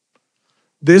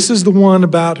 This is the one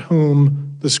about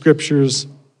whom the scriptures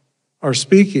are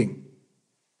speaking.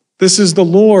 This is the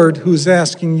Lord who's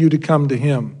asking you to come to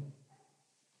him.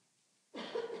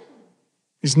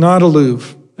 He's not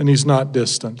aloof and he's not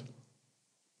distant.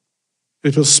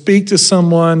 If he'll speak to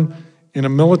someone in a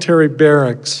military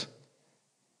barracks,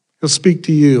 he'll speak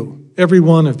to you, every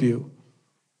one of you.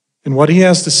 And what he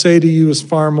has to say to you is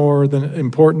far more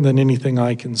important than anything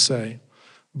I can say.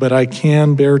 But I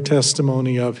can bear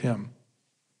testimony of him.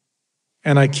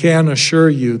 And I can assure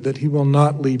you that he will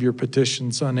not leave your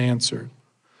petitions unanswered.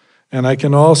 And I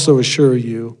can also assure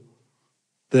you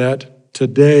that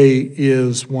today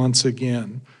is once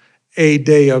again a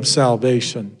day of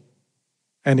salvation,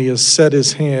 and he has set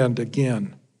his hand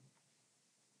again.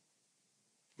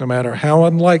 No matter how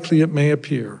unlikely it may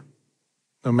appear,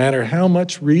 no matter how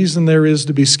much reason there is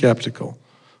to be skeptical,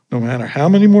 no matter how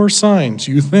many more signs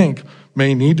you think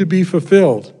may need to be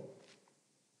fulfilled,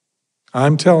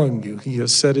 I'm telling you, he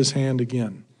has set his hand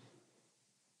again.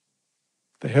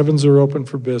 The heavens are open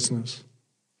for business,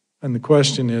 and the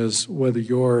question is whether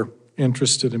you're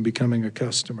interested in becoming a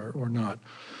customer or not.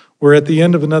 We're at the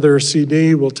end of another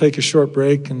CD. We'll take a short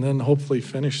break and then hopefully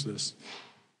finish this.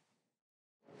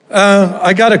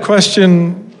 I got a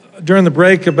question during the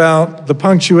break about the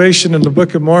punctuation in the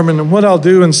Book of Mormon, and what I'll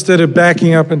do instead of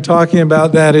backing up and talking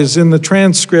about that is in the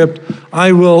transcript,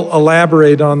 I will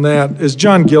elaborate on that. As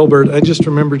John Gilbert, I just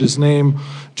remembered his name.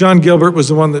 John Gilbert was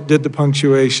the one that did the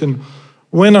punctuation.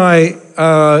 When I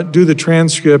do the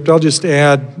transcript, I'll just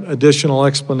add additional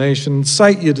explanation,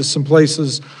 cite you to some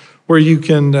places where you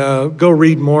can go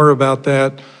read more about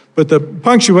that. But the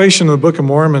punctuation of the Book of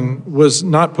Mormon was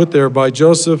not put there by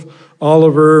Joseph,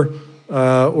 Oliver,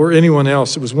 or anyone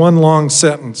else. It was one long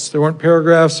sentence. There weren't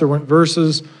paragraphs, there weren't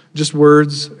verses, just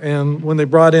words. And when they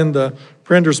brought in the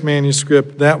printer's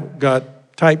manuscript, that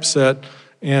got typeset,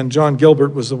 and John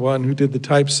Gilbert was the one who did the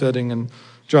typesetting, and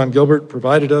John Gilbert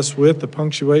provided us with the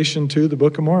punctuation to the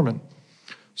Book of Mormon.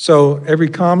 So every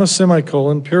comma,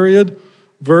 semicolon, period,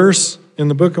 verse in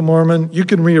the Book of Mormon, you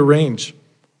can rearrange.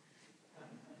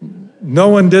 No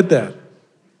one did that.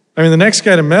 I mean, the next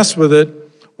guy to mess with it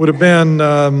would have been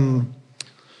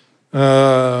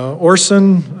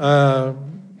Orson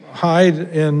Hyde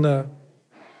and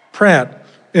Pratt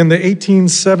in the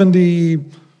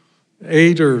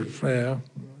 1878 or,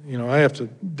 I have to,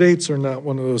 dates are not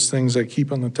one of those things I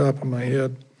keep on the top of my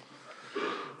head.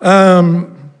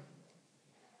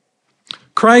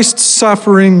 Christ's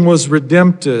suffering was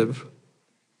redemptive.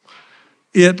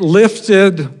 It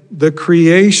lifted the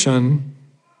creation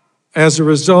as a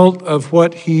result of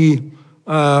what he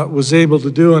was able to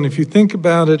do. And if you think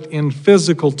about it in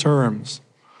physical terms,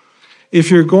 if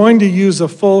you're going to use a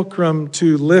fulcrum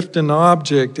to lift an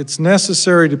object, it's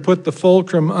necessary to put the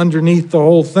fulcrum underneath the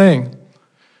whole thing.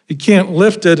 You can't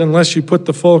lift it unless you put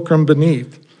the fulcrum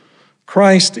beneath.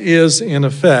 Christ is, in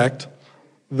effect,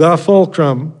 the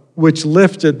fulcrum which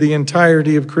lifted the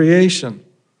entirety of creation.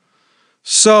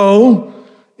 So,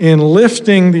 in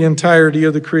lifting the entirety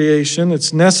of the creation,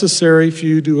 it's necessary for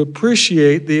you to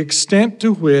appreciate the extent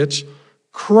to which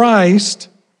Christ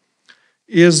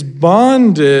is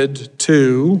bonded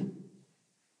to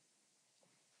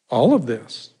all of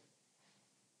this,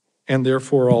 and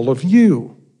therefore all of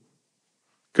you.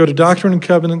 Go to Doctrine and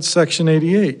Covenants, section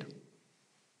 88.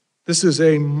 This is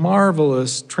a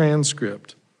marvelous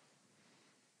transcript.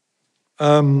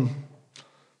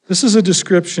 This is a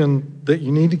description that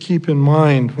you need to keep in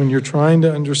mind when you're trying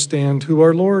to understand who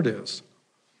our Lord is.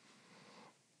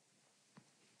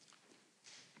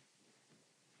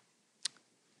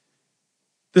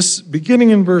 This,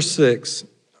 beginning in verse 6,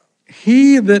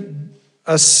 he that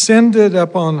ascended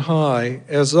up on high,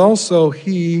 as also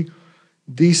he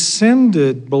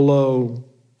descended below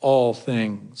all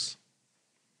things,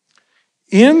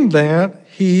 in that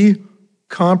he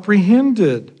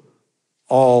comprehended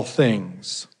all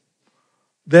things,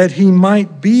 that he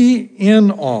might be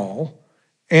in all,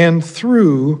 and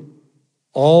through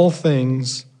all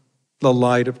things the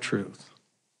light of truth.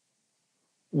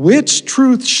 Which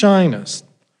truth shineth?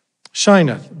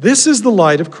 This is the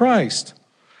light of Christ,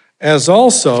 as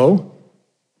also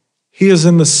he is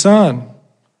in the sun,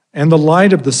 and the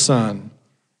light of the sun,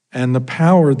 and the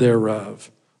power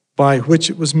thereof, by which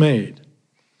it was made.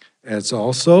 As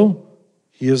also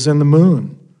he is in the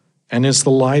moon, and is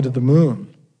the light of the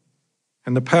moon,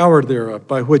 and the power thereof,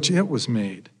 by which it was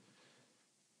made.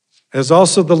 As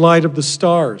also the light of the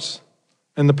stars,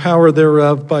 and the power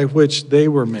thereof, by which they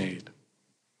were made.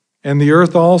 And the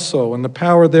earth also, and the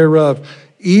power thereof,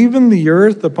 even the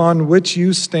earth upon which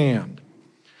you stand.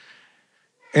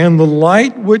 And the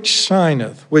light which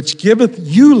shineth, which giveth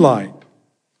you light,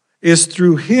 is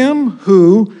through him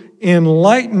who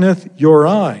enlighteneth your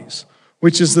eyes,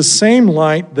 which is the same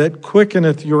light that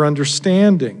quickeneth your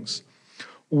understandings,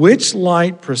 which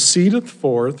light proceedeth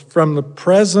forth from the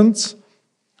presence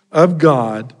of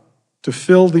God to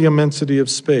fill the immensity of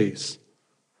space.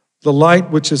 The light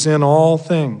which is in all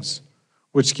things,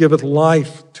 which giveth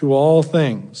life to all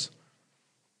things,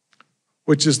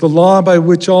 which is the law by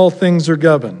which all things are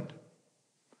governed,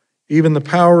 even the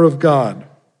power of God,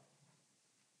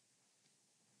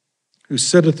 who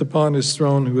sitteth upon his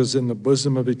throne, who is in the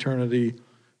bosom of eternity,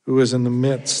 who is in the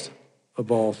midst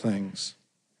of all things.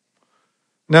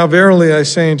 Now verily I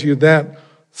say unto you that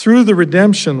through the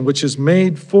redemption which is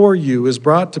made for you is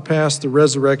brought to pass the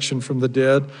resurrection from the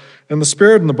dead, and the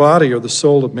spirit and the body are the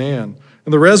soul of man.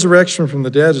 And the resurrection from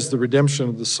the dead is the redemption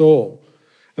of the soul.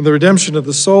 And the redemption of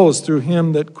the soul is through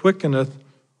him that quickeneth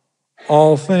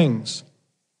all things,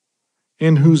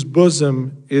 in whose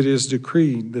bosom it is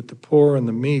decreed that the poor and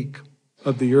the meek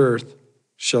of the earth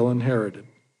shall inherit it.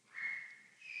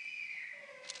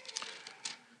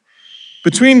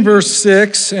 Between verse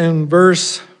 6 and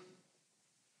verse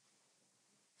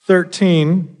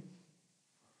 13,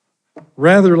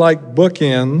 rather like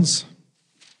bookends,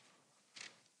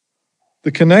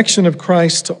 the connection of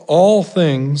Christ to all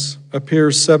things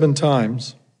appears 7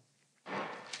 times.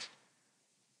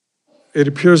 It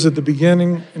appears at the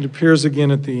beginning, it appears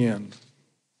again at the end.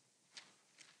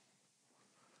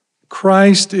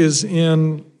 Christ is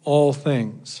in all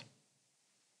things.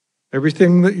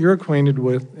 Everything that you're acquainted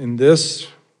with in this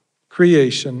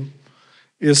creation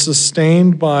is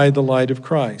sustained by the light of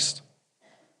Christ.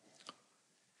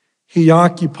 He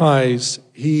occupies,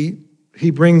 he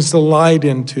brings the light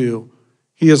into.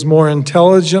 He is more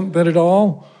intelligent than it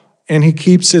all, and he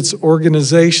keeps its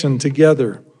organization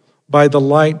together by the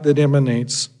light that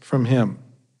emanates from him.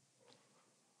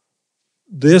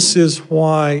 This is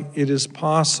why it is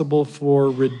possible for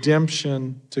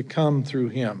redemption to come through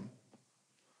him.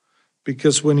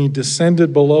 Because when he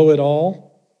descended below it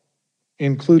all,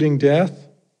 including death,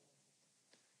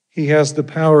 he has the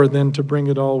power then to bring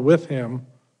it all with him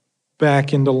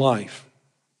back into life.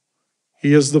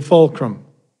 He is the fulcrum.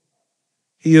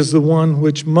 He is the one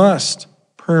which must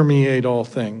permeate all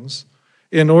things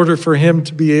in order for him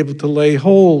to be able to lay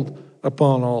hold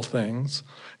upon all things,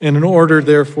 and in order,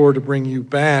 therefore, to bring you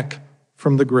back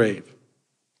from the grave.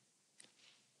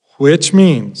 Which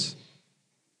means,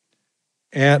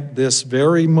 at this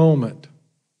very moment,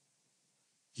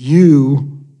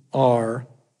 you are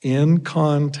in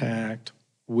contact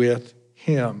with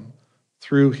him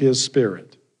through his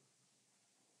Spirit.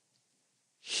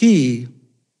 He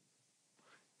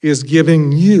is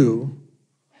giving you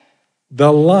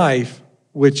the life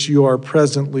which you are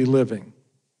presently living.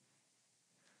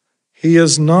 He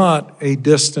is not a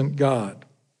distant God.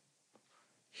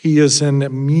 He is an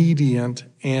immediate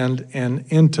and an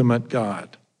intimate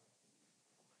God.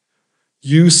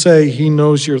 You say he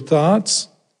knows your thoughts,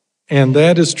 and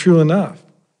that is true enough,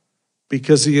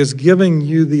 because he is giving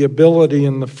you the ability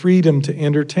and the freedom to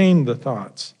entertain the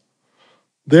thoughts.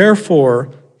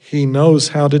 Therefore, he knows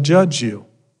how to judge you.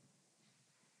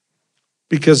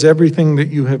 Because everything that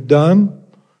you have done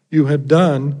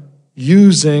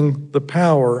using the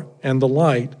power and the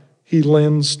light he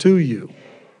lends to you.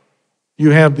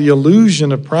 You have the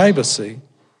illusion of privacy.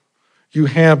 You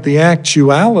have the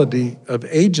actuality of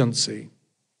agency.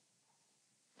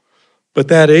 But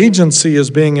that agency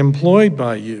is being employed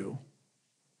by you,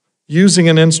 using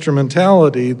an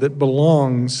instrumentality that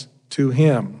belongs to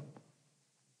him.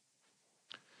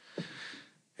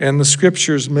 And the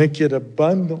scriptures make it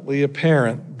abundantly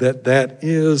apparent that that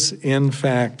is, in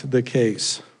fact, the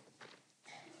case.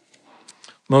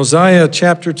 Mosiah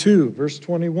chapter 2, verse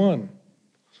 21.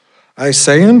 I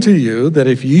say unto you that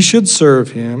if ye should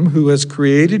serve him who has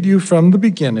created you from the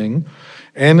beginning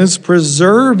and is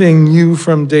preserving you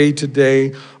from day to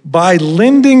day by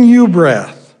lending you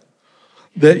breath,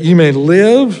 that ye may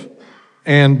live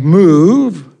and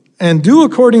move and do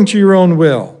according to your own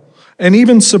will, and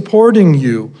even supporting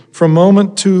you from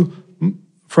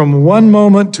one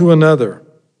moment to another.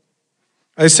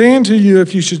 I say unto you,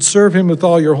 if you should serve him with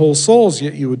all your whole souls,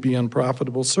 yet you would be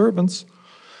unprofitable servants,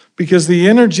 because the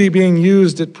energy being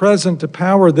used at present to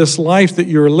power this life that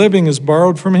you're living is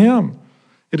borrowed from him.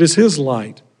 It is his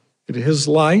light. It is his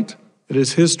light. It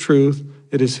is his truth.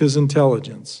 It is his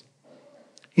intelligence.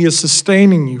 He is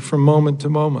sustaining you from moment to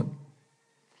moment.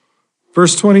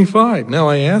 Verse 25, now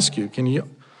I ask you, can you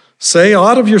say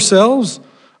aught of yourselves?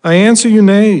 I answer you,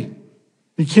 nay.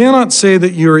 You cannot say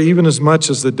that you are even as much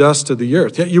as the dust of the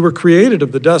earth. Yet you were created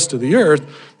of the dust of the earth,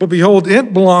 but behold,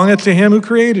 it belongeth to him who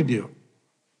created you.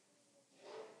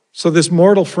 So this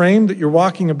mortal frame that you're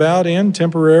walking about in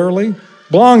temporarily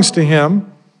belongs to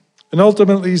him, and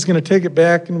ultimately he's going to take it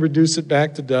back and reduce it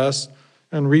back to dust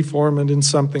and reform it in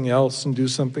something else and do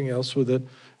something else with it.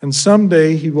 And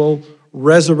someday he will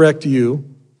resurrect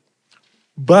you.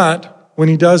 But when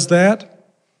he does that,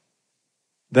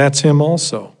 that's him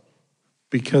also,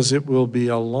 because it will be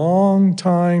a long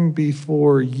time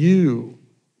before you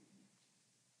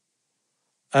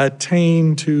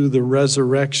attain to the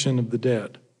resurrection of the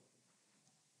dead.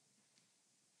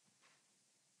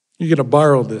 You're going to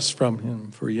borrow this from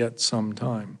him for yet some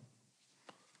time.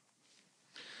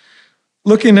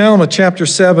 Looking now at chapter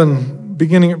 7,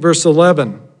 beginning at verse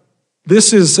 11.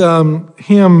 This is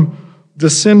him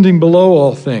descending below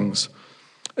all things.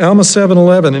 Alma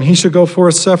 7:11, and he shall go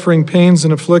forth suffering pains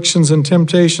and afflictions and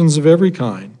temptations of every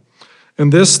kind.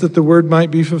 And this, that the word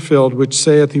might be fulfilled, which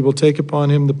saith, he will take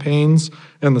upon him the pains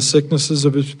and the sicknesses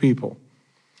of his people.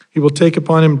 He will take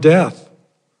upon him death,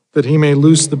 that he may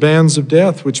loose the bands of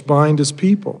death which bind his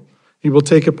people. He will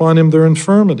take upon him their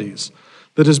infirmities,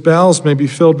 that his bowels may be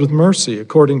filled with mercy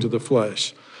according to the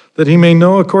flesh, that he may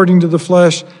know according to the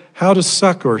flesh how to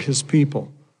succor his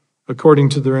people according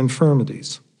to their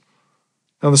infirmities.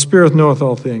 Now the Spirit knoweth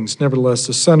all things, nevertheless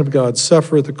the Son of God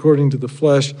suffereth according to the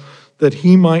flesh, that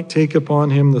he might take upon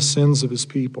him the sins of his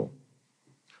people,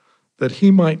 that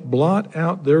he might blot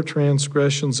out their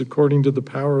transgressions according to the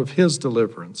power of his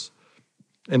deliverance.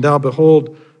 And now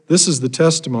behold, this is the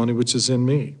testimony which is in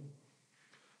me.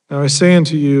 Now I say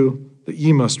unto you that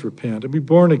ye must repent and be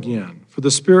born again. For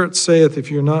the Spirit saith,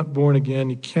 if you're not born again,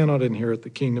 you cannot inherit the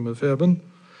kingdom of heaven.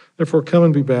 Therefore come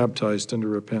and be baptized unto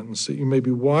repentance, that you may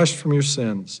be washed from your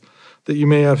sins, that you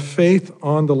may have faith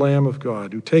on the Lamb of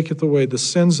God, who taketh away the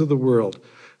sins of the world,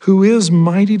 who is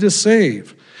mighty to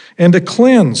save and to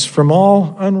cleanse from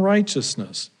all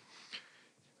unrighteousness.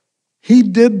 He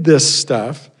did this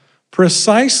stuff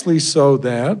precisely so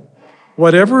that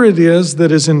whatever it is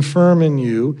that is infirm in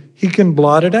you, he can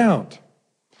blot it out.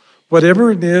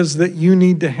 Whatever it is that you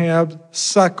need to have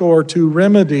succor to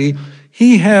remedy,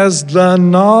 he has the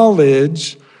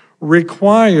knowledge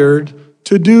required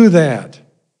to do that.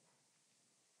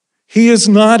 He is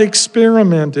not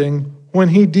experimenting when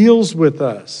he deals with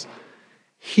us.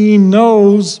 He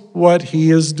knows what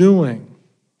he is doing.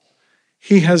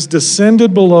 He has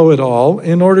descended below it all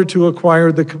in order to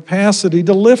acquire the capacity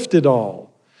to lift it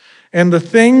all. And the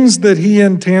things that he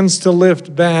intends to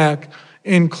lift back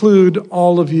include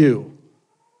all of you.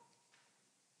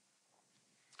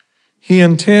 He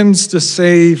intends to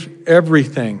save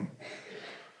everything.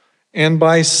 And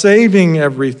by saving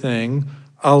everything,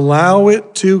 allow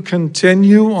it to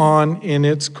continue on in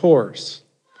its course.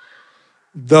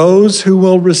 Those who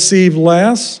will receive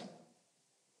less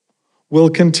will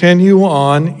continue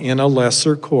on in a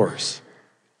lesser course.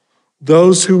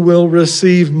 Those who will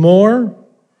receive more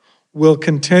will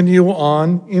continue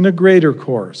on in a greater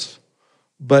course.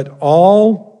 But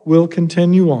all will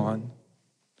continue on,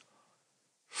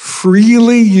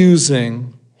 freely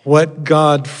using what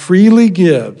God freely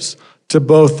gives to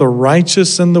both the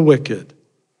righteous and the wicked.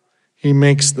 He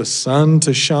makes the sun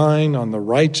to shine on the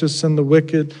righteous and the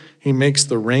wicked. He makes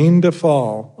the rain to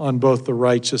fall on both the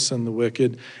righteous and the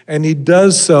wicked. And he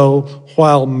does so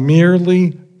while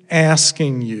merely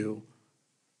asking you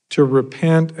to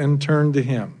repent and turn to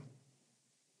him.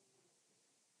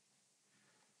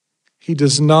 He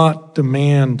does not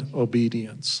demand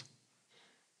obedience.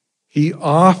 He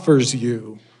offers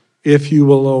you, if you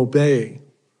will obey,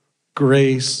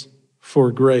 grace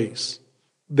for grace,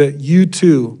 that you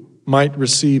too might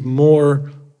receive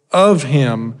more of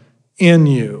him in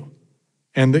you,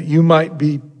 and that you might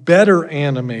be better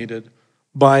animated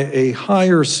by a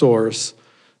higher source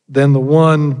than the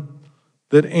one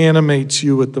that animates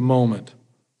you at the moment.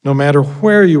 No matter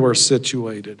where you are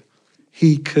situated,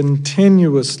 he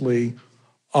continuously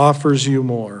offers you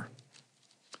more.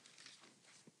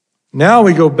 Now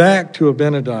we go back to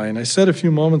Abinadi, and I said a few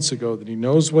moments ago that he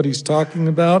knows what he's talking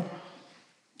about.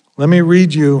 Let me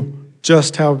read you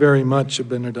just how very much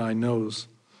Abinadi knows.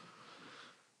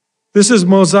 This is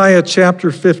Mosiah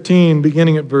chapter 15,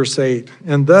 beginning at verse 8.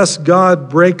 And thus God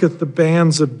breaketh the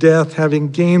bands of death,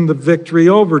 having gained the victory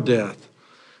over death,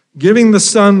 giving the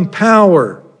Son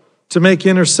power to make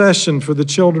intercession for the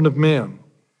children of men.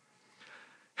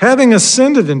 Having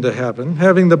ascended into heaven,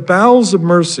 having the bowels of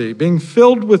mercy, being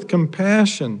filled with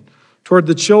compassion toward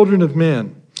the children of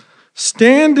men,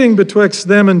 standing betwixt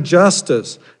them and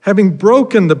justice, having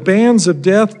broken the bands of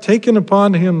death, taken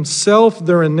upon himself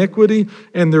their iniquity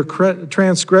and their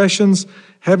transgressions,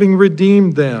 having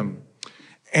redeemed them,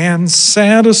 and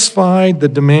satisfied the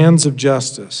demands of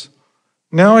justice.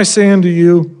 Now I say unto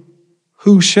you,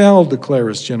 who shall declare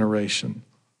his generation?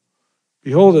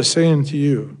 Behold, I say unto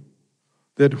you,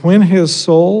 that when his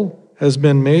soul has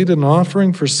been made an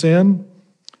offering for sin,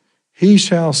 he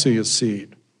shall see his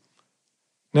seed.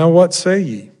 Now what say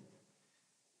ye?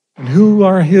 And who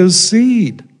are his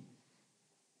seed?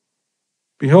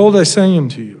 Behold, I say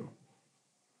unto you,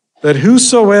 that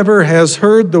whosoever has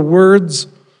heard the words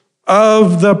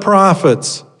of the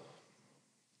prophets,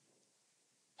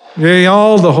 yea,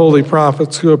 all the holy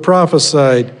prophets who have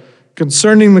prophesied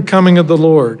concerning the coming of the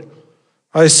Lord,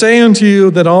 I say unto you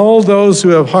that all those who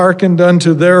have hearkened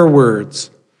unto their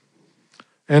words,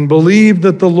 and believed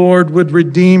that the Lord would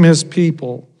redeem his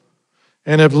people,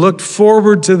 and have looked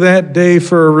forward to that day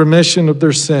for a remission of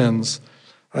their sins,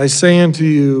 I say unto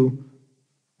you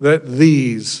that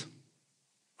these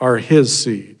are his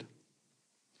seed,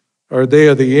 or they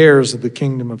are the heirs of the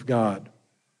kingdom of God.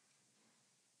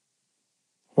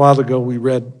 A while ago we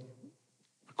read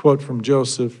a quote from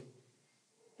Joseph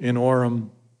in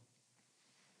Orem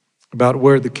about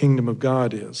where the kingdom of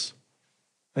God is.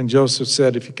 And Joseph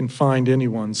said, if you can find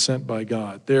anyone sent by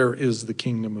God, there is the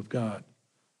kingdom of God.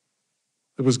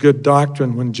 It was good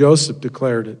doctrine when Joseph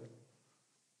declared it.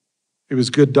 It was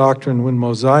good doctrine when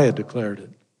Mosiah declared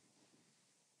it.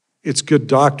 It's good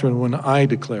doctrine when I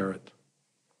declare it.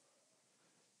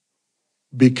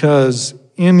 Because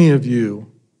any of you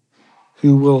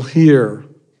who will hear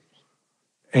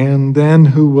and then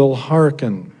who will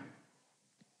hearken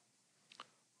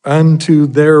unto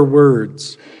their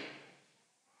words,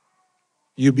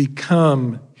 you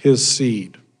become his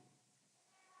seed.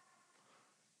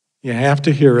 You have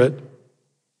to hear it.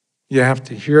 You have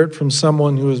to hear it from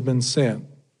someone who has been sent.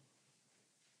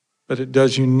 But it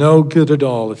does you no good at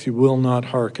all if you will not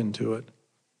hearken to it.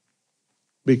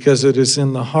 Because it is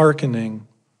in the hearkening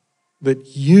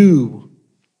that you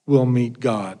will meet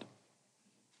God.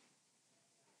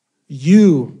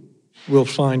 You will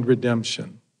find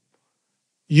redemption.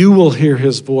 You will hear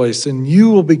his voice, and you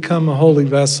will become a holy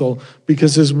vessel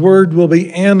because his word will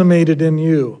be animated in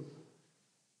you.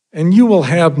 And you will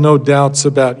have no doubts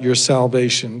about your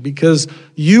salvation because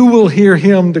you will hear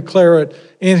him declare it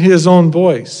in his own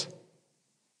voice.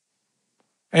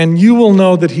 And you will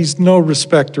know that he's no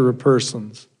respecter of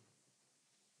persons.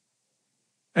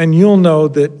 And you'll know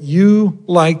that you,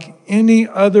 like any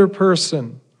other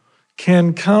person,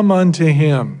 can come unto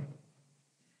him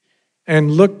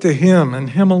and look to him and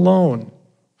him alone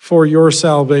for your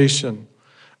salvation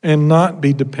and not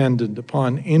be dependent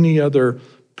upon any other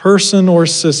person or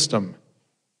system.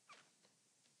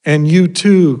 And you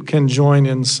too can join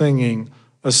in singing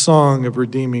a song of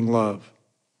redeeming love.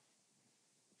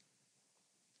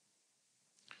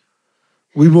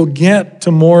 We will get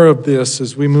to more of this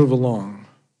as we move along.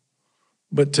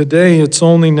 But today it's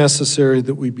only necessary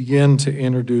that we begin to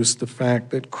introduce the fact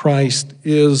that Christ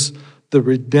is the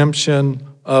redemption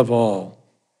of all.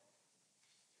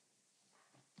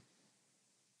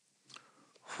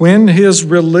 When his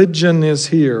religion is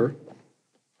here,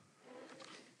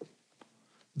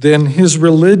 then his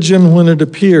religion, when it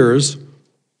appears,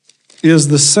 is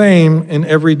the same in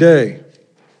every day.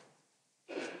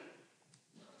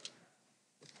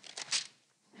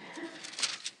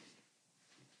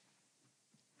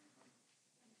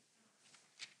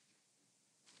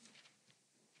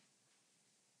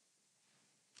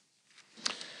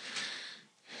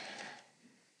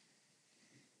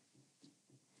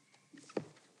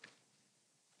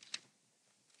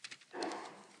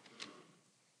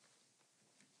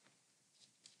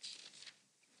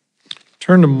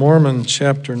 Turn to Mormon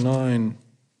chapter 9,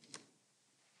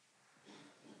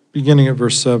 beginning at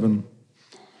verse 7.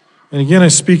 And again I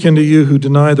speak unto you who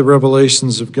deny the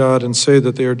revelations of God and say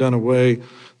that they are done away,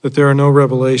 that there are no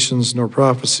revelations, nor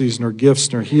prophecies, nor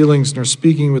gifts, nor healings, nor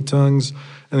speaking with tongues,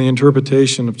 and the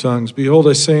interpretation of tongues. Behold,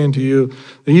 I say unto you,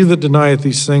 that he that denieth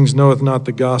these things knoweth not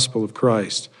the gospel of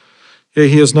Christ. Yea,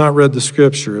 he has not read the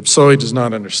scripture, if so he does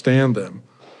not understand them.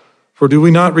 For do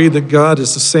we not read that God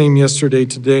is the same yesterday,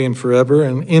 today, and forever,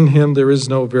 and in him there is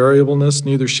no variableness,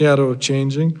 neither shadow of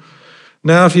changing?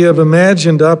 Now if ye have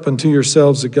imagined up unto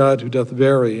yourselves a God who doth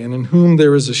vary, and in whom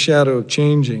there is a shadow of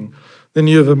changing, then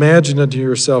you have imagined unto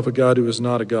yourself a God who is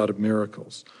not a God of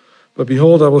miracles. But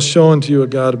behold, I will show unto you a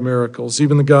God of miracles,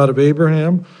 even the God of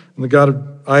Abraham, and the God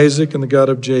of Isaac, and the God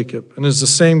of Jacob, and is the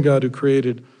same God who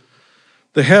created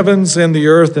the heavens and the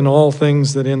earth and all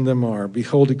things that in them are.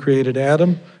 Behold, he created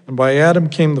Adam, and by Adam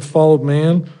came the fall of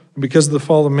man, and because of the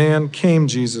fall of man came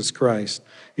Jesus Christ,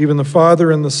 even the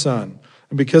Father and the Son.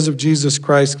 And because of Jesus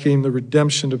Christ came the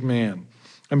redemption of man.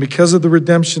 And because of the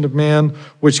redemption of man,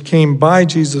 which came by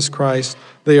Jesus Christ,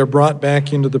 they are brought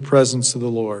back into the presence of the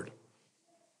Lord.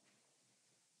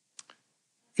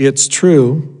 It's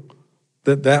true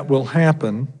that that will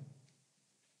happen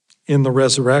in the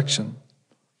resurrection.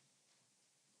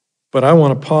 But I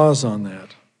want to pause on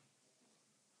that.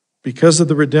 Because of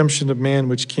the redemption of man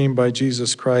which came by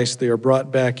Jesus Christ, they are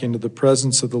brought back into the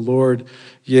presence of the Lord.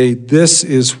 Yea, this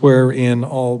is wherein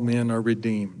all men are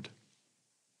redeemed.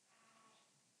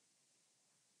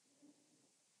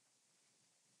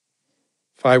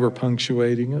 If I were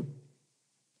punctuating it,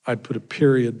 I'd put a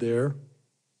period there,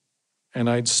 and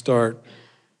I'd start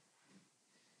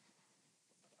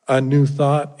a new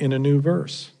thought in a new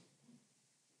verse.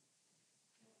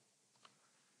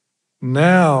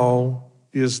 Now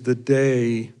is the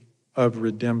day of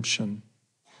redemption.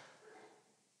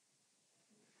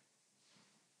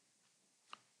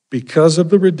 Because of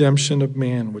the redemption of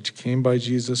man, which came by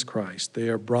Jesus Christ, they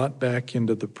are brought back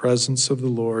into the presence of the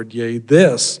Lord. Yea,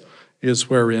 this is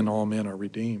wherein all men are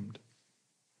redeemed.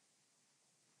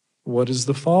 What is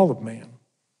the fall of man?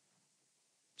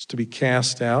 It's to be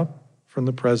cast out from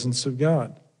the presence of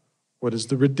God. What is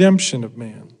the redemption of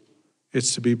man?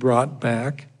 It's to be brought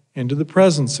back into the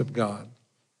presence of God.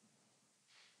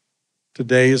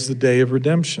 Today is the day of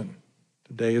redemption.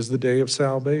 Today is the day of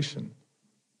salvation.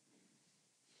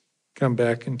 Come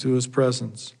back into his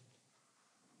presence.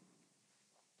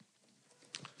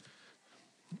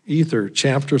 Ether,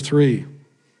 chapter 3.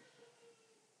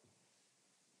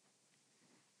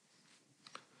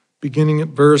 Beginning at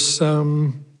verse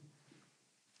 13.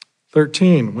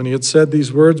 When he had said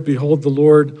these words, behold, the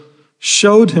Lord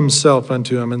showed himself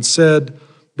unto him and said,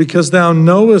 because thou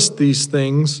knowest these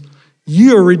things,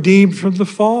 ye are redeemed from the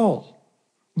fall.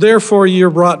 Therefore ye are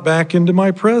brought back into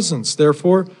my presence.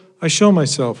 Therefore I show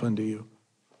myself unto you.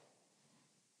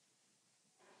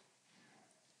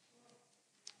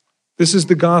 This is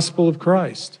the gospel of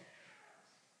Christ.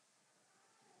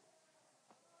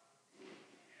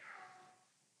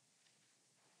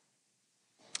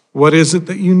 What is it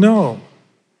that you know?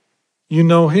 You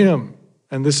know him,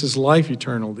 and this is life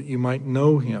eternal, that you might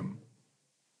know him.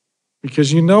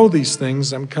 Because you know these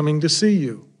things, I'm coming to see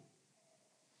you.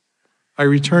 I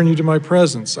return you to my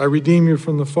presence. I redeem you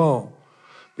from the fall.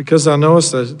 Because thou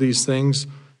knowest these things,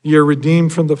 ye are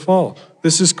redeemed from the fall.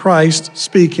 This is Christ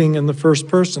speaking in the first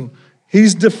person.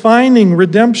 He's defining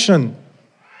redemption.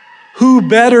 Who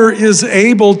better is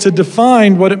able to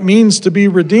define what it means to be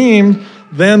redeemed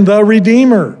than the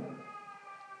Redeemer?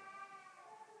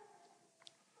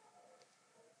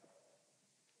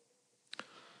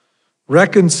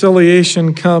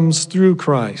 Reconciliation comes through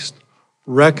Christ.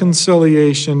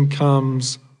 Reconciliation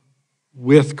comes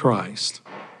with Christ.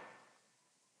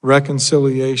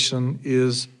 Reconciliation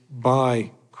is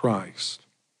by Christ.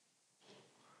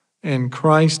 And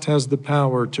Christ has the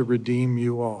power to redeem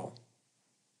you all.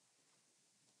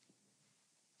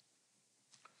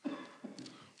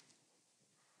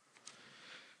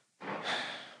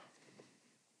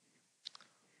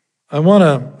 I want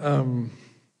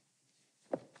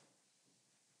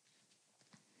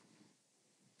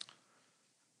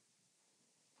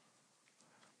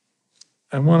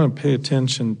to pay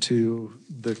attention to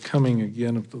the coming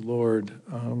again of the Lord.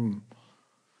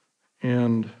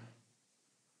 And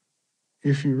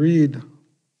if you read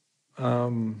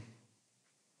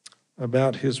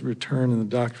about his return in the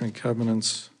Doctrine and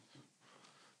Covenants,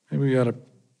 maybe we ought to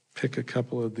pick a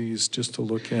couple of these just to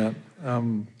look at.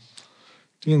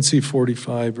 D&C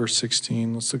 45, verse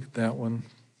 16. Let's look at that one.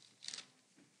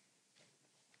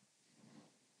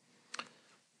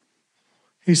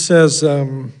 He says,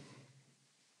 I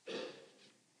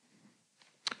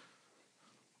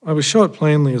will show it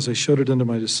plainly as I showed it unto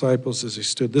my disciples as they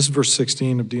stood. This is verse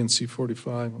 16 of D&C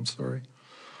 45, I'm sorry.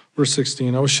 Verse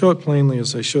 16, I will show it plainly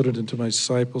as I showed it unto my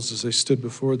disciples as they stood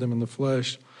before them in the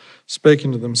flesh, spake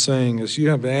unto them, saying, as you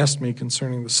have asked me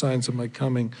concerning the signs of my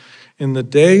coming, in the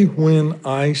day when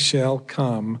I shall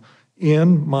come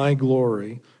in my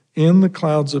glory, in the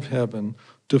clouds of heaven,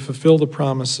 to fulfill the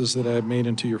promises that I have made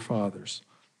unto your fathers.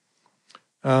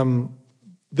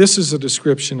 This is a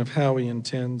description of how he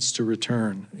intends to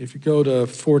return. If you go to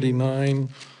 49,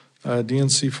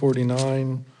 D&C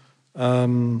 49,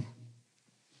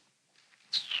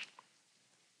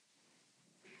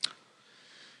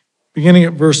 beginning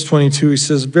at verse 22, he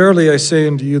says, verily I say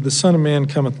unto you, the Son of Man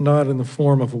cometh not in the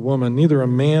form of a woman, neither a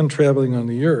man traveling on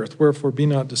the earth. Wherefore be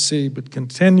not deceived, but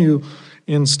continue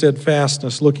in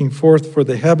steadfastness, looking forth for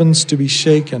the heavens to be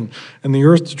shaken, and the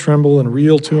earth to tremble and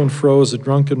reel to and fro as a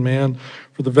drunken man,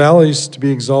 for the valleys to be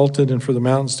exalted, and for the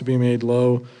mountains to be made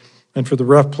low, and for the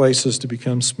rough places to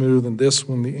become smooth, and this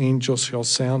when the angel shall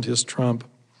sound his trump.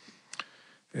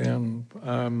 And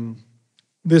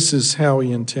this is how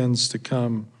he intends to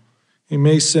come. He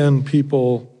may send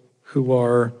people who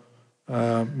are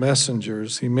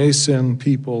messengers. He may send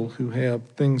people who have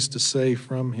things to say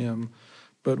from him,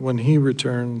 but when he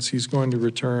returns, he's going to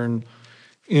return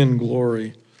in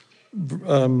glory.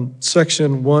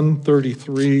 Section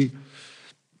 133,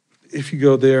 if you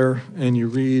go there and you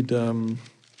read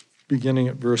beginning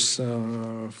at verse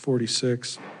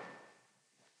 46,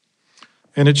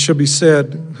 and it shall be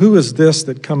said, who is this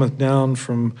that cometh down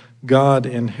from God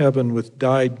in heaven with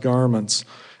dyed garments,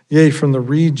 yea, from the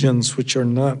regions which are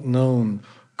not known,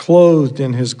 clothed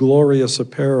in his glorious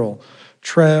apparel,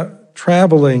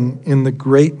 traveling in the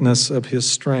greatness of his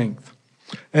strength?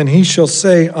 And he shall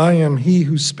say, I am he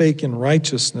who spake in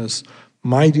righteousness,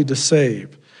 mighty to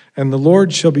save. And the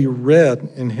Lord shall be red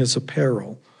in his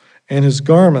apparel, and his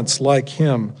garments like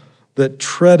him that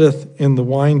treadeth in the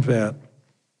wine vat.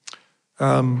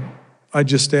 I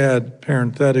just add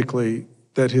parenthetically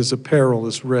that his apparel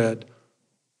is red,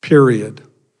 period.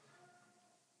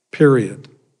 Period.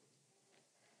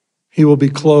 He will be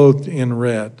clothed in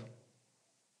red.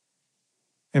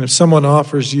 And if someone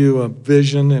offers you a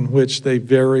vision in which they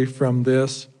vary from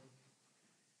this,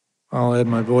 I'll add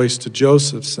my voice to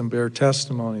Joseph's and bear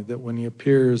testimony that when he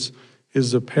appears,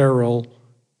 his apparel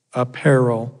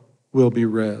will be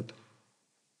red.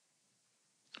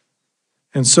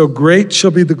 And so great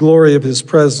shall be the glory of his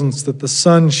presence that the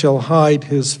sun shall hide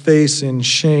his face in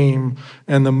shame,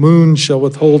 and the moon shall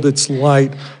withhold its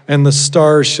light, and the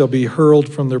stars shall be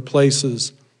hurled from their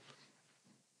places.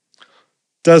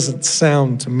 Doesn't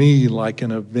sound to me like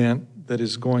an event that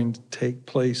is going to take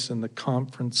place in the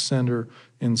conference center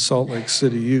in Salt Lake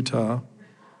City, Utah.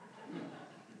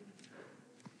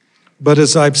 But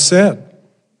as I've said,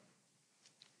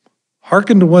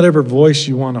 hearken to whatever voice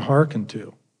you want to hearken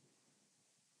to.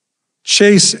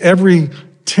 Chase every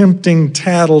tempting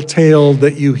tattletale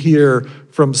that you hear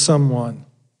from someone.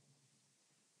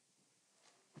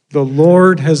 The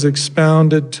Lord has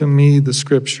expounded to me the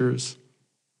scriptures.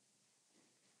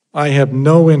 I have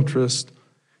no interest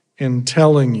in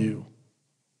telling you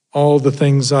all the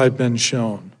things I've been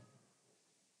shown.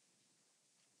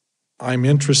 I'm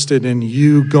interested in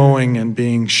you going and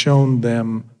being shown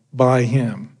them by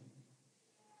him.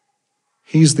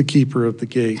 He's the keeper of the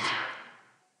gate.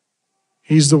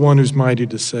 He's the one who's mighty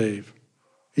to save.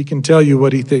 He can tell you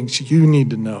what he thinks you need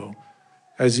to know,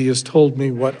 as he has told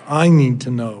me what I need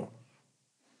to know.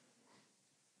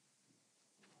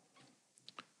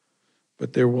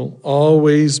 But there will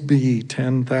always be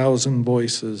 10,000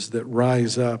 voices that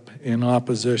rise up in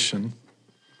opposition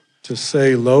to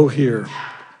say, lo here,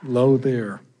 lo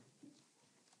there.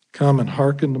 Come and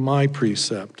hearken to my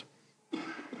precept.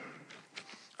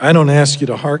 I don't ask you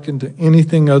to hearken to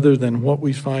anything other than what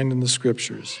we find in the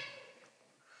scriptures.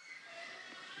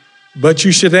 But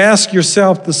you should ask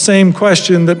yourself the same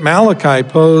question that Malachi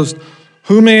posed.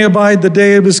 Who may abide the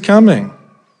day of his coming?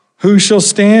 Who shall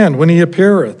stand when he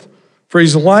appeareth? For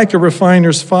he's like a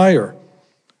refiner's fire,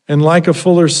 and like a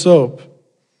fuller's soap.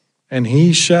 And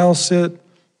he shall sit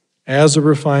as a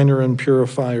refiner and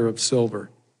purifier of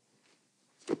silver.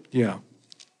 Yeah.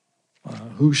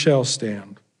 Who shall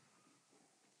stand?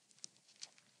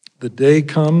 The day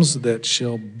comes that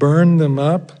shall burn them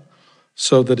up,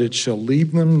 so that it shall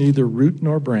leave them neither root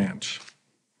nor branch.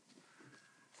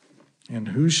 And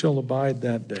who shall abide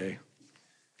that day?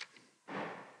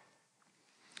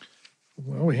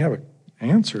 Well, we have an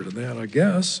answer to that, I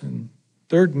guess, in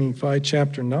 3 Nephi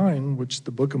chapter 9, which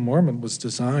the Book of Mormon was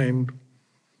designed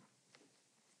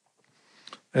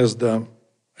as the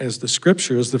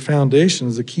scripture, as the foundation,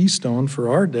 as the keystone for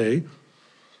our day.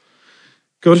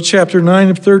 Go to chapter 9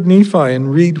 of 3 Nephi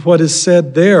and read what is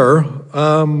said there.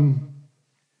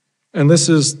 And this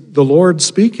is the Lord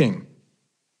speaking.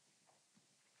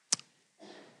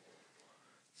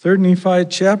 3 Nephi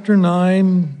chapter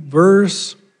 9,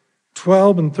 verse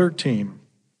 12 and 13.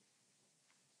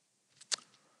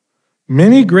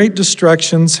 Many great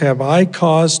destructions have I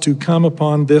caused to come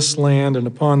upon this land and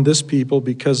upon this people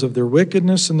because of their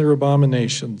wickedness and their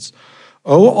abominations.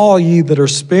 O all ye that are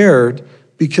spared,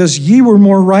 because ye were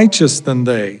more righteous than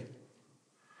they.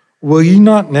 Will ye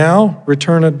not now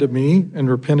return unto me and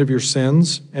repent of your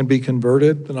sins and be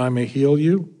converted, that I may heal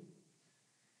you?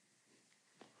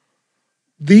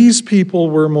 These people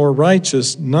were more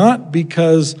righteous, not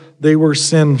because they were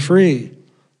sin-free.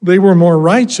 They were more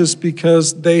righteous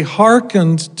because they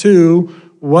hearkened to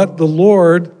what the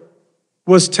Lord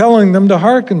was telling them to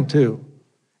hearken to.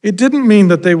 It didn't mean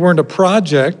that they weren't a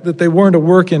project, that they weren't a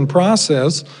work in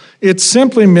process. It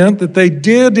simply meant that they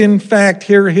did, in fact,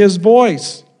 hear his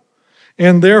voice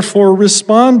and therefore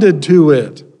responded to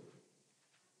it.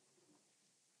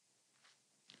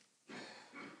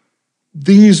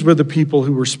 These were the people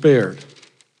who were spared.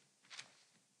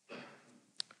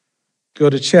 Go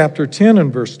to chapter 10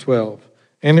 and verse 12.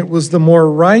 And it was the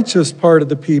more righteous part of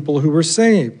the people who were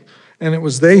saved. And it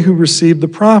was they who received the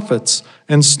prophets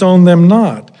and stoned them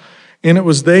not. And it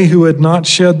was they who had not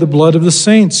shed the blood of the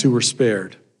saints who were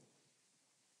spared.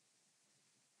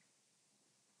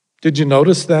 Did you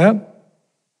notice that?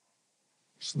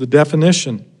 This is the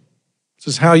definition. This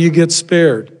is how you get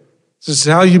spared. This is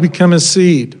how you become a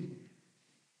seed.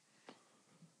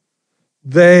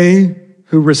 They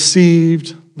who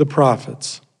received the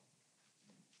prophets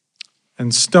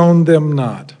and stoned them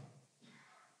not.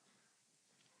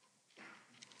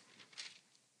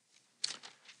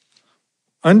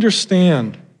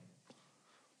 Understand,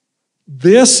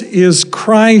 this is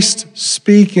Christ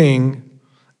speaking,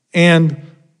 and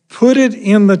put it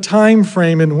in the time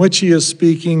frame in which he is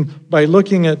speaking by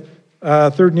looking at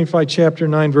 3 Nephi chapter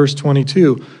 9, verse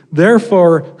 22.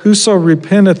 Therefore, whoso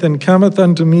repenteth and cometh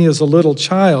unto me as a little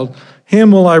child,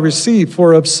 him will I receive,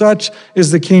 for of such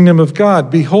is the kingdom of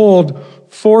God. Behold,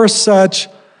 for such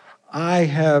I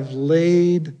have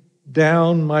laid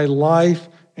down my life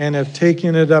and have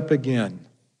taken it up again.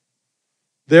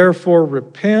 Therefore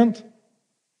repent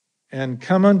and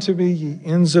come unto me, ye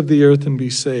ends of the earth, and be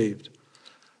saved.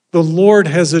 The Lord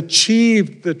has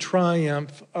achieved the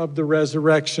triumph of the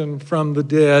resurrection from the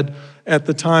dead at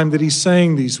the time that he's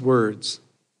saying these words.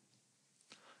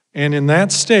 And in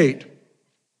that state,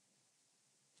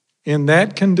 in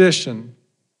that condition,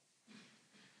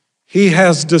 he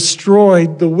has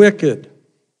destroyed the wicked.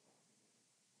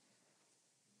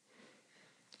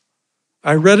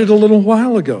 I read it a little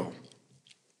while ago.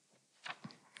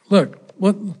 Look,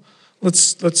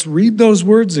 let's read those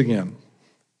words again.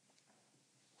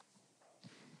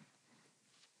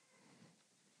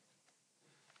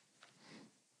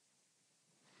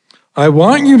 I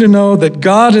want you to know that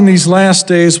God in these last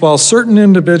days, while certain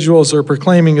individuals are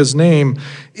proclaiming his name,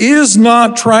 is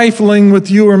not trifling with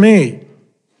you or me.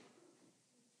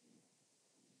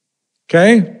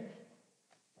 Okay?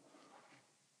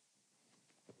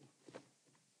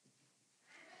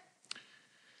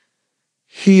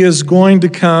 He is going to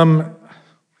come.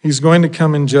 He's going to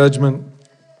come in judgment.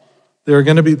 There are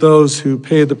going to be those who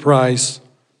pay the price.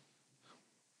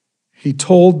 He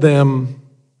told them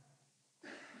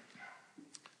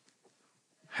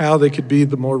how they could be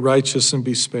the more righteous and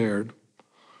be spared.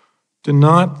 Do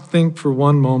not think for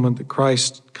one moment that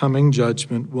Christ's coming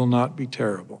judgment will not be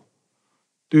terrible.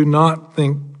 Do not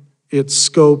think its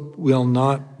scope will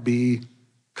not be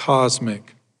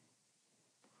cosmic.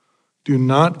 Do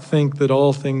not think that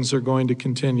all things are going to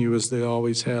continue as they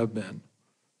always have been.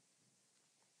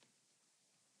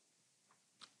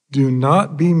 Do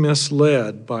not be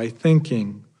misled by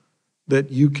thinking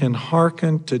that you can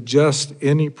hearken to just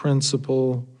any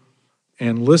principle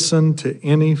and listen to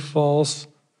any false,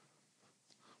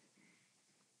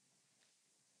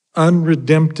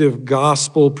 unredemptive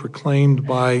gospel proclaimed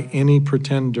by any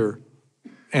pretender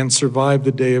and survive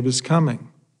the day of his coming.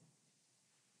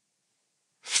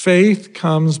 Faith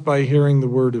comes by hearing the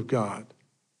word of God.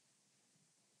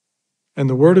 And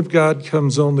the word of God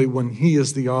comes only when he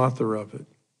is the author of it.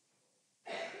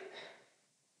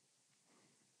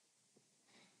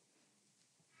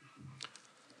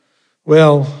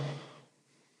 Well,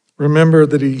 remember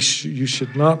that you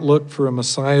should not look for a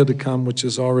Messiah to come which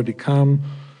has already come.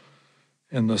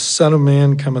 And the Son of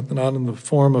Man cometh not in the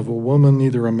form of a woman,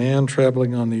 neither a man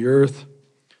traveling on the earth.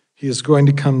 He is going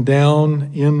to come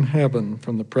down in heaven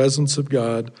from the presence of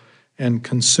God and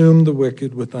consume the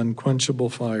wicked with unquenchable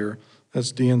fire.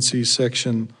 That's D&C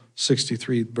section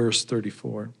 63, verse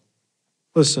 34.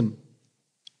 Listen,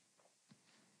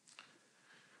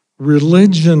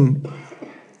 religion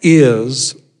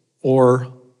is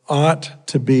or ought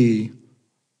to be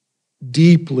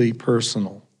deeply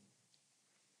personal.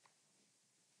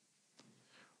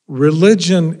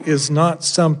 Religion is not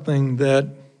something that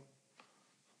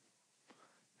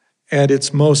at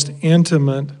its most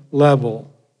intimate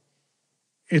level,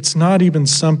 it's not even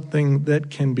something that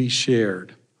can be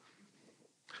shared.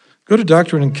 Go to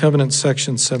Doctrine and Covenants,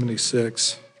 section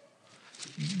 76.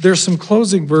 There's some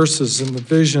closing verses in the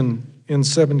vision in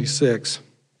 76.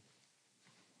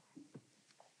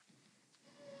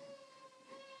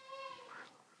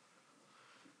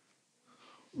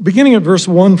 Beginning at verse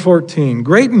 114,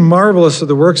 great and marvelous are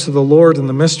the works of the Lord and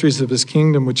the mysteries of his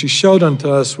kingdom, which he showed unto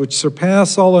us, which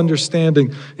surpass all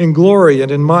understanding in glory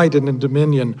and in might and in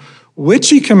dominion, which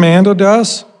he commanded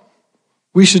us,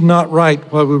 we should not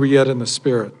write while we were yet in the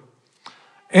Spirit,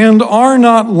 and are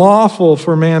not lawful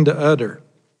for man to utter.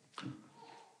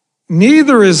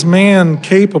 Neither is man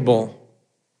capable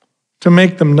to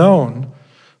make them known,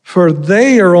 for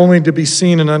they are only to be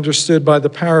seen and understood by the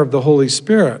power of the Holy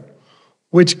Spirit,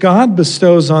 which God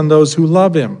bestows on those who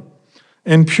love him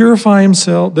and purify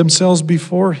themselves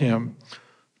before him,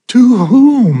 to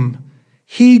whom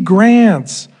he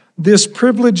grants this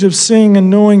privilege of seeing and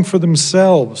knowing for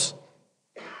themselves,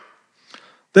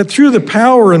 that through the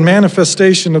power and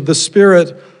manifestation of the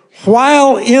Spirit,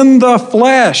 while in the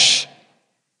flesh,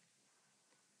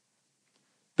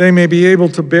 they may be able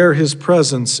to bear his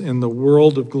presence in the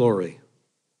world of glory.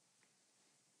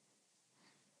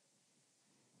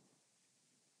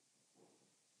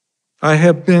 I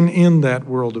have been in that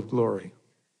world of glory.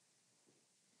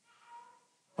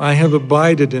 I have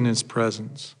abided in his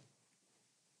presence.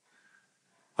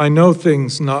 I know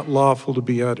things not lawful to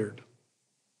be uttered,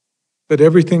 but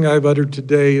everything I've uttered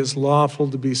today is lawful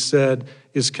to be said,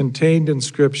 is contained in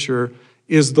Scripture,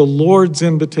 is the Lord's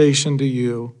invitation to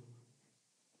you.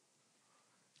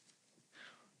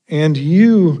 And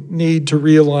you need to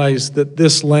realize that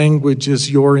this language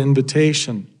is your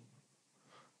invitation.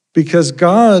 Because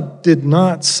God did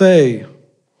not say,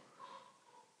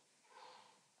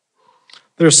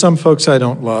 there are some folks I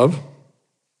don't love.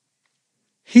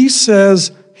 He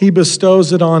says he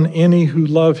bestows it on any who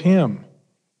love him.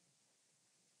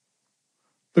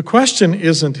 The question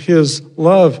isn't his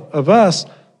love of us.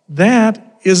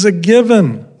 That is a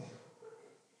given.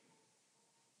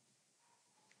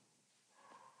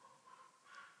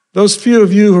 Those few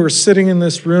of you who are sitting in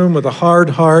this room with a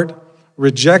hard heart,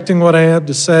 rejecting what I have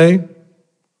to say,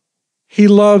 he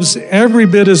loves every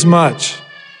bit as much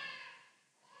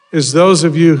as those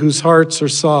of you whose hearts are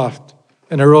soft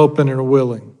and are open and are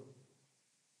willing.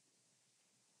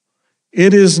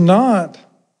 It is not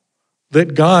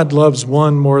that God loves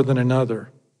one more than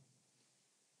another.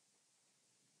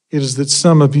 It is that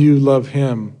some of you love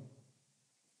him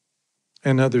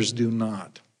and others do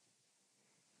not.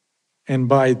 And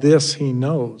by this he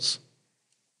knows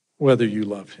whether you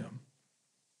love him.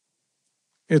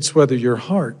 It's whether your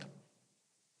heart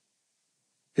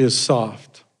is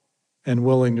soft and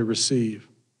willing to receive,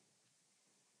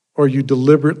 or you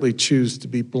deliberately choose to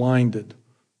be blinded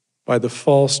by the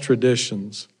false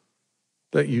traditions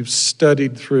that you've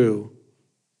studied through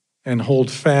and hold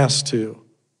fast to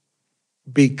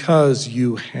because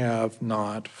you have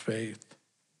not faith.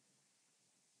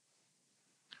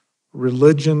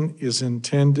 Religion is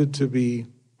intended to be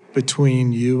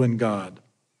between you and God,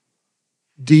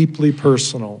 deeply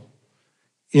personal,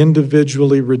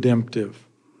 individually redemptive.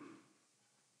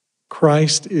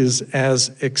 Christ is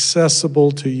as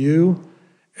accessible to you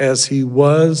as he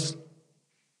was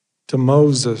to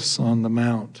Moses on the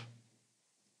Mount.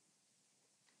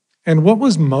 And what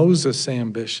was Moses'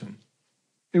 ambition?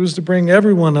 It was to bring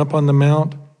everyone up on the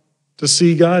Mount to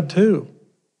see God too.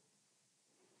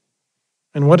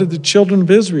 And what did the children of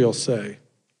Israel say?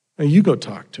 Now, you go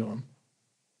talk to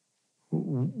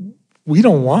him. We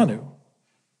don't want to.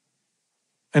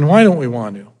 And why don't we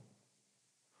want to?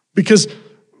 Because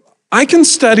I can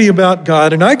study about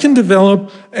God and I can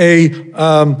develop a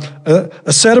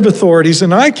set of authorities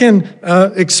and I can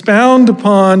expound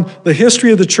upon the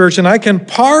history of the church and I can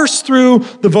parse through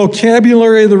the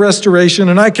vocabulary of the restoration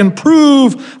and I can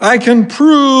prove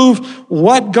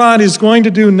what God is going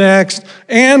to do next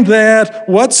and that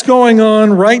what's going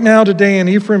on right now today in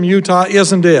Ephraim, Utah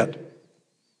isn't it.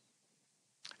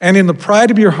 And in the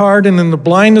pride of your heart and in the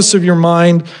blindness of your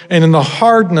mind and in the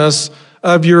hardness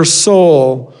of your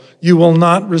soul, you will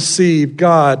not receive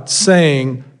God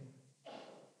saying,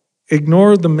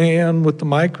 ignore the man with the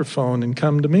microphone and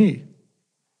come to me.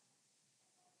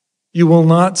 You will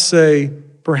not say,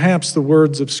 perhaps the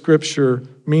words of Scripture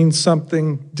mean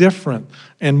something different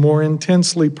and more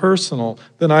intensely personal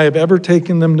than I have ever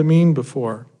taken them to mean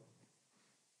before.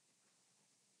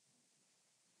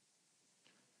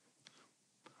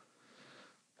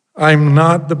 I'm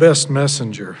not the best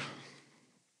messenger.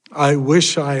 I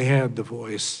wish I had the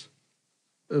voice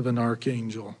of an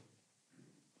archangel.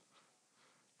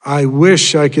 I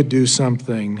wish I could do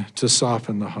something to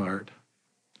soften the heart.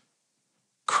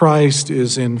 Christ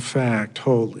is in fact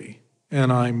holy,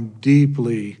 and I'm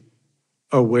deeply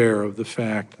aware of the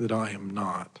fact that I am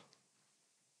not.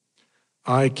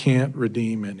 I can't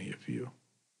redeem any of you,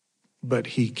 but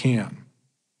he can.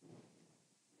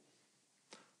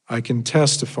 I can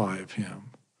testify of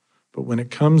him, but when it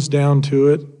comes down to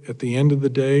it, at the end of the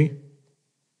day,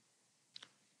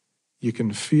 you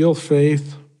can feel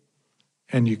faith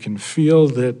and you can feel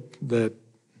that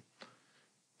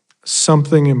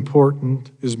something important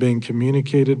is being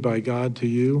communicated by God to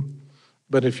you.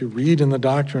 But if you read in the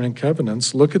Doctrine and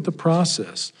Covenants, look at the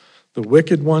process. The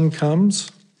wicked one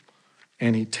comes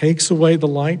and he takes away the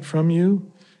light from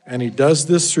you, and he does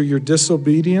this through your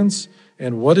disobedience.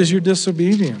 And what is your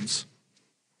disobedience?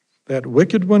 That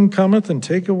wicked one cometh and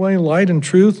take away light and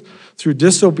truth through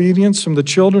disobedience from the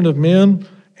children of men,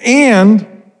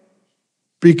 and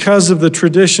because of the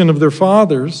tradition of their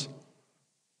fathers,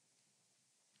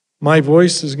 my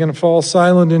voice is going to fall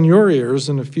silent in your ears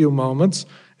in a few moments,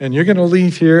 And you're going to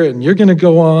leave here and you're going to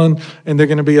go on, and there are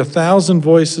going to be 1,000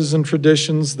 voices and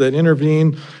traditions that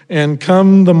intervene. And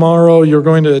come the morrow, you're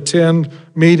going to attend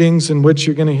meetings in which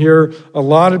you're going to hear a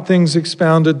lot of things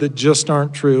expounded that just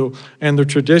aren't true. And the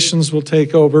traditions will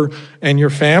take over, and your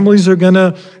families are going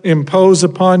to impose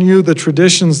upon you the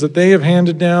traditions that they have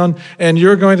handed down. And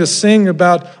you're going to sing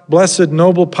about blessed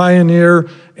noble pioneer,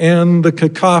 and the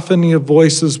cacophony of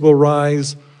voices will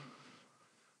rise,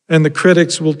 and the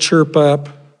critics will chirp up.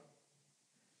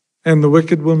 And the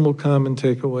wicked one will come and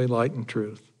take away light and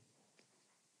truth.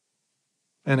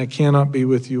 And I cannot be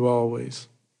with you always.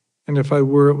 And if I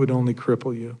were, it would only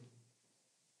cripple you.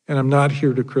 And I'm not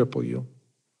here to cripple you.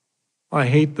 I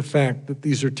hate the fact that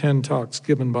these are 10 talks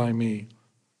given by me.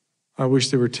 I wish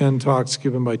there were 10 talks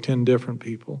given by 10 different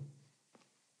people.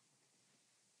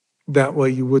 That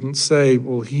way you wouldn't say,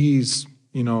 well, he's,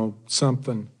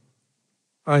 something.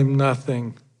 I'm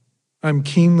nothing. I'm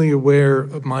keenly aware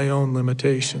of my own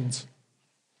limitations,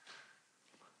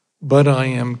 but I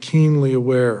am keenly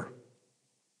aware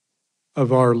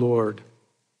of our Lord.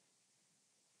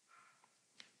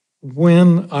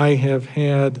 When I have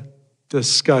had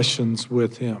discussions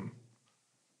with him,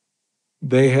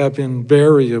 they have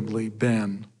invariably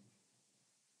been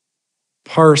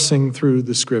parsing through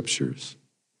the scriptures,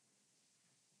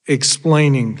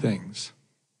 explaining things.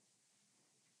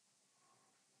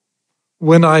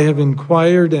 When I have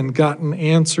inquired and gotten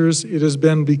answers, it has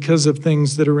been because of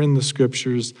things that are in the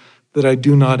scriptures that I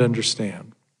do not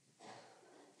understand.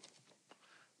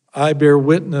 I bear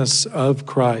witness of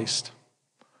Christ.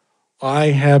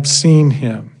 I have seen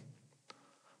him.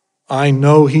 I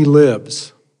know he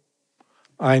lives.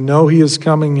 I know he is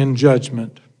coming in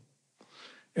judgment.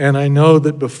 And I know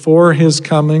that before his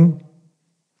coming,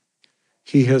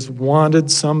 he has wanted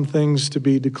some things to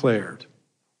be declared.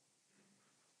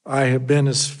 I have been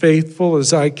as faithful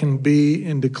as I can be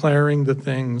in declaring the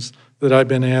things that I've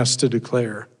been asked to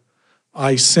declare.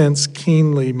 I sense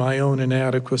keenly my own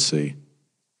inadequacy.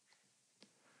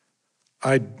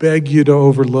 I beg you to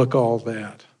overlook all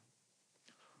that.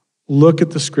 Look at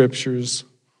the scriptures.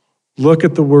 Look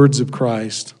at the words of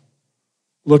Christ.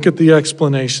 Look at the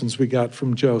explanations we got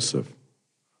from Joseph.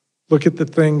 Look at the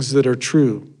things that are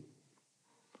true.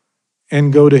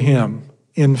 And go to him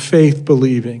in faith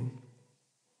believing.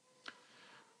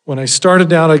 When I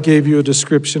started out, I gave you a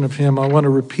description of him. I want to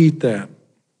repeat that.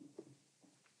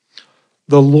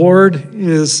 The Lord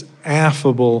is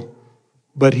affable,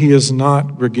 but he is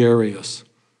not gregarious.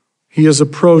 He is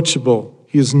approachable.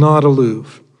 He is not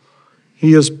aloof.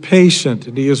 He is patient,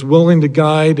 and he is willing to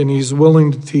guide, and he is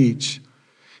willing to teach.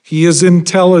 He is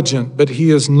intelligent, but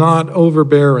he is not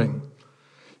overbearing.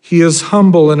 He is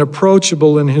humble and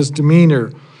approachable in his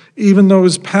demeanor, even though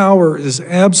his power is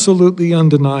absolutely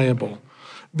undeniable.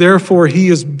 Therefore, he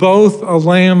is both a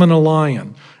lamb and a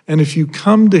lion. And if you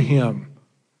come to him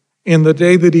in the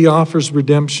day that he offers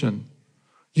redemption,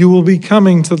 you will be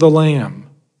coming to the lamb.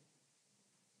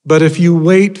 But if you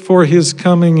wait for his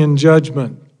coming in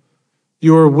judgment,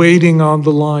 you are waiting on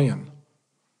the lion,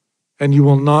 and you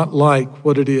will not like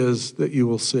what it is that you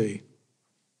will see.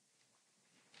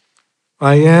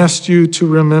 I asked you to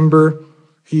remember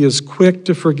he is quick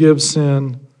to forgive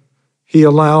sin. He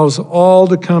allows all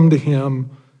to come to him.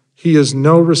 He is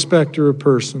no respecter of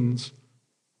persons.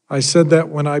 I said that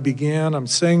when I began. I'm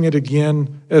saying it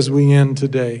again as we end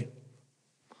today.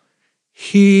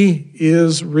 He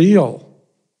is real.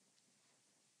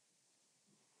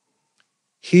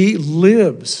 He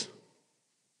lives.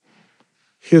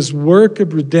 His work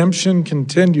of redemption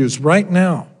continues right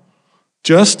now,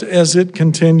 just as it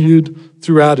continued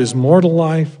throughout his mortal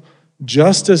life,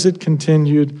 just as it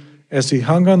continued as he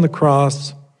hung on the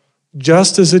cross,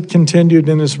 just as it continued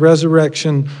in his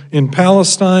resurrection in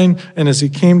Palestine and as he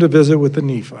came to visit with the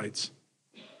Nephites.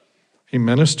 He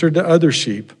ministered to other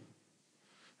sheep.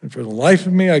 And for the life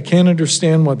of me, I can't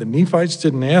understand why the Nephites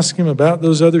didn't ask him about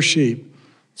those other sheep.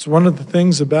 It's one of the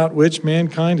things about which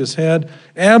mankind has had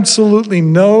absolutely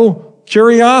no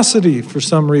curiosity for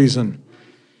some reason.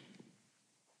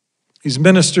 He's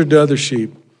ministered to other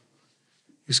sheep.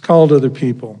 He's called other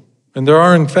people. And there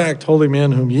are, in fact, holy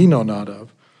men whom ye know not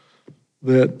of,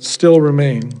 that still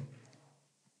remain.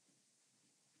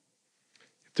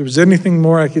 If there was anything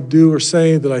more I could do or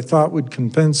say that I thought would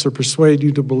convince or persuade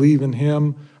you to believe in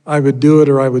him, I would do it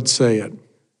or I would say it.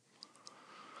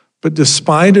 But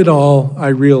despite it all, I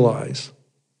realize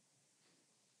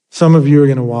some of you are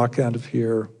going to walk out of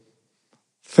here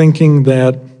thinking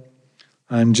that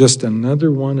I'm just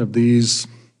another one of these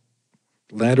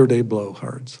latter-day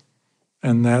blowhards,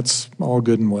 and that's all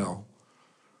good and well.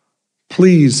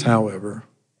 Please, however,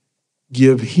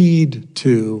 give heed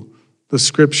to the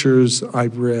scriptures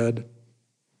I've read,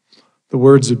 the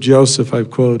words of Joseph I've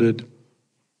quoted,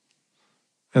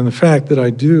 and the fact that I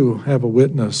do have a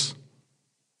witness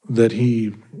that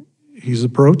he's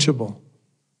approachable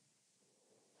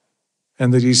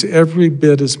and that he's every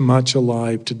bit as much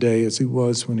alive today as he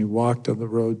was when he walked on the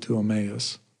road to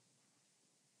Emmaus.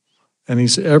 And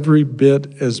he's every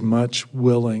bit as much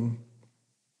willing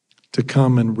to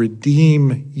come and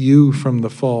redeem you from the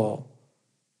fall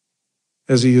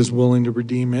as he is willing to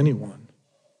redeem anyone.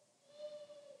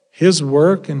 His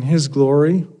work and his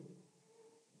glory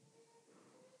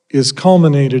is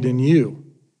culminated in you.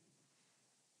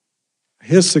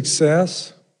 His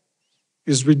success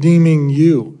is redeeming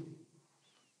you.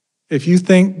 If you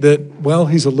think that, well,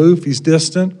 he's aloof, he's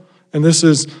distant, and this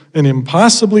is an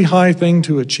impossibly high thing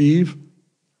to achieve,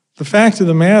 the fact of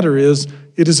the matter is,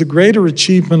 it is a greater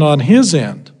achievement on his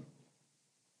end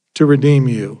to redeem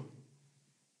you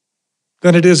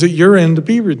than it is at your end to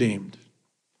be redeemed.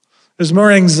 There's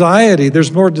more anxiety,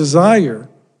 there's more desire,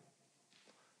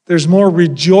 there's more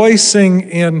rejoicing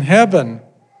in heaven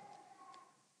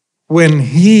when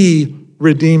he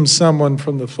redeems someone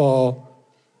from the fall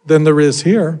than there is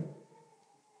here.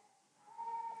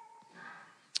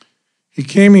 He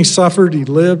came, he suffered, he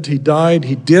lived, he died,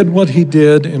 he did what he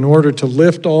did in order to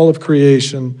lift all of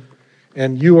creation,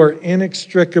 and you are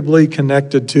inextricably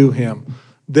connected to him.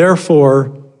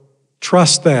 Therefore,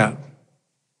 trust that.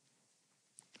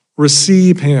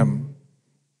 Receive him.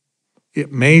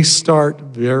 It may start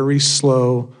very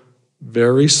slow,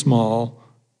 very small,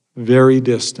 very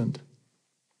distant.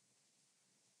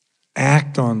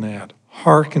 Act on that.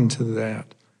 Hearken to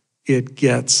that. It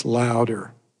gets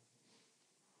louder.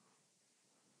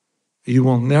 You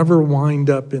will never wind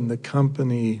up in the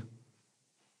company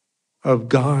of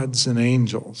gods and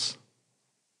angels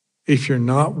if you're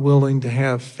not willing to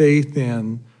have faith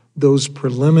in those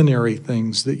preliminary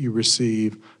things that you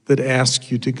receive that ask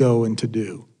you to go and to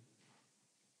do.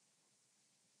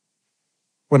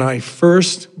 When I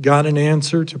first got an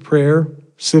answer to prayer,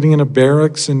 sitting in a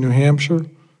barracks in New Hampshire,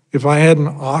 if I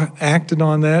hadn't acted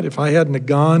on that, if I hadn't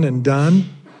gone and done,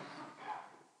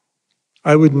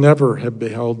 I would never have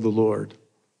beheld the Lord,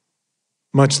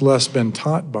 much less been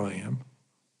taught by him.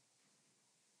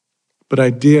 But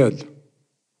I did,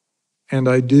 and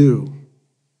I do.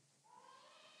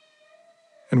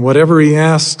 And whatever he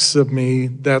asks of me,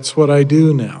 that's what I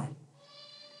do now.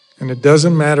 And it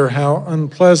doesn't matter how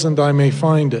unpleasant I may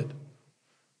find it,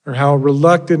 or how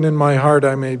reluctant in my heart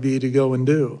I may be to go and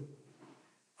do.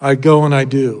 I go and I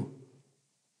do.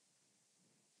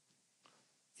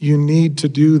 You need to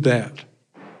do that.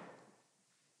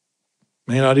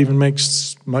 May not even make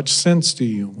much sense to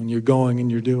you when you're going and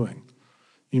you're doing.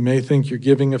 You may think you're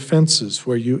giving offenses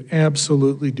where you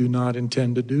absolutely do not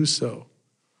intend to do so.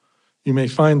 You may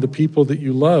find the people that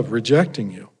you love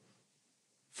rejecting you,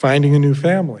 finding a new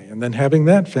family, and then having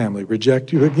that family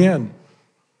reject you again.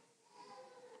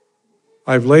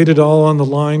 I've laid it all on the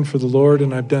line for the Lord,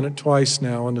 and I've done it twice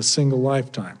now in a single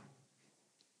lifetime.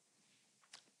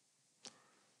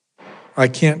 I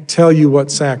can't tell you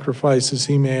what sacrifices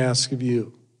he may ask of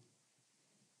you.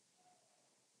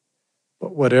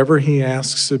 But whatever he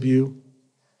asks of you,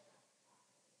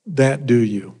 that do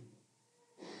you.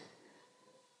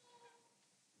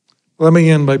 Let me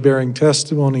end by bearing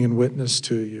testimony and witness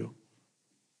to you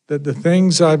that the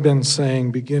things I've been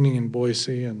saying, beginning in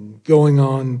Boise and going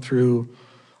on through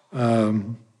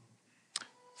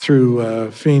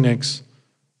Phoenix,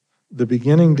 the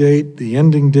beginning date, the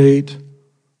ending date,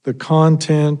 the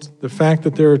content, the fact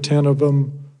that there are 10 of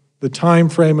them, the time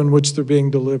frame in which they're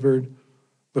being delivered,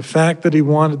 the fact that he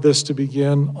wanted this to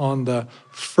begin on the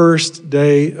first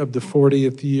day of the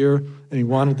 40th year, and he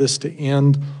wanted this to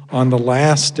end on the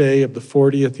last day of the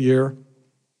 40th year,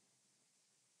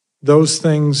 those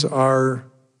things are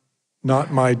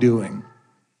not my doing.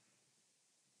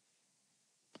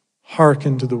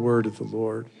 Hearken to the word of the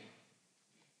Lord.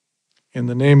 In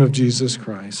the name of Jesus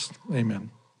Christ,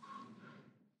 amen.